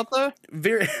depressive out there.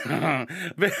 Very. Okay.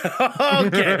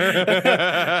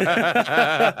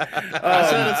 I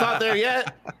said it's not there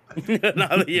yet.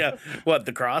 Yeah. What,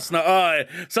 the cross? No.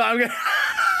 So I'm gonna.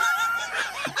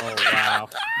 Oh wow.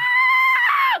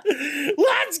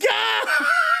 Let's go.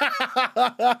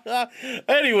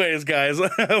 Anyways, guys,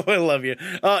 I love you.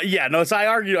 Yeah, no. So I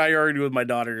argued with my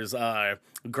daughter's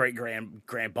great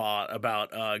grandpa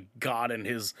about God and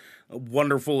his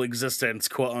wonderful existence,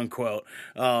 quote unquote.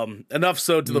 Enough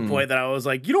so to the point that I was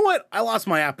like, you know what? I lost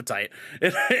my appetite,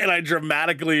 and I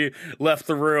dramatically left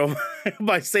the room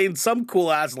by saying some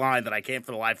cool ass line that I can't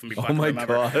for the life of me fucking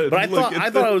remember. God. But I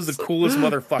thought I was the coolest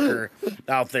motherfucker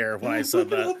out there when I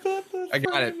said that. I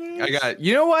got it.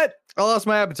 You know what? I lost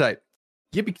my appetite.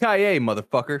 Yippee-ki-yay,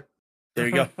 motherfucker. There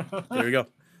you go.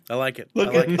 I like it.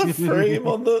 Look at the frame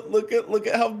on the look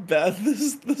at how bad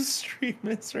the stream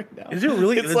is right now. Is it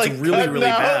really? It's like really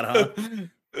bad, huh?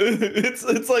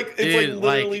 It's like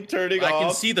literally turning off. I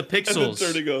can see the pixels.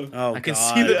 Turning off. Oh, I can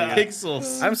God, see the yeah.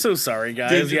 pixels. I'm so sorry,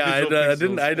 guys. Digital I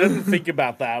pixels. didn't think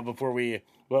about that before we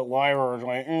went live. I was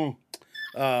like,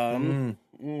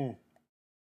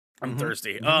 I'm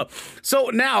thirsty.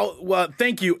 So now,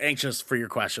 thank you, Anxious, for your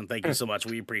question. Thank you so much.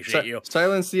 We appreciate you.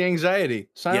 Silence the anxiety.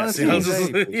 Silence the Yes.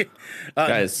 anxiety.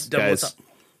 Guys, Guys,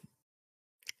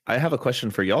 I have a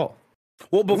question for y'all.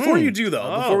 Well, before you do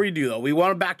though, we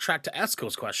want to backtrack to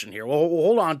Esco's question here. Well, we'll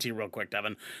hold on to you real quick,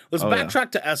 Devin. Let's backtrack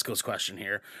to Esco's question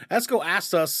here. Esco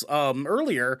asked us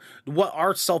earlier what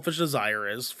our selfish desire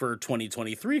is for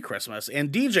 2023 Christmas.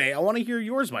 And DJ, I want to hear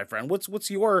yours, my friend.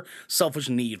 What's your selfish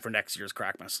need for next year's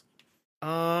Krakmas?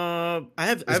 I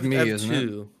have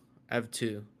two. I have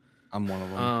two. I'm one of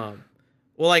them.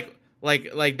 Well, like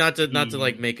not to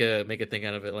like make a thing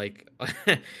out of it. Like,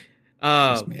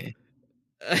 It's me.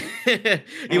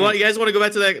 You guys want to go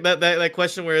back to that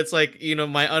question where it's like,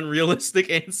 my unrealistic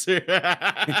answer?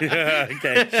 Yeah,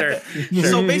 okay, sure.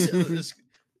 So basically,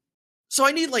 so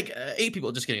I need like 8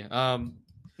 people. Just kidding.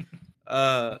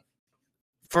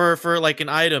 For like an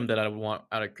item that I would want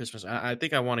out of Christmas, I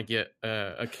think I want to get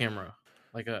a camera,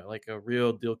 like a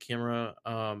real deal camera.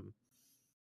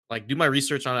 Like do my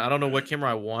research on it. I don't know what camera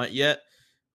I want yet,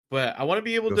 but I want to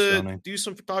be able to do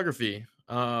some photography.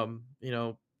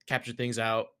 Capture things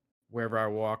out wherever I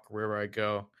walk, wherever I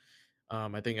go.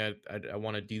 I think I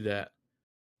want to do that.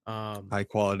 High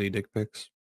quality dick pics.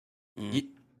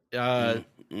 I'm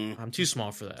too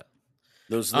small for that.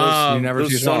 Those you're never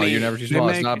those too small. Sony- You're never too small.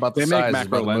 It's not about the they make size. It's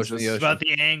about the macro motion of the lenses. It's ocean. about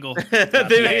the angle.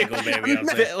 angle, baby, I'm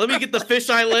saying. Let me get the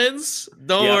fisheye lens.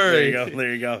 Don't Yeah, worry.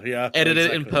 There you go. Yeah. Edit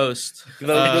it in exactly. post.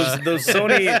 Those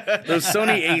Sony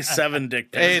A7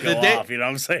 dick pics Hey, go the day- off. You know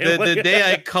what I'm saying? The day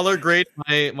I color grade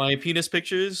my penis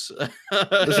pictures.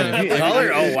 Listen, if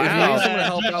Color? Oh, if you wow. need someone to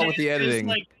help out with the It's editing,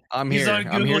 like- I'm He's here. on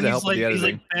I'm Google. here to He's help with like, the he's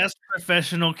editing. like best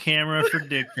professional camera for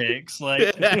dick pics. Like,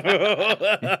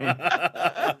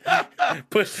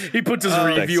 He puts his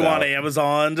review on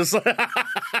Amazon, just like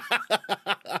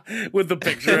with the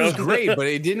picture. It was of- great, but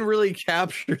it didn't really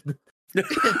capture.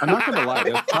 I'm not gonna lie,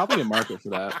 there's probably a market for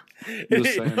that. I'm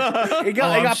just saying. He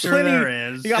got I'm sure plenty.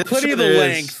 there is. He got I'm plenty sure of the there is.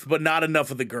 length, but not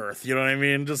enough of the girth. You know what I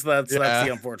mean? Just that's Yeah.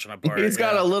 the unfortunate part. He's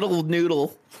got yeah. a little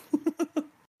noodle.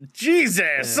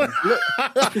 Jesus,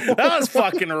 that was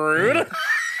fucking rude.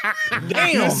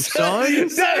 Damn, son.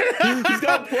 He's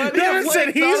got plenty Devin of said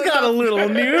length, he's not got a enough. little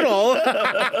noodle.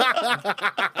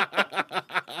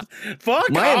 Fuck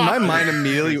My off.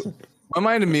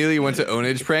 mind immediately went to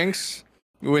ownage pranks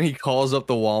when he calls up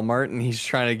the Walmart and he's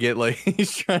trying to get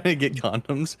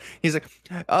condoms. He's like,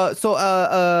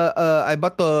 I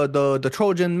bought the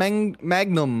Trojan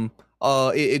Magnum.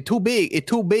 It too big. It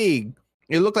too big.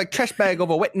 It looked like trash bag of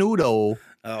a wet noodle.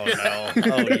 Oh no!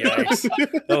 Oh yikes!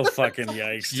 Oh fucking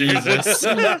yikes! Jesus!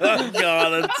 God,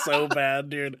 that's so bad,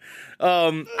 dude.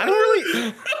 I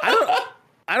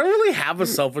don't really have a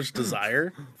selfish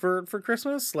desire for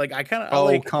Christmas. Like I kind of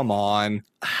like. Come on.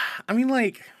 I mean,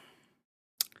 like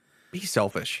Be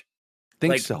selfish.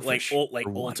 Think like selfish. like for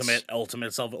once.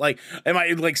 ultimate self. Like, am I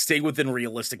like stay within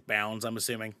realistic bounds? I'm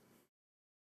assuming.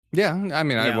 Yeah, I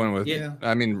mean, Yeah. I went with. Yeah.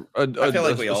 I mean, I feel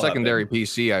like we a all have secondary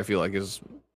PC. I feel like is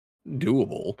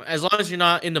doable. As long as you're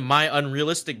not into my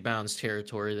unrealistic bounds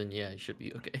territory, then yeah, you should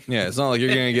be okay. Yeah, it's not like you're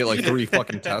gonna get like 3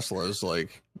 fucking Teslas.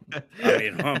 Like, I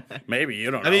mean, maybe you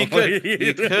don't know. I mean,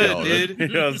 you could, No, dude. You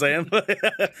know what I'm saying?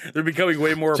 They're becoming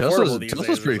way more affordable these days.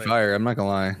 Tesla's pretty It's like- fire. I'm not gonna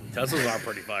lie. Teslas are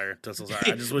pretty fire. Teslas are.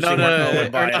 I just wish No, they no,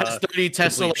 would buy or not 30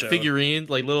 Tesla like, complete show. figurines,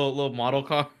 like little model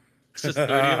car. It's just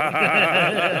 30 of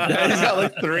them. He's got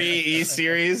like 3 E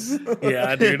series.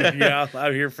 Yeah, dude. Yeah,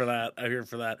 I'm here for that. I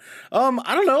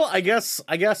don't know. I guess.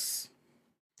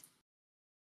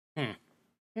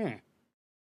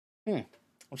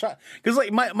 I'm trying because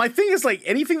like my thing is like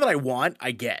anything that I want,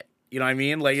 I get. You know what I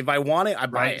mean? Like if I want it, I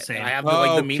buy Right, it. same. I have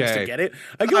the means to Okay. get it.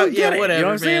 I go and yeah, get it. You know whatever,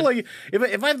 what I'm saying? man. Like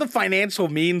if I have the financial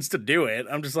means to do it,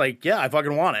 I'm just like, yeah, I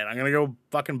fucking want it. I'm gonna go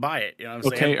fucking buy it. You know what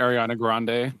I'm Okay, Ariana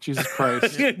Grande. Jesus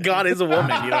Christ. saying? God is a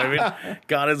woman. You know what I mean?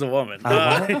 God is a woman.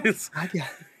 It's-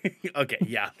 okay,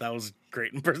 yeah, that was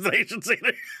great impersonation.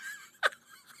 Cedar.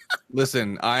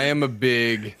 Listen, I am a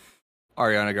big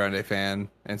Ariana Grande fan,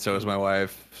 and so is my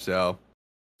wife. So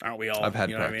Aren't we all? I've had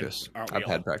You know what I mean? practice. Aren't we I've all?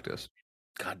 had practice.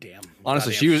 God damn.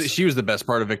 Honestly, she was the best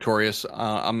part of Victorious.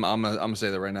 I'm gonna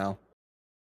say that right now.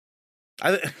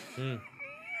 The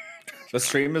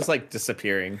stream is like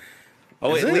disappearing.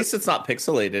 Oh, Is at it? least it's not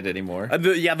pixelated anymore.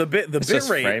 The bit just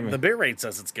rate framing. the bit rate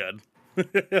says it's good.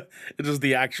 It's just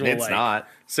the actual It's like not.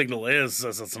 signal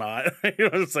says it's not. You know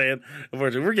what I'm saying?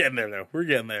 Unfortunately, we're getting there though. We're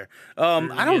getting there. I don't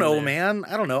getting know, there. man.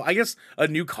 I don't know. I guess a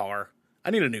new car. I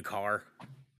need a new car.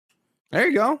 There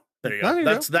you go. There you There go. you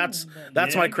That's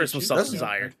Yeah, my get Christmas you. self That's-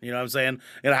 desire. You know what I'm saying?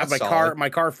 And I have That's my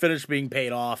solid. car finished being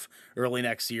paid off early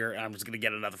next year, and I'm just gonna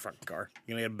get another fucking car. I'm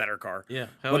gonna get a better car. Yeah,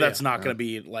 But that's not going to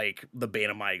be like the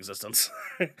bane of my existence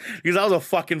because I was a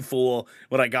fucking fool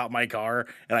when I got my car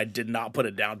and I did not put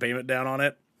a down payment down on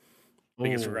it.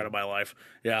 Biggest regret of my life.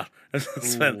 Yeah, I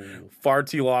spent far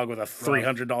too long with a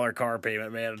 $300 car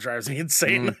payment. Man, it drives me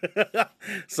insane.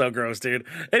 So gross, dude.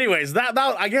 Anyways, that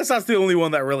I guess that's the only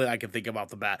one that really I can think about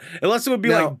the bat. Unless it would be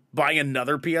Now- like buying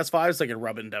another PS5 so I could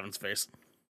rub it in Devin's face.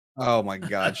 Oh my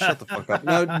God! Shut the fuck up.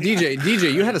 No,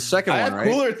 DJ, you had a second I one, have right?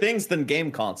 cooler things than game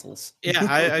consoles. Yeah,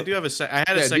 I do have I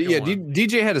had a second one.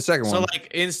 DJ had a second So one. like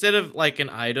instead of like an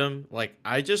item, like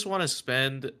I just want to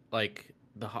spend like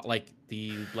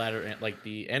the latter like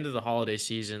the end of the holiday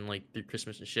season, like through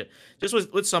Christmas and shit, just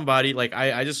with somebody. Like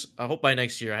I hope by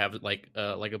next year I have like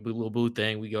a little boo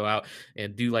thing. We go out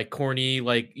and do like corny,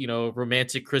 like, you know,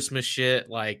 romantic Christmas shit.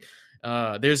 Like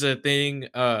there's a thing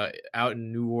out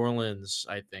in New Orleans,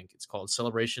 I think it's called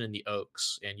Celebration in the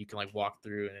Oaks, and you can like walk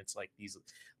through, and it's like these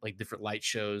like different light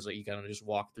shows, like you gotta just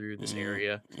walk through this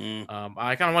area.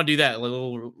 I kind of want to do that, a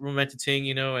little romantic thing,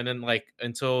 you know, and then like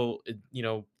until you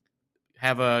know,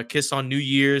 have a kiss on New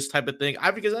Year's type of thing.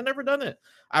 Because I've never done it.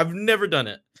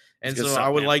 And so I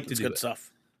would like to do it.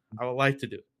 Stuff. I would like to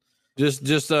do it.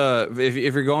 Just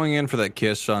if you're going in for that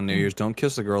kiss on New Year's, don't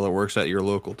kiss the girl that works at your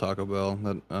local Taco Bell.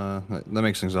 That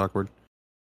makes things awkward.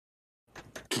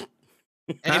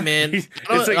 Hey man,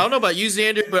 I don't know about you,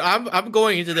 Xander, but I'm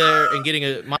going into there and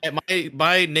getting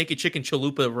my naked chicken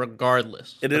chalupa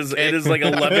regardless. It is like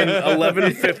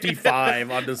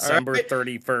 11:55 on December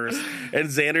 31st, and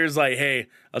Xander's like, "Hey,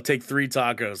 I'll take 3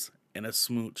 tacos and a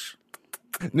smooch."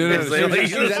 No. She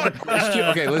was at the,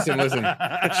 okay, listen.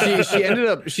 She ended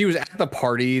up. She was at the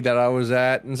party that I was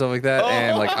at and stuff like that,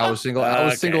 and like I was single. I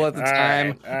was single at the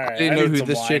time. All right. I didn't know who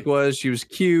this chick was. She was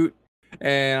cute,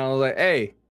 and I was like,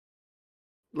 "Hey,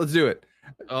 let's do it."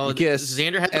 Oh, kiss.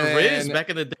 Xander had the Riz back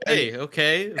in the day.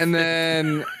 Okay, and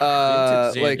then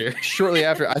like shortly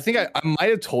after, I think I might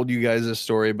have told you guys this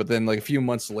story, but then like a few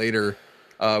months later,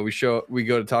 we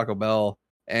go to Taco Bell,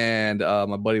 and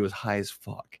my buddy was high as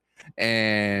fuck.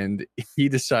 And he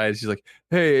decides, he's like,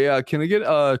 "Hey, can I get 2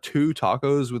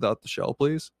 tacos without the shell,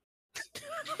 please?"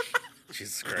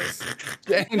 Jesus Christ!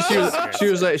 And she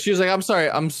was like, "I'm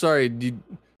sorry. Do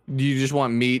you just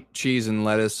want meat, cheese, and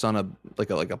lettuce on a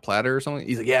platter or something?"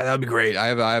 He's like, "Yeah, that'd be great. I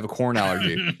have a corn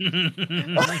allergy."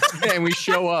 And we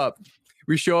show up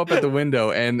at the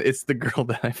window, and it's the girl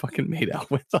that I fucking made out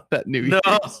with on that New Year's.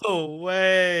 No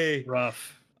way.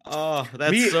 Rough. Oh,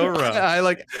 that's so rough. I'm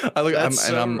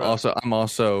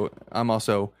also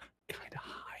kind of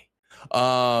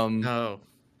high. No.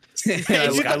 You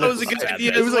thought that was a good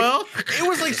idea as well? It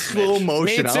was like slow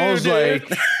motion. Me too, I was dude. like,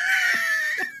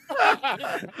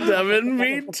 Devin,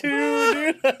 me too,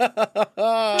 dude.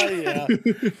 Yeah.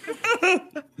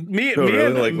 Me really,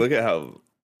 and like, look at how.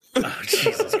 Oh,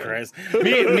 Jesus Christ.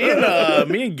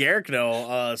 Me and Garrick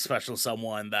know a special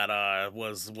someone that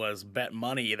was bet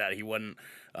money that he wouldn't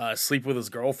sleep with his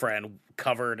girlfriend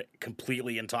covered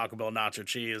completely in Taco Bell nacho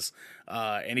cheese,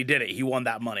 and he did it. He won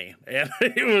that money, and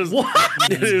it was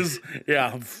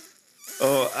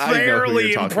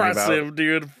fairly impressive,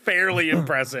 dude. Fairly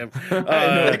impressive. How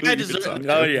does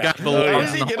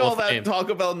he get all that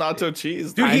Taco Bell nacho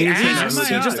cheese? Dude, he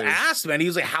just asked, man. He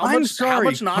was like, "How much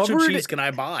nacho cheese can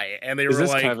I buy?" And they were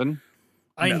like, Kevin?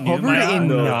 I knew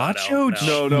nacho cheese.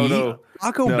 No.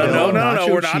 Taco No, Bell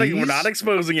we're nacho not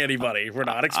exposing anybody. We're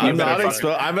not exposing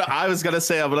anybody. I was gonna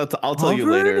say I'll tell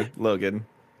you later, Logan.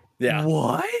 Yeah.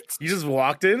 What? You just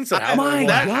walked in and said, Oh my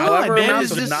God, however man,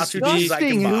 amounts is of this nacho cheese I can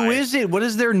disgusting? buy. Who is it? What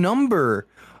is their number?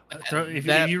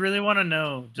 If you really want to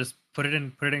know, just put it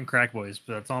in Crack Boys.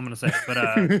 But that's all I'm gonna say. But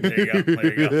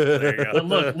There you go.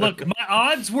 But look, my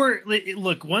odds were.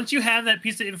 Look, once you have that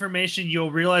piece of information,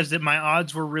 you'll realize that my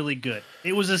odds were really good.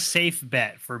 It was a safe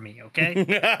bet for me. Okay.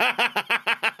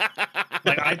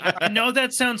 Like I know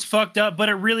that sounds fucked up, but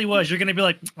it really was. You're gonna be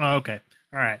like, oh, okay,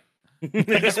 all right.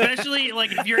 Like, especially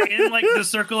like if you're in like the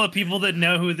circle of people that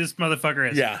know who this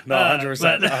motherfucker is. Yeah, no,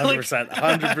 100%,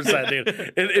 100%,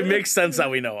 dude. It makes sense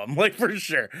that we know him, like for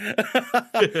sure.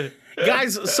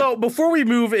 Guys, so before we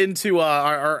move into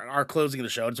our closing of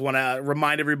the show, I just want to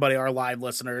remind everybody, our live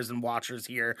listeners and watchers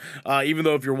here, even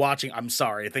though if you're watching, I'm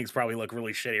sorry, things probably look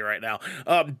really shitty right now.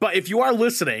 But if you are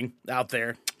listening out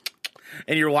there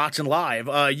and you're watching live,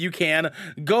 you can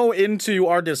go into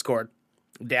our Discord.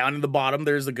 Down in the bottom,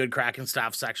 there's the Good Kraken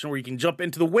staff section where you can jump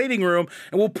into the waiting room,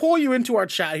 and we'll pull you into our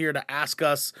chat here to ask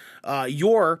us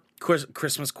your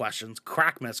Christmas questions,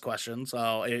 Krakmas questions,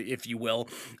 if you will,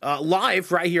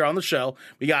 live right here on the show.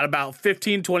 We got about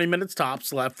 15, 20 minutes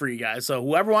tops left for you guys. So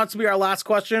whoever wants to be our last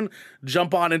question,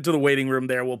 jump on into the waiting room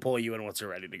there. We'll pull you in once you're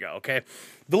ready to go, okay?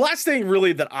 The last thing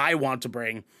really that I want to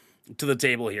bring to the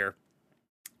table here,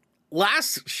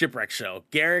 last Shipwreck show,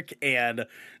 Garrick and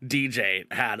DJ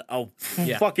had a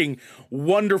fucking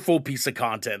wonderful piece of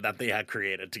content that they had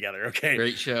created together. Okay,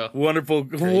 great show, wonderful.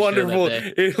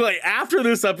 Like after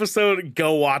this episode,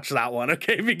 go watch that one,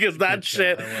 okay? Because that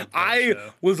shit, I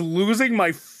was losing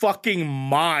my fucking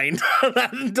mind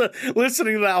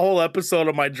listening to that whole episode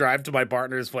on my drive to my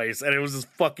partner's place, and it was just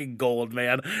fucking gold,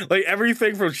 man. Like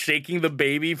everything from shaking the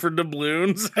baby for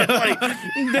doubloons, like, give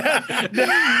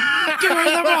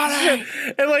her the money. shit.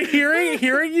 And like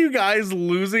hearing you guys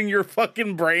losing your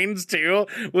fucking brains too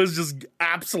was just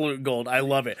absolute gold. I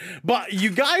love it. But you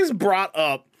guys brought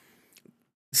up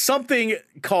something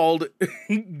called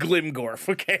Glimgorf,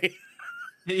 okay?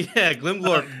 Yeah,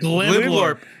 Glimglorp.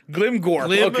 Glimglorp.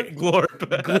 Glimglorp. Okay. Glimglorp.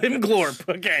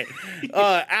 Glimglorp. Okay.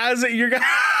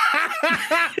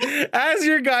 As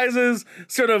your guys'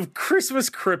 sort of Christmas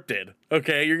cryptid,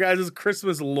 okay, your guys'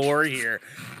 Christmas lore here,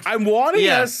 I'm wanting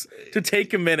us to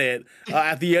take a minute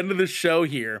at the end of the show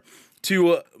here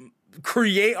to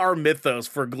create our mythos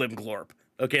for Glimglorp.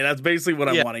 Okay, that's basically what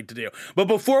I'm wanting to do. But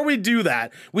before we do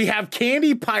that, we have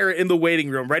Candy Pirate in the waiting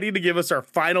room, ready to give us our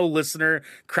final listener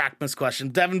Krakmas question.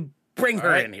 Devin, bring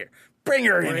her in here. Bring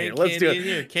her in here. Let's do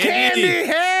it. Candy,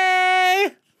 hey!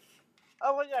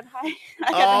 Oh my god, hi.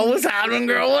 Oh, what's happening,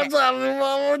 girl? What's happening?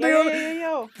 What we're doing?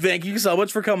 Yo. Thank you so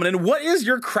much for coming in. What is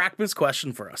your Krakmas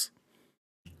question for us?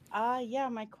 Yeah,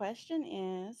 my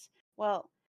question is, well,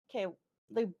 okay,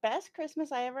 the best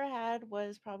Christmas I ever had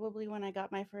was probably when I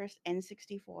got my first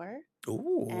N64.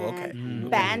 Ooh, okay.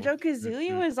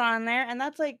 Banjo-Kazooie was on there, and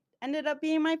that's like ended up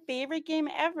being my favorite game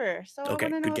ever. So I want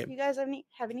to know if you guys have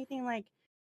anything like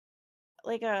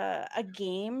a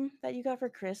game that you got for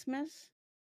Christmas.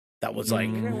 That was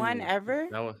like favorite one ever,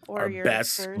 or your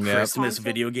best Christmas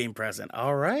video game present.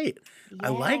 All right, I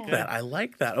like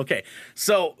that. Okay,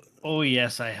 so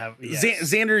yes, I have. Yes.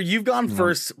 Xander, you've gone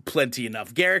first plenty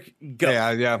enough. Garrick, go.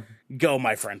 Yeah. Go,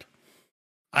 my friend.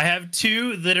 I have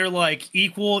two that are like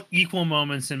equal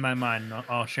moments in my mind.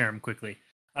 I'll share them quickly.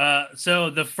 So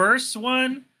the first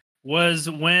one was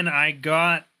when I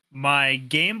got my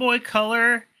Game Boy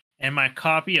Color and my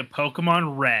copy of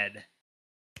Pokemon Red.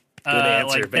 Good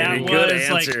answer, baby. Good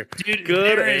answer. Like, dude,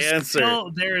 good answer.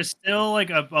 There is still like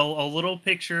a little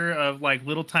picture of like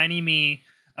little tiny me,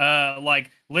 like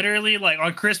literally like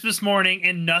on Christmas morning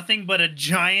in nothing but a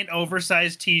giant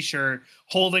oversized T-shirt,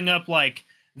 holding up like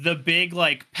the big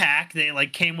like pack that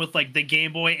like came with like the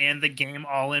Game Boy and the game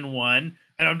all in one,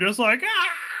 and I'm just like,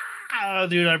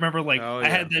 dude. I remember like I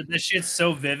had this shit's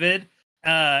so vivid.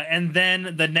 And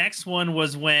then the next one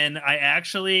was when I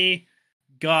actually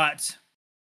got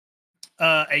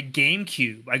a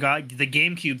GameCube. I got the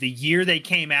GameCube the year they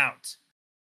came out.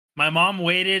 My mom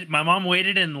waited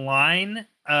in line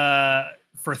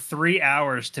for 3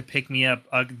 hours to pick me up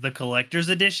the collector's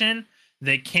edition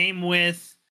that came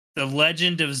with the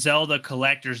Legend of Zelda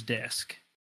collector's disc.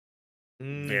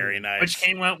 Very nice. Which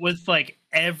came out with like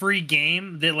every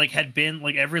game that like had been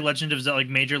like every Legend of Zelda, like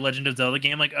major Legend of Zelda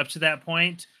game like up to that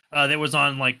point that was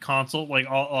on like console, like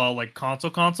all like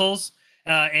consoles.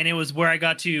 And it was where I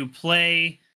got to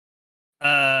play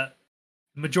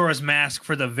Majora's Mask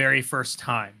for the very first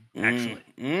time, actually.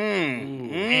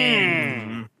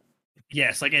 And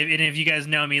yes, like, and if you guys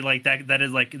know me, like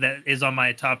that is on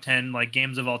my top 10 like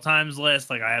games of all times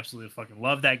list. Like, I absolutely fucking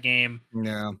love that game.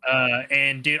 Yeah.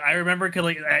 And dude, I remember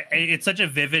it's such a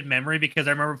vivid memory because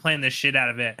I remember playing the shit out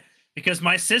of it. Because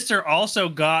my sister also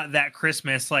got that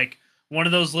Christmas like one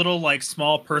of those little like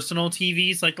small personal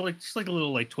TVs, like just like a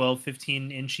little like 12, 15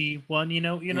 inchy one, you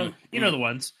know the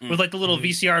ones with like the little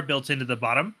VCR built into the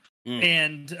bottom.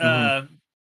 And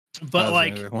but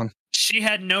like she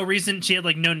had no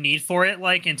need for it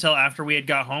like until after we had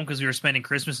got home because we were spending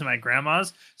Christmas at my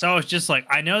grandma's. So I was just like,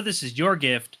 I know this is your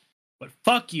gift, but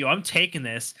fuck you, I'm taking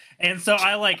this. And so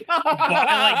I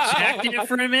jacked it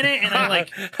for a minute, and I like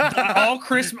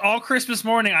all Christmas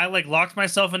morning I like locked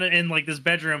myself in like this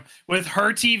bedroom with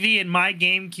her TV and my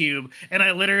GameCube, and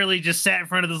I literally just sat in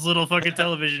front of this little fucking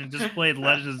television and just played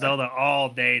Legend of Zelda all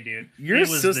day, dude. Your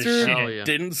sister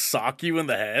didn't sock you in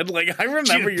the head? Like, I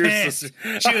remember your sister.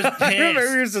 She was pissed. I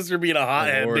remember your sister being a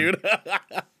hothead, dude.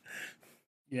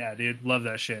 Yeah, dude, love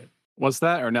that shit. Was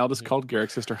that Arnaldo's called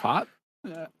Garrick's sister hot?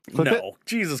 No,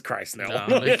 Jesus Christ, no.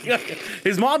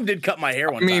 His mom did cut my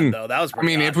hair one time, though. That was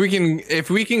pretty hot. if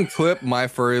we can clip my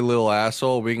furry little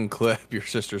asshole, we can clip your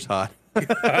sister's hot.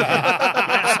 Somebody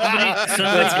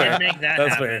can make that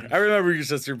happen. Fair. I remember your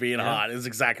sister being hot. Is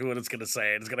exactly what it's gonna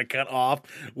say. It's gonna cut off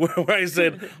where I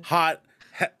said hot.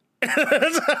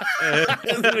 It's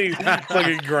gonna be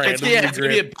fucking great. It's gonna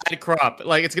be a bad crop.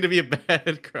 Like, it's gonna be a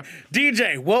bad crop.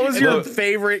 DJ, what was your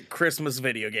favorite Christmas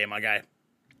video game, my guy?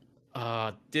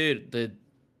 Dude, the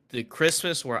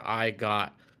Christmas where I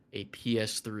got a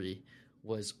PS3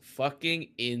 was fucking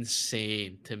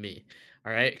insane to me.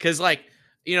 All right, because like,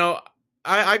 you know,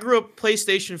 I grew up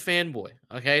PlayStation fanboy.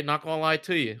 Okay, not gonna lie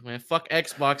to you, man. Fuck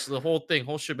Xbox, the whole thing,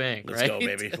 whole shebang. Let's go,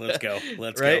 baby. Let's go.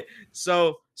 Let's right?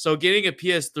 go. So getting a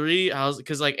PS3, I was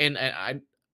because like, and I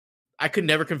could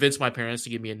never convince my parents to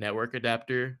give me a network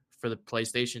adapter for the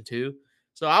PlayStation 2.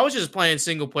 So I was just playing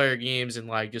single player games and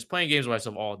like just playing games with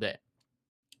myself all day.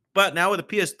 But now with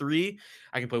the PS3,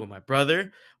 I can play with my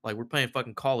brother. Like we're playing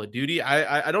fucking Call of Duty.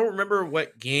 I don't remember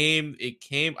what game it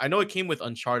came. I know it came with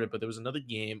Uncharted, but there was another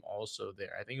game also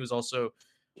there. I think it was also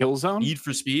Killzone. Need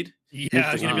for Speed. Yeah,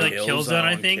 I was gonna be like Killzone.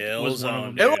 I think was one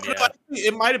of them.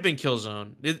 It might have been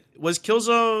Killzone. It was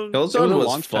Killzone. Killzone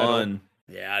was fun.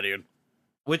 Yeah, dude.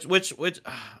 Which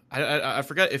I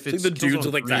forgot if it's the dudes Killzone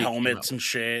with like 3 the came helmets out. and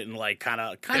shit and like kind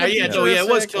of it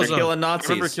was Killzone. Killing Nazis.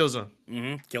 I remember Killzone.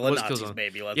 Killing Nazis,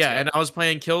 baby. Let's go. And I was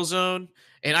playing Killzone,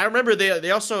 and I remember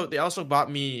they also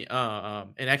bought me an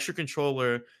extra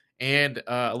controller and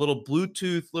a little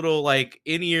Bluetooth little like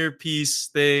in-ear piece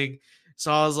thing. So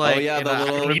I was like, the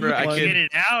little. I remember I could get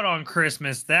it out on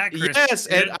Christmas. That Christmas.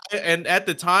 Yes, and at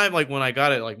the time, like when I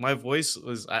got it, like my voice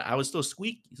was I was still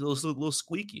squeaky, a little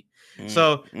squeaky.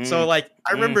 So like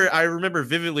I remember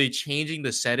vividly changing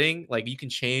the setting. Like you can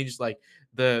change like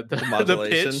the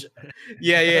pitch.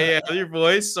 Yeah, your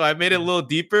voice. So I made it a little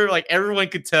deeper. Like everyone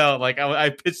could tell. Like I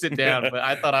pitched it down, but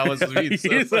I thought I was being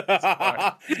so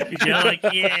smart. You're like,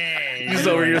 yeah. He's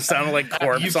over here sounding like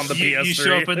corpse on the PS3. You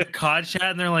show up in the COD chat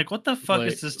and they're like, "What the fuck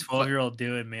is this 12-year-old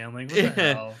doing, man?" Like, what the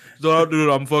hell? So, dude,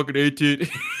 I'm fucking 18.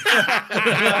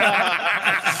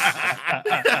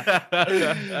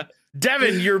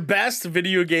 Devin, your best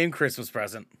video game Christmas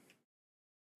present.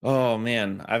 Oh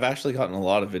man, I've actually gotten a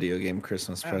lot of video game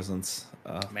Christmas presents.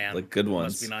 Man, like good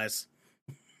ones. Must be nice.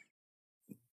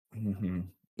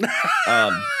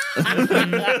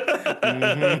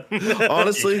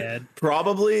 Honestly,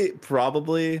 probably.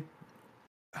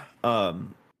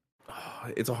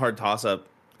 It's a hard toss up.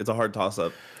 It's probably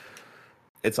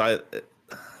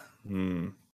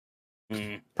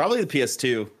the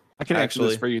PS2. I can answer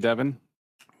this for you, Devin.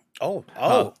 Oh.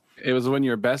 It was when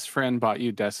your best friend bought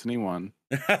you Destiny 1.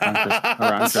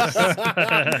 Around Christmas.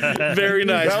 Very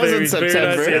nice. That was in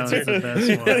September.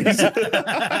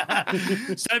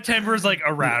 September is like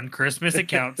around Christmas. It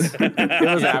counts.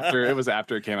 It was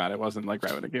after it came out. It wasn't like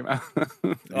right when it came out.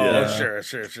 Sure.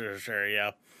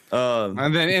 Yeah.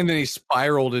 And then he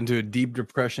spiraled into a deep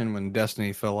depression when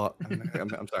Destiny fell off.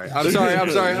 I'm sorry. I'm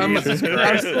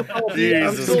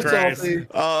still salty.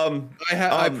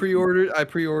 I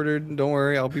pre-ordered. Don't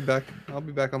worry. I'll be back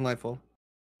on Nightfall.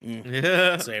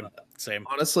 Yeah. Same.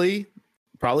 Honestly,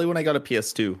 probably when I got a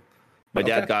PS2. My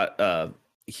dad got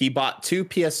he bought 2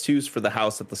 PS2s for the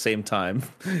house at the same time.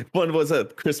 One was a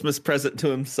Christmas present to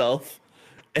himself,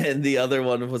 and the other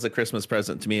one was a Christmas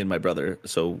present to me and my brother.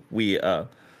 So we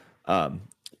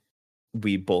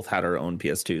both had our own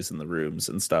PS2s in the rooms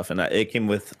and stuff. And it came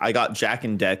with, I got Jack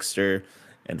and Dexter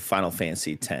and Final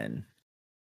Fantasy X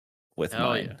with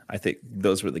mine. Yeah. I think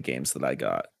those were the games that I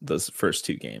got, those first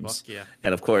 2 games. Yeah.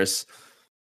 And of course,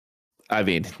 I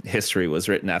mean, history was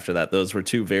written after that. Those were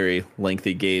 2 very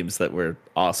lengthy games that were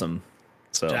awesome.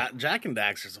 So Jack and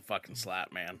Daxter's a fucking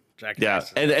slap, man.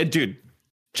 And dude,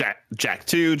 Jack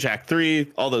 2, Jack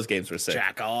 3, all those games were sick.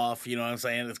 Jack off, you know what I'm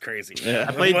saying? It's crazy. Yeah.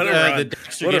 I played the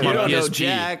Dexter game on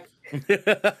PSP.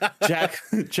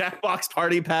 Jackbox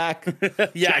Party Pack.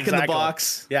 Jack in the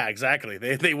Box. Yeah, exactly.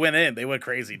 They went in. They went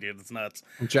crazy, dude. It's nuts.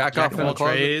 Jack off in all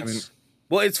trades.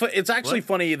 Well, it's actually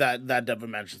funny that Devin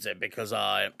mentions it because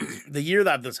the year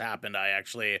that this happened, I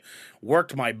actually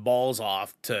worked my balls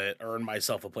off to earn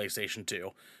myself a PlayStation 2,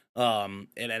 and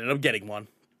ended up getting one.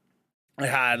 I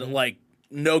had like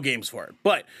no games for it,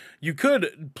 but you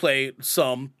could play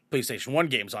some PlayStation 1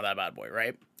 games on that bad boy,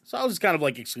 right? So I was kind of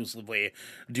like exclusively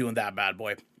doing that bad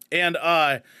boy, and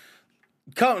little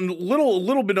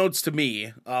beknownst to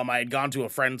me, I had gone to a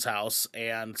friend's house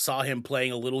and saw him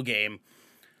playing a little game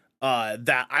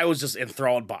that I was just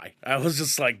enthralled by. I was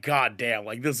just like, God damn,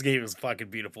 like this game is fucking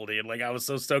beautiful, dude. Like I was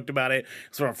so stoked about it.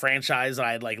 It's from a franchise that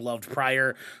I had like loved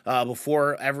prior,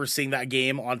 before ever seeing that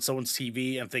game on someone's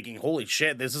TV and thinking, holy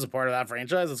shit, this is a part of that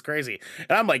franchise. It's crazy.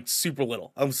 And I'm like super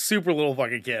little. I'm a super little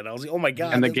fucking kid. I was like, oh my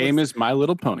God. And the game is My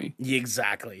Little Pony. Yeah,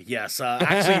 exactly. Yes.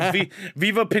 Actually,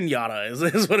 Viva Pinata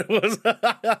is what it was.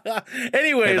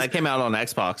 Anyways, that came out on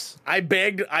Xbox. I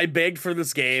begged for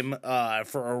this game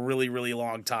for a really, really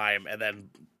long time. And then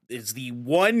it's the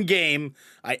one game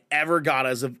I ever got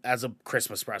as a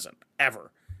Christmas present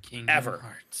ever. Kingdom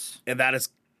Hearts. And that is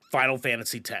Final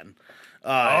Fantasy X.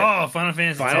 Final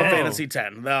Fantasy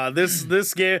X.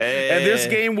 This game and this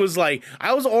game was like,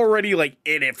 I was already like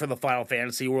in it for the Final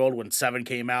Fantasy world when 7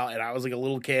 came out, and I was like a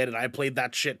little kid and I played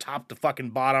that shit top to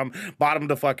fucking bottom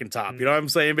to fucking top. You know what I'm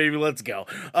saying, baby? Let's go.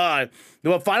 But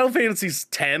Final Fantasy X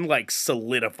like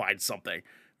solidified something.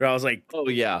 Where I was like, oh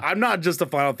yeah, I'm not just a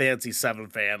Final Fantasy VII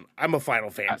fan. I'm a Final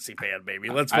Fantasy fan,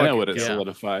 baby. Let's. I know what it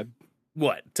solidified.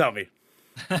 What? Tell me.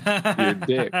 Your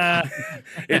dick.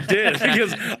 It did,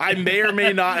 because I may or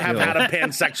may not have had a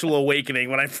pansexual awakening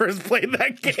when I first played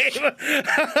that game.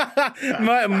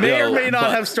 May or may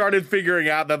not have started figuring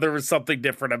out that there was something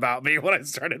different about me when I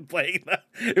started playing that.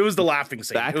 It was the laughing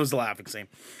scene. It was the laughing scene.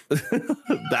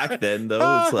 Back then,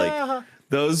 though, it's like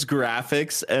those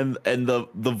graphics and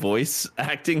the voice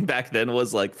acting back then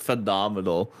was like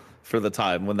phenomenal for the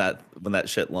time when that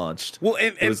shit launched. Well,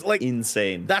 and it was like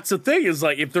insane. That's the thing, is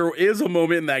like, if there is a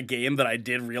moment in that game that I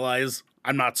did realize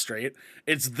I'm not straight,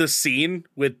 it's the scene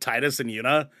with Titus and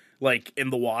Yuna like in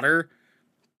the water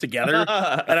together,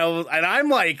 and I'm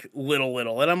like little,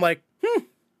 and I'm like,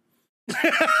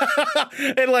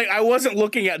 and like I wasn't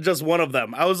looking at just one of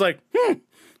them. I was like,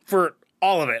 for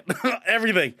all of it,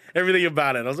 everything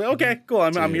about it. I was like, okay, cool.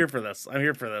 I'm here for this.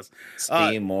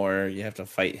 Seymour, you have to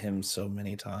fight him so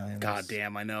many times. God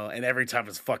damn, I know. And every time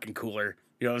it's fucking cooler.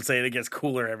 You know what I'm saying? It gets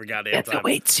cooler every goddamn Death time.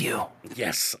 awaits you.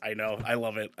 Yes, I know. I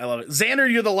love it.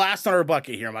 Xander, you're the last on our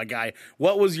bucket here, my guy.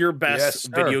 What was your best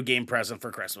video game present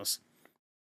for Christmas?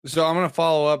 So I'm gonna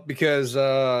follow up because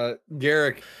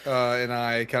Garrick and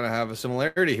I kind of have a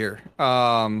similarity here.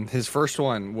 His first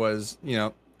one was,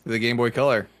 the Game Boy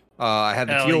Color. I had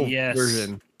the teal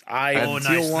version. I had the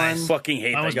teal one. Fucking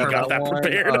hate that you got that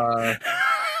prepared.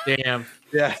 Damn.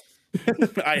 Yeah.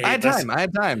 I had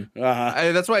time.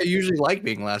 That's why I usually like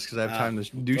being last, because I have time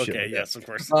to do shit. Okay, yes, of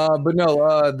course. But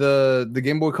no, the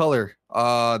Game Boy Color.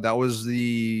 That was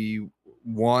the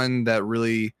one that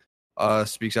really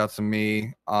speaks out to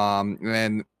me.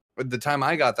 And the time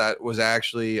I got that was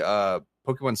actually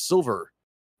Pokemon Silver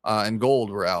and Gold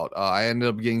were out. I ended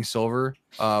up getting Silver,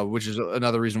 which is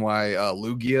another reason why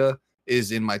Lugia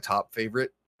is in my top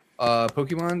favorite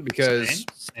Pokemon, because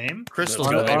same. Crystal,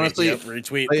 honestly,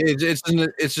 retweet.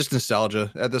 It's just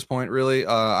nostalgia at this point, really.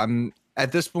 I'm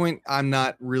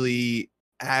not really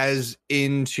as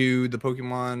into the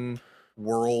Pokemon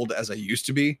world as I used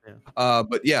to be.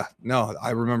 But yeah, no,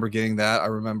 I remember getting that. I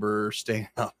remember staying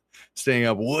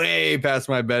up way past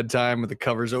my bedtime with the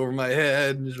covers over my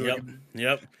head.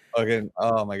 Yep. Okay.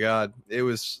 Oh my god, it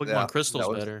was Pokemon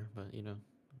Crystal's better, but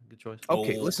good choice.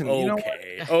 Okay, listen.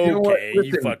 Okay, you know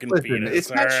you fucking penis. It's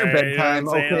not your bedtime.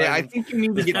 Okay, I think you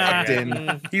need to get tucked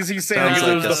in. He's saying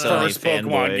it was the first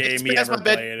Pokemon game he ever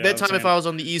played. Bedtime if I was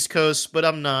on the East Coast, but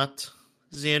I'm not.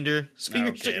 Xander, this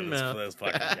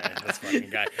fucking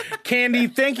guy. Candy,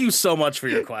 thank you so much for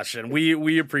your question.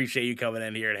 We appreciate you coming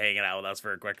in here and hanging out with us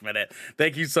for a quick minute.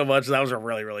 Thank you so much. That was a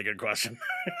really, really good question.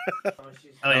 That was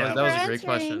a great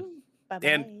question. Bye-bye.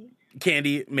 And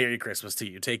Candy, Merry Christmas to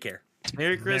you. Take care.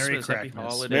 Merry Christmas. Happy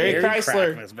Christmas. holidays. Merry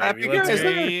Chrysler. Christmas, Happy baby. Let's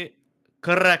Christmas. go. Merry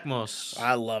Krakmas.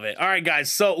 I love it. All right, guys.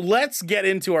 So let's get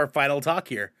into our final talk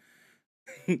here.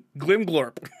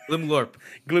 Glimglorp.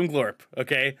 Glimglorp.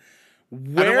 Okay.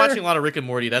 I've been watching a lot of Rick and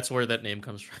Morty. That's where that name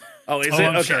comes from. Oh, is it?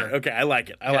 I'm Okay. sure. Okay. I like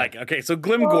it. Okay. So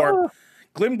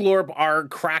Glimglorp, our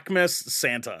Krakmas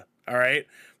Santa. All right.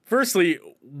 Firstly,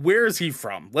 where is he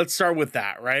from? Let's start with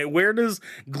that, right? Where does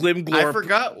Glimglorp I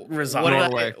forgot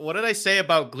reside? what did I say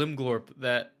about Glimglorp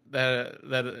that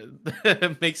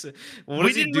makes it? What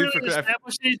does he do really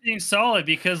establish anything solid,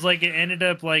 because like it ended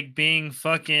up like being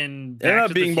fucking. It ended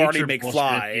up being Marty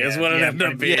McFly is what it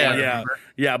ended up being.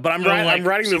 Yeah. But I'm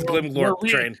writing this Glimglorp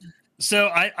train. So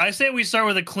I say we start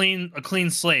with a clean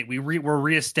slate. We're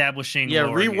reestablishing.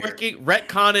 Reworking,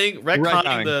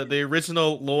 retconning the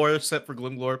original lore set for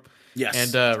Glimglorp. Yes,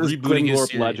 and rebooting his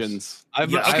series. Legends.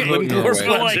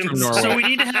 So we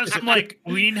need to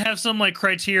have some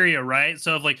criteria, right?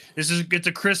 So if it's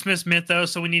a Christmas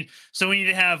mythos, so we need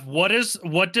to have what does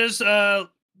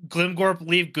Glimglorp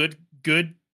leave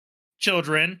good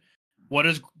children? What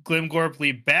does Glimglorp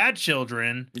leave bad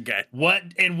children? Okay.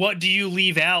 What do you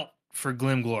leave out for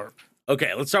Glimglorp?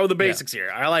 Okay, let's start with the basics here.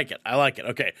 I like it.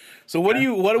 Okay. So what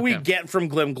do we get from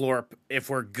Glimglorp if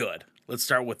we're good? Let's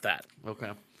start with that.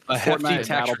 Okay. A hefty Fortnite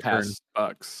Battle tax Pass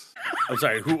bucks. I'm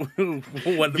sorry.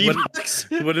 What V-Bucks?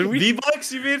 What did we?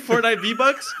 V-Bucks? You mean Fortnite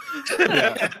V-Bucks?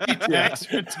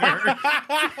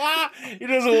 He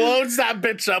just loads that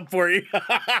bitch up for you.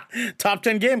 Top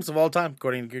 10 games of all time,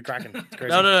 according to Kraken. It's crazy.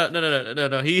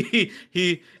 No.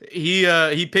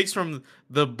 He picks from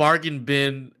the bargain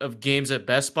bin of games at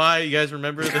Best Buy. You guys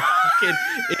remember the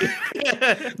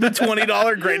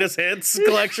 $20 greatest hits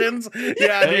collections?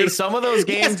 Yeah, hey, dude. some of those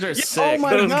games are sick. Oh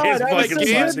my god! I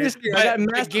got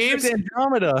Mass games, Effect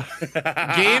Andromeda.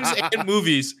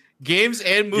 Games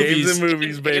and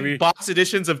movies, baby. And box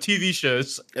editions of TV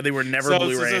shows. And they were never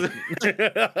Blu-ray.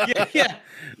 Yeah.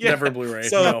 Never Blu-ray.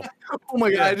 So, no. Oh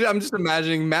my god! I'm just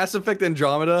imagining Mass Effect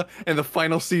Andromeda and the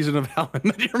final season of How I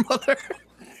Met Your Mother.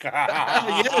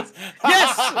 Yes,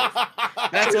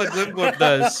 that's what Glimglorp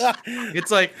does.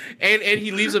 It's like, and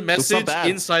he leaves a message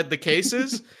inside the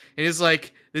cases, and it's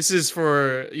like, this is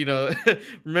for,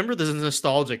 remember the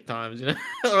nostalgic times,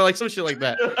 or like some shit like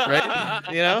that, right?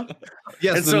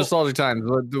 Yes, And the nostalgic times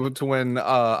to when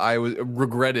I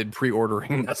regretted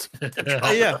pre-ordering this.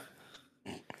 Yeah.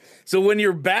 So when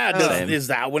you're bad, is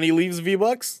that when he leaves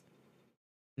V-Bucks?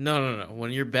 No.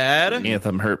 When you're bad,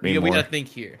 Anthem hurt me more. We gotta think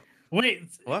here. Wait,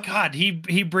 what? God, he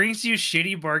brings you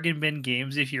shitty bargain bin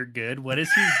games if you're good. What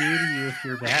does he do to you if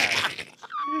you're bad?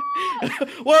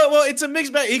 well, it's a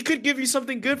mixed bag. He could give you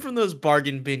something good from those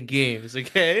bargain bin games,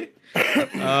 okay?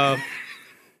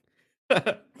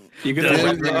 You could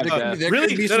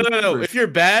really no. If you're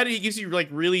bad, he gives you like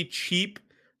really cheap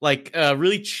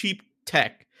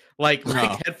tech, like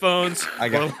headphones. I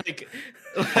got like.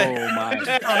 Oh my!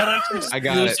 I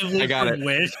got it.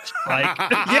 Wish, like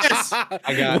yes,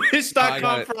 I got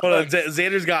Wish.com.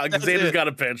 Xander's got a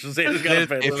pitch. Xander's got a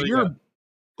pitch. If you're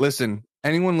listen,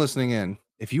 anyone listening in,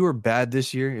 if you were bad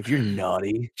this year, if you're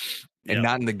naughty and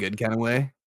not in the good kind of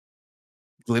way,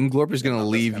 Glimglorp is going to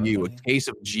leave you a case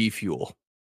of G Fuel.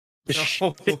 He's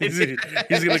gonna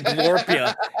glorp you.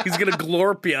 He's gonna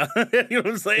glorp you. You know what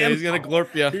I'm saying? Yeah, he's gonna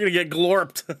glorp you. You're gonna get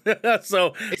glorped.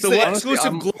 so what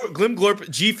exclusive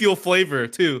Glimglorp G Fuel flavor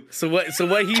too. So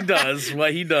what he does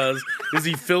is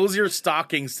he fills your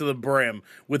stockings to the brim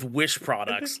with Wish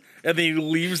products, and then he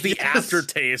leaves the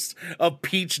aftertaste of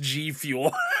peach G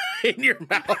Fuel in your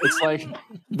mouth. It's like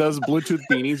those Bluetooth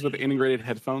beanies with integrated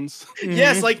headphones.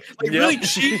 Yes, like really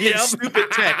cheap and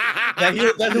stupid tech that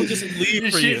he'll just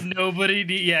leave for you. Nobody,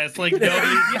 it's like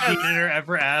nobody needed or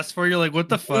ever asked for. You're like, what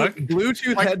the fuck?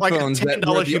 Bluetooth like headphones, $10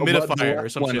 humidifier or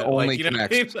something. Only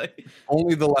connects.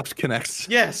 Only the left connects.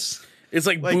 Yes, it's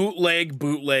like bootleg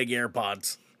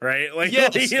AirPods, right? Like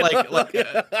yes, like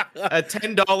a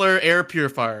 $10 air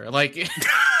purifier. Like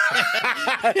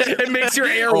it makes your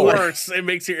air worse. It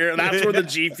makes your air. That's where the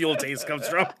G Fuel taste comes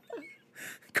from.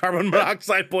 Carbon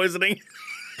monoxide poisoning.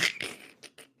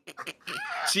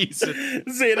 Jesus.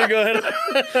 Xander, go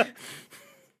ahead.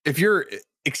 If you're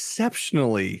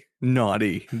exceptionally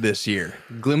naughty this year,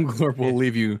 Glimglorp will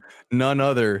leave you none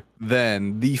other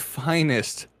than the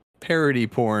finest parody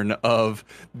porn of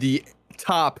the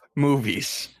top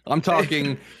movies. I'm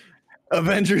talking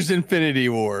Avengers Infinity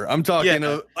War. I'm talking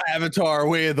Avatar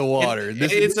Way of the Water.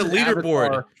 It's a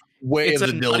leaderboard. It's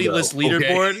a naughty list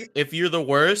leaderboard. Okay. If you're the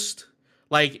worst,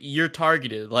 like, you're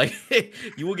targeted. Like,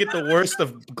 you will get the worst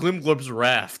of Glimglorp's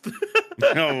wrath.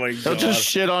 Oh my god! They'll just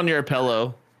shit on your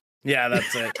pillow. Yeah,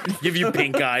 that's it. Give you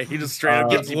pink eye. He just straight up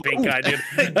gives you pink eye, dude.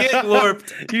 Get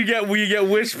glorped. You get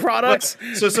Wish products.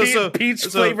 So peach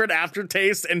flavored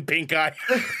aftertaste and pink eye.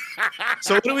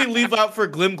 So what do we leave out for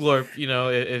Glimglorp?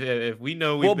 If we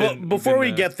know before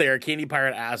we get there, Candy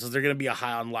Pirate asks, is there going to be a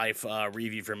High on Life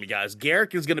review from you guys?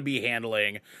 Garrick is going to be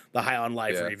handling the High on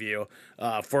Life review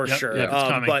for sure. Yep, it's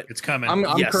coming. But it's coming. I'm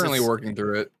currently working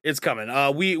through it. It's coming.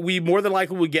 We more than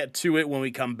likely will get to it when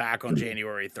we come back on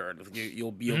January 3rd.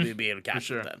 You'll be able to catch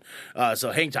it then.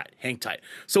 So hang tight.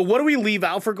 So what do we leave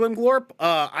out for Glimglorp?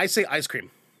 I say ice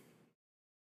cream.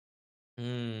 I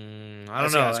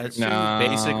don't know. That's too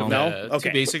basic of no. Okay.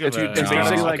 Too basic of It's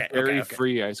gotta be like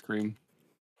dairy-free ice cream.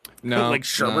 No, like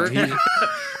sherbet.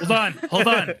 Hold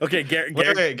on. Okay, Garrick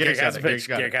has a pitch.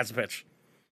 Garrick has a pitch.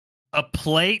 A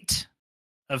plate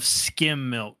of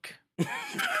skim milk.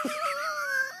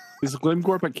 Is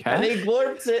Glimglorp a cat? And he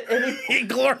glorps it. He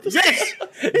glorps. Yes.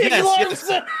 Glorps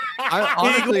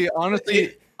it.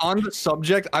 Honestly, on the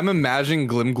subject, I'm imagining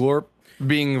Glimglorp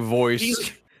being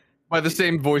voiced by the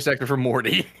same voice actor for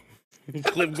Morty.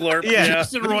 Glimglorp. Yeah.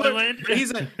 Jason Roiland.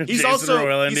 He's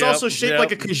also shaped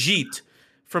like a Khajiit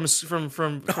from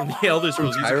the Elder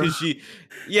Scrolls. He's a Khajiit.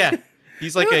 Yeah.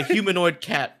 He's like a humanoid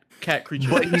cat creature.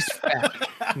 But he's fat.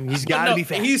 He's got to be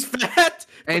fat. He's fat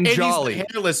and jolly. He's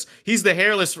hairless. He's the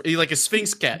hairless. He's like a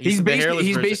Sphinx cat. He's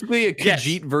basically a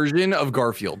Khajiit version of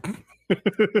Garfield.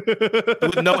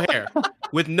 With no hair,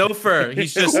 with no fur.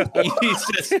 He's just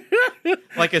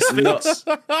like a Sphinx.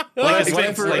 What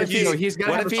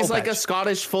if he's like a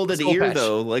Scottish folded ear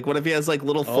though? Like what if he has like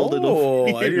little folded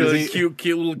ears?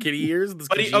 Cute little kitty ears.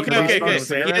 Okay.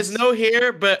 He has no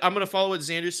hair, but I'm gonna follow what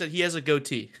Xander said. He has a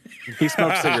goatee. He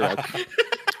smokes cigarettes.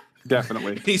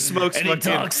 Definitely. He smokes and he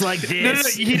talks like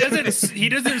this. No, he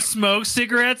doesn't smoke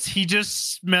cigarettes. He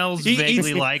just smells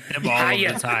vaguely like them all the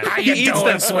time. He eats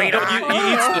them,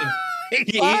 sweetheart.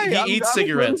 He eats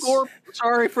cigarettes.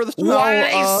 Sorry for the smell. What are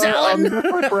they selling?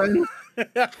 My friend.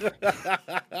 That's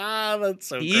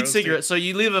so. He gross, eats cigarettes. So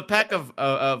you leave a pack of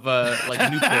like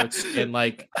Newports and skim milk.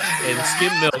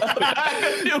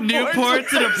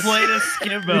 Newports and a plate of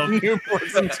skim milk.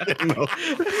 Newports and skim milk.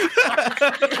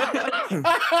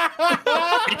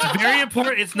 It's very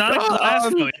important. It's not a glass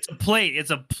though. It's a plate. It's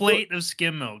a plate of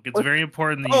skim milk. It's very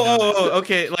important that you know that.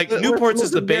 Okay. Like Newports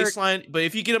is the baseline, but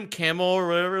if you get them Camel or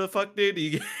whatever the fuck, dude, you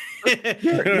get.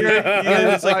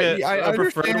 It's like I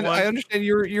understand. I understand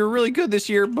you're really good this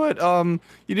year, but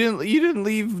you didn't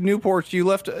leave Newports. You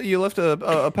left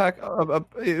a pack of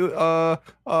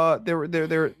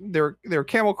they're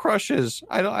Camel Crushes.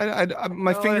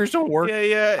 My fingers don't work.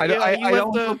 Yeah. I left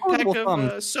don't a have pack opposable of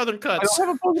thumbs. Southern I Cuts. don't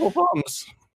have opposable thumbs.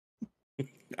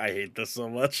 I hate this so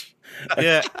much.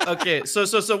 Yeah. Okay. So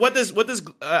what does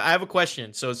I have a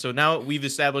question. So now we've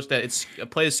established that it's a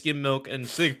plate of skim milk and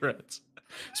cigarettes,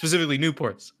 specifically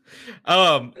Newports.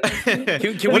 Can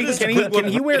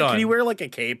he wear like a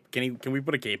cape? Can we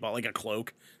put a cape on, like a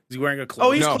cloak? Is he wearing a cloak?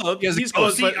 Oh, he's clothed. He's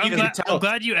clothed. See, I'm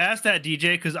glad you asked that,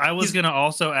 DJ, because I was gonna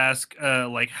also ask,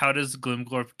 like, how does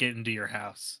Glimglorp get into your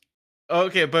house?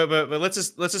 Okay, but let's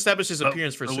establish his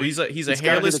appearance first. So he's a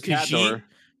hairless Khajiit.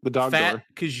 The dog fat door.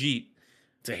 Khajiit.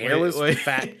 It's a hairless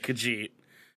fat Khajiit.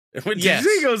 When Yes.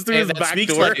 DJ goes through And his that back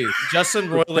speaks door. like Justin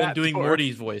Roiland Back doing door.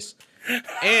 Morty's voice.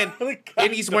 And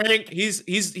he's wearing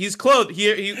he's clothed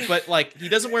here, but like he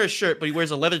doesn't wear a shirt, but he wears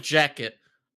a leather jacket,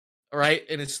 right?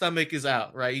 And his stomach is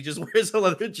out, right? He just wears a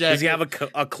leather jacket. Does he have a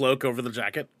cloak over the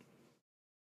jacket?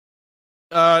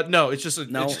 No, it's just a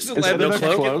No. it's just a Is it leather no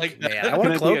jacket cloak? like that. Man, I want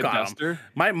Can a it be cloak on him. duster?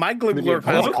 My Can it be Glimglorp a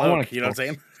has a cloak? I want cloak. a You know what I'm cloak.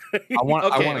 saying? I want a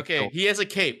Okay. kilt. He has a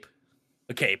cape.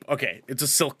 A cape. Okay, it's a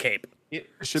silk cape. It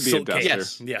should be a Silk cape. duster.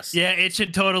 Yes. Yes. Yeah, it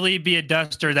should totally be a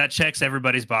duster that checks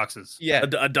everybody's boxes. Yeah. A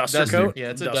duster Duster. coat.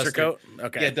 Yeah, it's a duster duster. coat.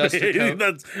 Okay. Yeah, duster coat.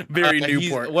 That's very He's-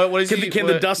 Newport. what is can he? can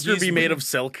the what- duster he's- be made of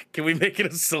silk? Can we make it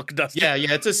a silk duster? Yeah,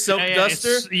 it's a silk Yeah,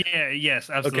 duster. Yes,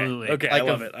 absolutely. Okay. I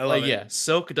love it. I love it. Yeah,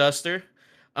 silk duster.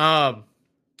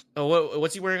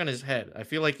 What's he wearing on his head? I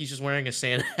feel like he's just wearing a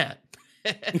Santa hat.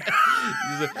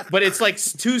 But it's like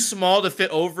too small to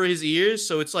fit over his ears,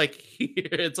 so it's like here.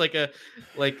 It's like a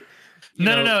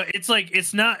No. It's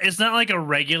not like a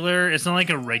regular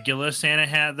Santa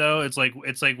hat though. It's like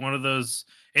one of those.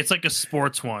 It's like a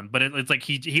sports one, but it's like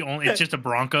he only. It's just a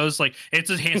Broncos. Like it's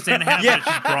a Santa hat, but it's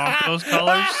just Broncos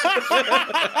colors.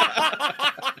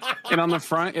 And on the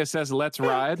front, it says "Let's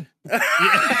ride." All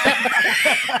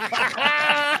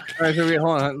right, so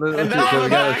hold on.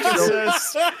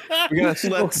 We got a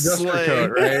silk duster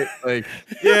coat, right? Like,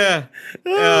 yeah.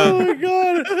 Oh my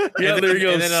god! Yeah, there you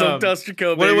go. and then, Silk duster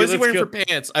coat. What Baby. was he Let's wearing go. for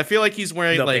pants? I feel like he's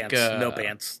wearing No like pants. No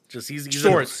pants. Just he's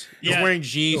shorts. He's Yeah. wearing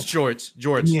jeans, jorts.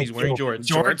 He's wearing jorts.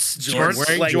 Jorts.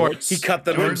 Wearing Like, jorts. He cut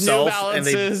them New himself, and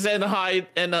they. Balances and high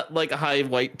like high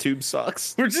white tube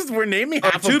socks. We're naming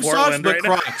half Tube of socks, Portland but right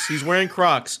now. Crocs. He's wearing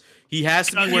Crocs. He has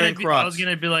to I be wearing was Crocs.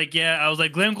 gonna be like, I was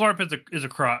like, Glimglorp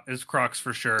is Crocs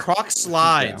for sure. Croc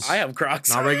slides. I have Crocs.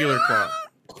 Not regular Croc.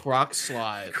 Croc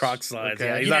slides. Croc slides. Okay.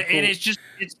 Yeah, he's Yeah, not cool. and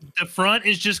it's the front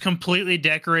is just completely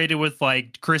decorated with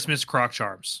like Christmas Croc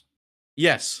charms.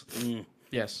 Yes. Mm,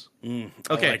 Yes. I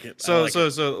Okay. like it. I So like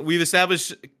it. so we've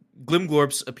established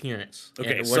Glimglorp's appearance.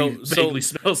 Okay, and so what he vaguely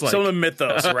smells like. some of the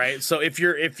mythos, right? So if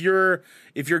you're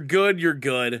good, you're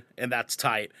good, and that's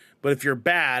tight. But if you're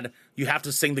bad, you have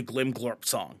to sing the Glimglorp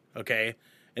song, okay?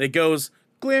 And it goes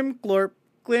Glimglorp,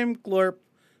 Glimglorp,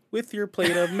 with your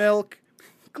plate of milk.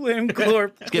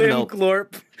 Glimglorp,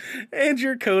 Glimglorp, and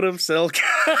your coat of silk.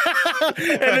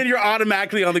 And then you're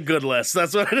automatically on the good list.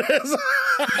 That's what it is.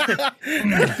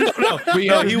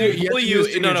 No, he will you pull have to do you.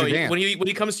 a No, signature dance. when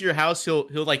he comes to your house, he'll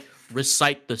like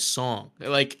recite the song.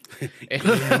 Like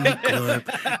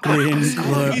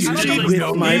Glimglorp, He's cheap.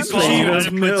 with my He's plate cheap. of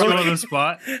Put you on milk. the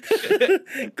spot.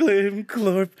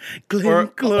 Glimglorp, or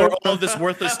Glimglorp. all of this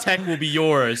worthless tech will be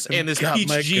yours, and this Got peach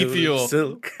my G coat of fuel.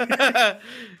 silk.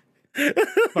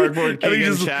 Cardboard And he King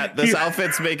in just- chat. This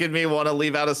outfit's making me want to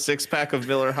leave out a 6-pack of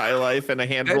Miller High Life and a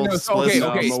handful No, of Spliff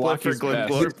okay, Split for Milwaukee's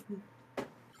Glimglorp.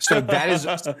 so that is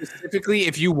specifically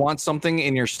if you want something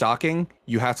in your stocking,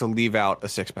 you have to leave out a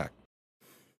 6-pack.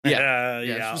 Yeah.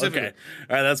 specifically. Okay.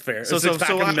 All right, that's fair. So So, pack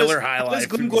how of Miller does, High how does Life.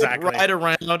 Glimglorp Exactly. ride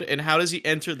around, and how does he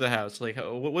enter the house? Like,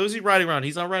 what was he riding around?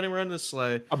 He's not riding around in a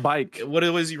sleigh. A bike. What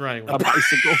was he riding A around?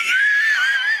 bicycle.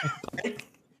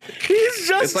 He's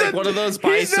just It's like one of those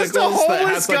he's just a bicycles that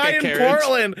homeless has like guy a in carriage.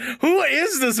 Portland. Who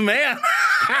is this man?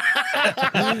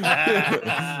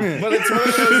 But it's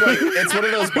one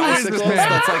of those bicycles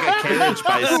that's like a carriage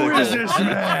bicycle.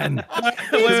 man?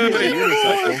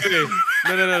 Wait.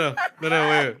 Wait.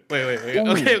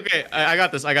 Okay. I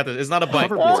got this. It's not a bike.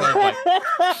 It's not a bike.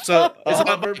 So it's not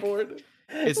a hoverboard.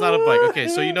 It's not a bike. Okay,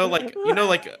 so like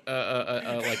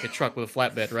a truck with a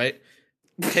flatbed, right?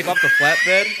 Take off the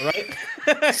flatbed, right?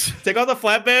 Take off the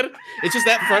flatbed. It's just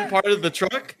that front part of the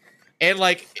truck, and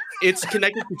like it's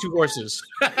connected to 2 horses.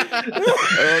 No.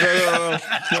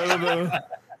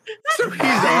 So he's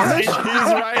on it. He's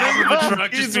riding the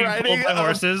truck just being pulled by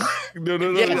horses. No.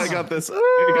 Yes. I got this. I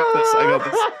got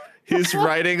this. He's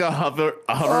riding a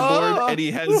hoverboard, and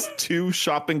he has 2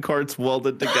 shopping carts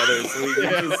welded together, so he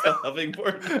uses the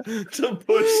hoverboard to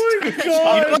push.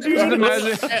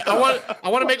 I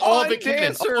want to make all of it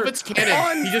canon. All of it's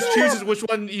canon. He just chooses which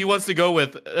one he wants to go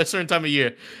with at a certain time of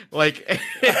year. Like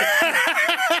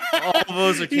all of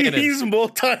those are canon. He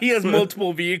has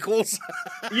multiple vehicles.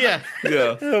 Yeah.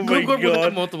 Oh my Good with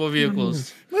god. multiple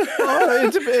vehicles.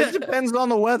 It depends on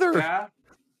the weather.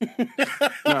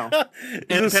 No.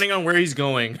 And depending on where he's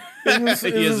going. Is He this has a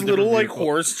little different like vehicle.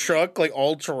 horse truck like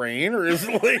all terrain, or is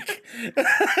it like?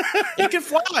 It can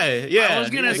fly. Yeah. I was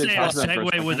gonna I did say a talk about that for a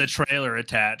Segway with second. a trailer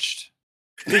attached.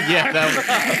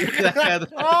 Yeah.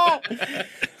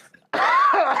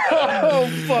 Oh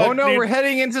fuck! Oh no, dude. we're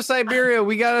heading into Siberia.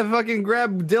 We gotta fucking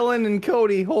grab Dylan and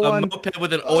Cody. Hold A on. moped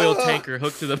with an oil tanker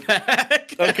hooked to the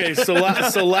back. Okay, so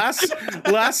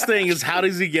last thing is, how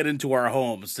does he get into our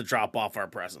homes to drop off our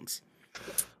presents?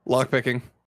 Lockpicking.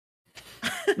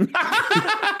 In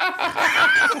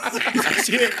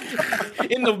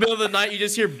the middle of the night, you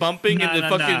just hear bumping Nah, and the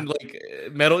nah, fucking nah. like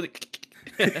metal.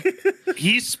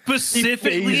 He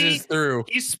specifically phases through.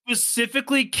 He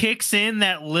specifically kicks in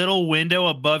that little window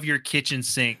above your kitchen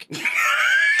sink.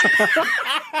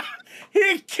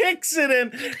 He kicks it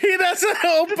in. He doesn't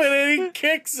open it. He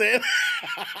kicks it.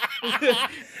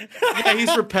 Yeah,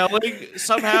 he's repelling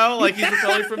somehow. Like he's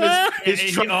repelling from his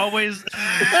He truck. always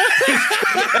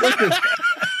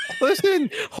Listen,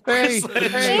 hey,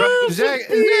 Horse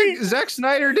Zack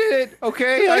Snyder did it.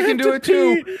 Okay, I can do it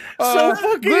too. So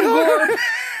fucking Glim hard. Glorp.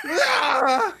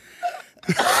 Ah,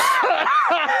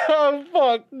 Oh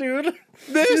fuck, dude.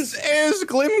 this is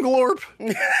Glim Glorp.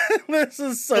 This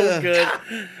is so good.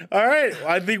 All right,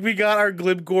 I think we got our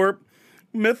Glibgorp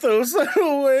mythos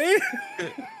away.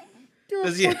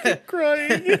 Does he?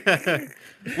 Crying.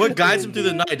 What guides him through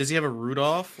the night? Does he have a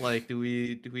Rudolph? Like, do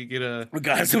we get a?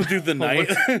 Guys who through the night.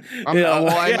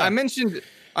 I mentioned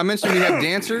we have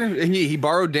Dancer. He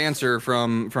borrowed Dancer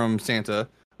from Santa.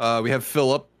 We have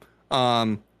Philip.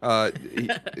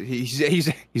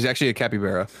 He's actually a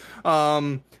capybara.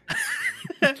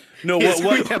 No, we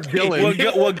have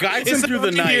Dylan. what guides him It's through the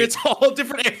not night? here, it's all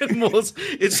different animals.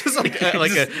 It's just like a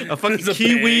fucking It's a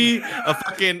kiwi, a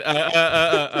fucking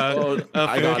I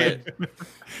got it.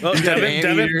 Oh, got an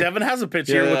anteater. Devin has a pitch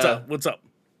here. Yeah. What's up?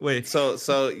 Wait,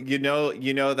 So you know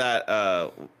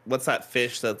that what's that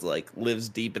fish that's like lives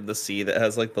deep in the sea that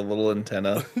has like the little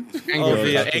antenna? oh,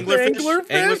 the anglerfish.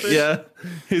 Anglerfish? Yeah,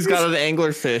 he's got an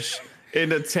anglerfish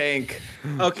in a tank.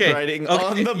 Okay. Riding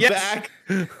on the yes. back.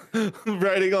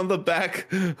 Riding on the back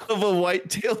of a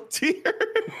white-tailed deer.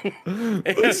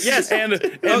 Yes. and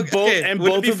Okay, would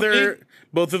it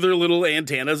both be of their little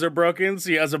antennas are broken. So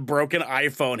he has a broken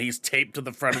iPhone. He's taped to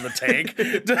the front of the tank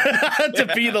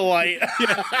to be the light.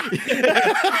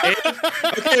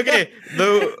 Okay.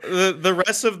 The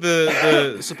rest of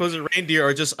the supposed reindeer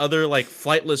are just other like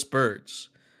flightless birds.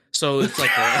 So it's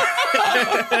like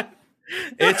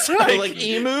it's like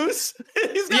emus.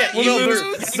 He's got Yeah, Well, no,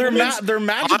 emus, they're penguins,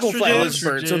 magical ostriches, flightless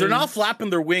birds, so they're not ostriches. flapping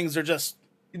their wings. They're just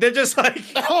they're just like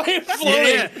floating.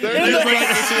 Yeah. They're just like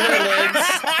you see their legs.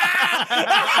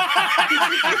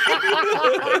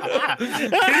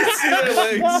 You see their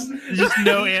legs. just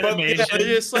no yeah, animation. they're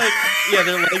just like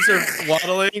their legs are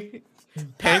waddling.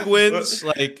 Penguins,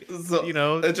 like So, you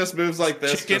know, it just moves like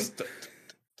this. chicken. Just,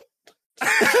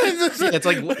 It's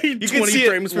like you can 20 see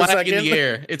frames it per lag in second. the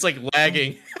air. It's like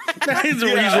lagging.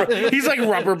 He's like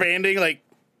rubber banding, like.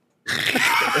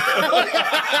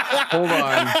 Hold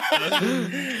on.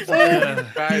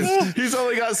 guys, he's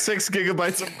only got 6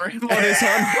 gigabytes of RAM on his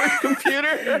onboard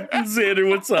computer. Xander,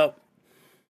 what's up?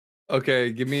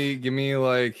 Okay, give me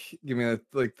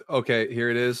okay, here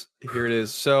it is.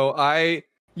 So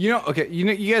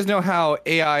you guys know how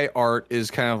AI art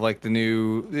is kind of like the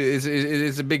new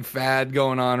is a big fad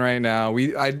going on right now.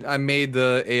 I made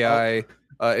the AI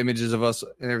images of us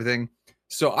and everything.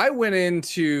 So I went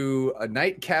into a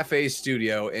night cafe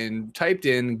studio and typed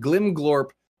in Glim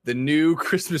Glorp, the new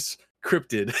Christmas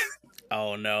cryptid.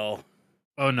 Oh no!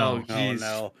 Oh no! Oh Jeez.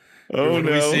 no! Oh What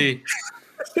do we see?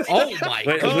 Oh my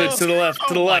Wait, god! to the left,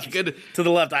 to the Oh my left, goodness. to the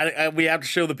left. We have to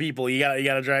show the people. You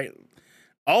gotta drag.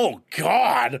 Oh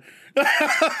God!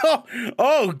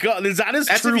 Oh God! Is that his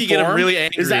That's true if you get him form? really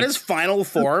angry. Is that his final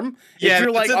form? Yeah, if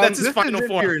you're like that's his This final is if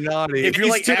form. you're naughty. if you're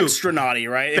like Phase two. extra naughty,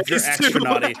 right? If you're Phase extra two.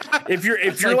 naughty, if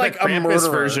you're like the a Krampus murderer,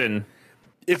 version.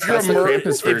 if you're That's a the murderer,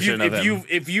 Krampus version of him.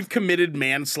 if you've committed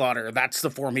manslaughter, that's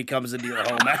the form he comes into your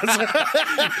home as.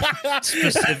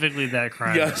 Specifically that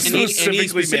crime. Yeah, And he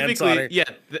specifically manslaughter. yeah.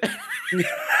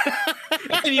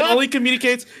 And he only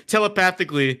communicates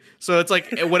telepathically. So it's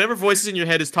like whatever voices in your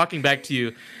head is talking back to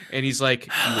you, and he's like,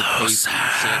 "You will pay for your sins."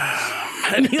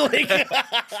 And he like,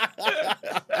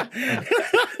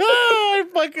 I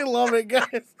fucking love it,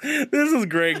 guys. This is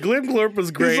great. Glim Glorp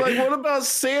is great. He's like, what about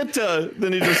Santa?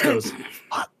 Then he just goes,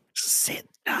 fuck Santa.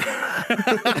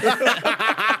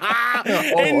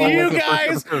 And you like the first guys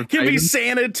episode of can be Titan.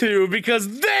 Santa too,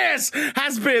 because this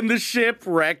has been the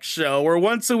Shipwreck Show, where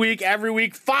once a week, every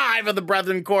week, 5 of the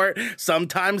Brethren Court,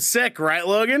 sometimes sick, right,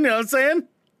 Logan? You know what I'm saying?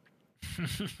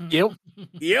 Yep.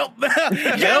 Yep.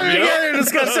 Gather together to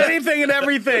discuss anything and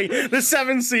everything the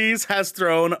Seven Seas has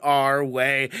thrown our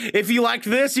way. If you liked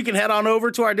this, you can head on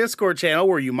over to our Discord channel,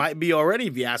 where you might be already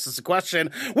if you ask us a question,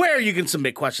 where you can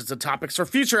submit questions and topics for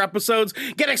future episodes,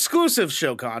 get exclusive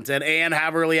show content, and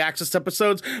have early access to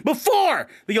episodes before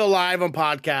they go live on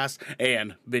podcasts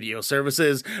and video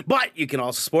services. But you can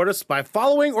also support us by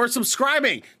following or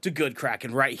subscribing to Good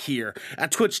Kraken right here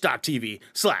at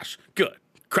twitch.tv/Good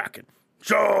Kraken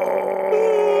Show,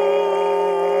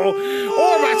 or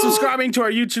by subscribing to our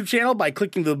YouTube channel by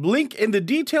clicking the link in the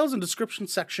details and description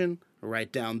section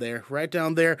right down there,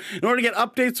 in order to get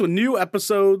updates when new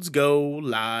episodes go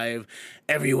live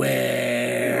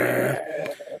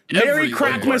everywhere. Merry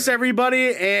Krakmas,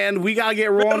 everybody, and we gotta get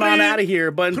rolling on out of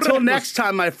here. But until next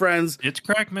time, my friends, It's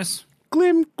Krakmas.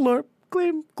 glim glorp,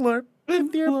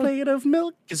 with your plate of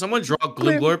milk. Can someone draw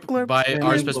Glim Glorp by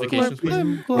our specifications,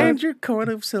 please? And your cord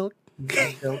of silk.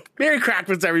 Merry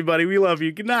Krakmas, everybody. We love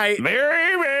you. Good night.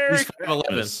 Merry, merry. He's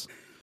 5'11".